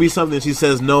think there's going to be something and she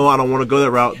says, no, I don't want to go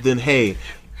that route, then hey,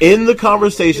 in the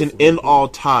conversation, end all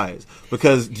ties.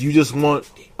 Because you just want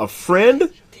a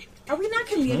friend? Are we not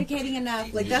communicating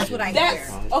enough? Like, that's what I hear.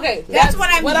 Okay, that's what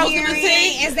I'm hearing.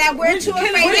 Is that we're too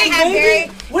afraid to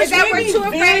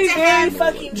have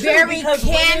very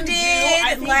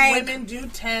candid, like women do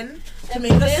tend to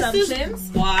make assumptions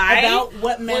about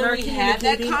what men are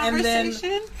communicating, and then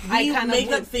we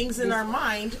make up things in our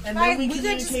mind, and then we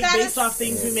communicate based off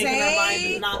things we make in our mind,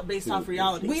 and not based off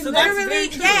reality. We so literally,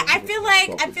 I feel like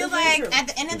at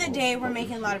the end of the day, we're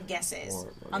making a lot of guesses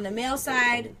on the male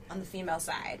side, on the female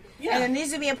side, and there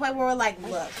needs to be a point where we're like,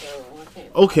 look.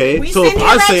 Okay, so if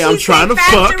I say I'm trying to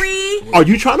fuck, are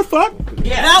you trying to fuck?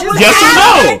 Yes or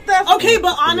no? Okay,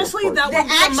 but honestly, that would be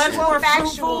a much more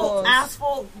fruitful,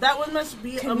 that would must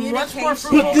be a much more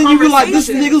fruitful. But then you were like, this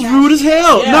nigga's rude as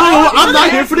hell. Yeah. No, I'm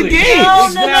not here for the game.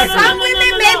 Some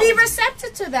women may be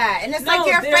receptive to that, and it's like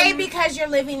you're afraid because you're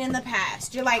living in the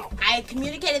past. You're like, I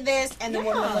communicated this, and the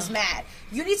woman was mad.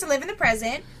 You need to live in the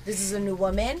present. This is a new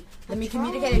woman. Let me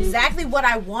communicate exactly what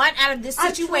I want out of this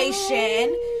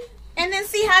situation. And then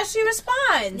see how she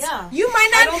responds. Yeah, you might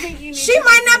not. I don't think you need she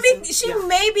might not be. She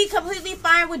may be completely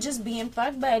fine with just being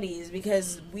fuck buddies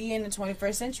because we in the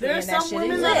 21st century. There's and that some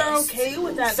women exists. that are okay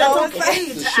with that. So that's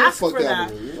okay to ask for that.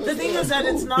 The thing is that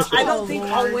it's not. I don't think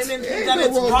all women think that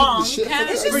it's wrong for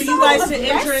you guys to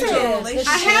enter into a relationship.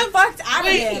 I have fucked out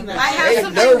of him. I have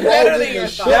something better than your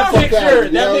thought. That picture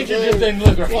just didn't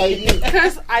look right.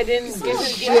 Because I didn't get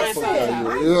my thoughts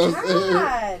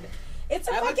out. It's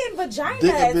a fucking vagina.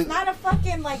 It's not a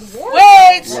fucking like war.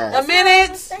 Wait a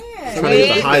minute.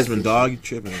 Wait. The Heisman, dog. You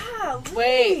tripping?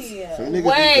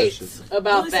 Wait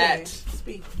about that.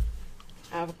 Speak.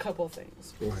 I have a couple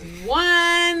things.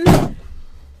 One. Go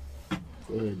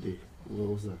ahead, D. What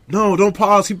was that? No, don't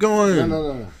pause. Keep going.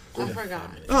 No. I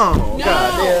forgot. Oh, no.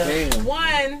 God.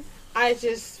 One, I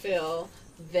just feel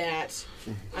that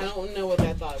I don't know what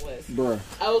that thought was. Bruh.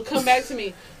 I will come back to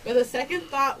me. But the second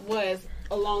thought was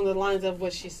along the lines of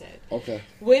what she said. Okay.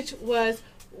 Which was,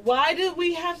 why do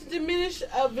we have to diminish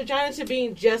a vagina to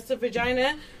being just a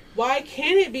vagina? Why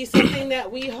can't it be something that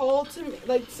we hold to,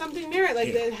 like something merit,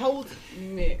 like that holds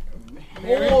marriage?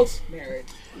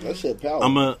 That shit power.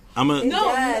 I'm a. It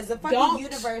does. The fucking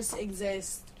universe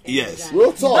exists. Yes.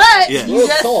 Real talk. But yes. you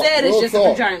just said it's just a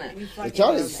vagina.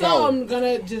 Vagina's so power. I'm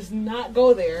gonna just not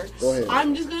go there. Go ahead.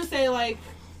 I'm just gonna say like,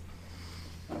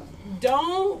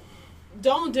 don't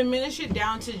diminish it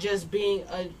down to just being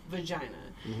a vagina.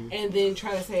 and then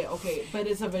try to say, okay, but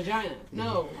it's a vagina.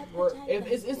 No, if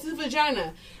it's a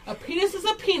vagina. A penis is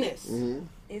a penis.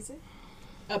 Is it?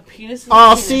 A penis is a Oh,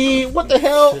 penis. see, what the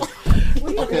hell?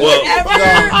 Whatever.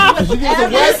 You get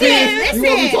some white penis, you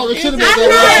gonna be talking shit about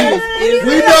that white penis.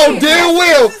 We know damn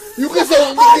well. You get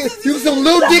some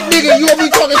little dick nigga, you gonna be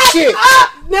talking shit.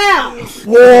 Now.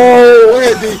 Whoa, go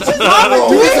ahead, D. You get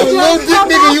some little dick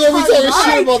nigga, you gonna be talking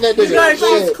shit about that nigga. Guys,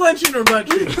 she's clenching her butt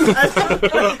cheeks. You have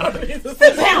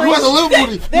a little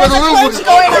booty. You have a little What's booty.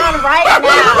 going on right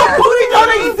now? Booty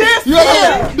don't exist. You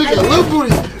have a little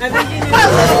booty.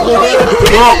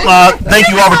 Well, thank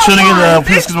you all for tuning in to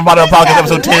Please Kiss My Body Podcast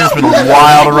episode 10. It's been a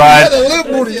wild ride. You have a little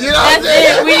booty. You know what I'm That's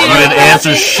it. saying? We You didn't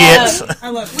answer shit. We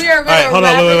are All right, hold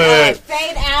on, wait.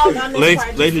 Fade out on this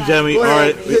part. Ladies and gentlemen, Go all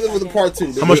ahead, right. hit it with the part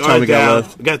 2. How much time we got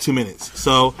left? We got 2 minutes.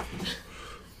 So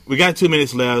we got 2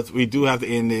 minutes left. We do have to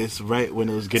end this right when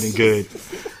it was getting good.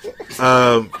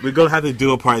 We're gonna have to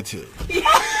do a part 2. Hit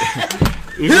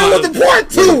it with the part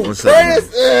 2. One second.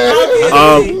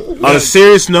 On a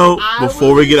serious note,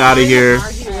 before we get out of here,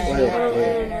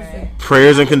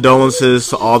 prayers and condolences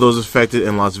to all those affected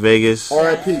in Las Vegas.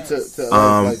 R.I.P. to Vegas,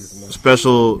 man.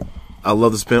 Special. I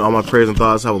love to spend all my prayers and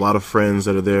thoughts. I have a lot of friends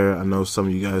that are there. I know some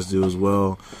of you guys do as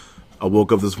well. I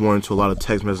woke up this morning to a lot of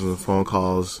text messages and phone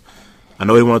calls. I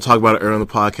know we want to talk about it early in the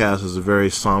podcast. It's a very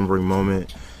sombering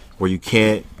moment where you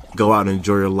can't go out and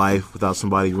enjoy your life without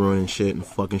somebody ruining shit and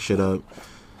fucking shit up.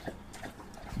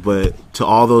 But to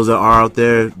all those that are out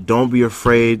there, don't be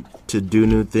afraid to do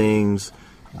new things.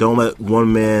 Don't let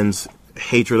one man's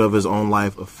hatred of his own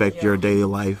life affect your daily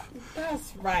life.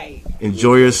 That's right.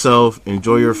 Enjoy yourself.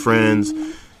 Enjoy your friends.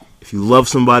 If you love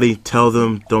somebody, tell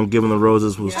them. Don't give them the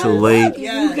roses. It was too late.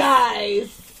 You guys.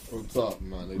 What's up,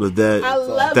 man? But I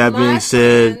love that my being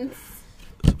said,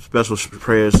 friends. special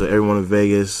prayers to everyone in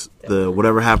Vegas.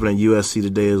 Whatever happened at USC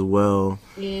today as well.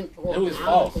 It was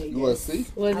false. USC?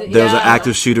 There was an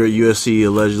active shooter at USC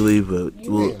allegedly,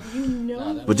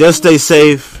 but just stay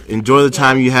safe. Enjoy the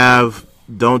time you have.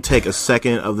 Don't take a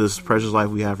second of this precious life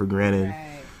we have for granted.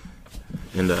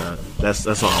 And that's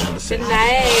all I'm gonna say. Good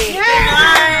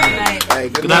night. Hey,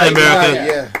 Good night, America.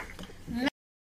 Yeah.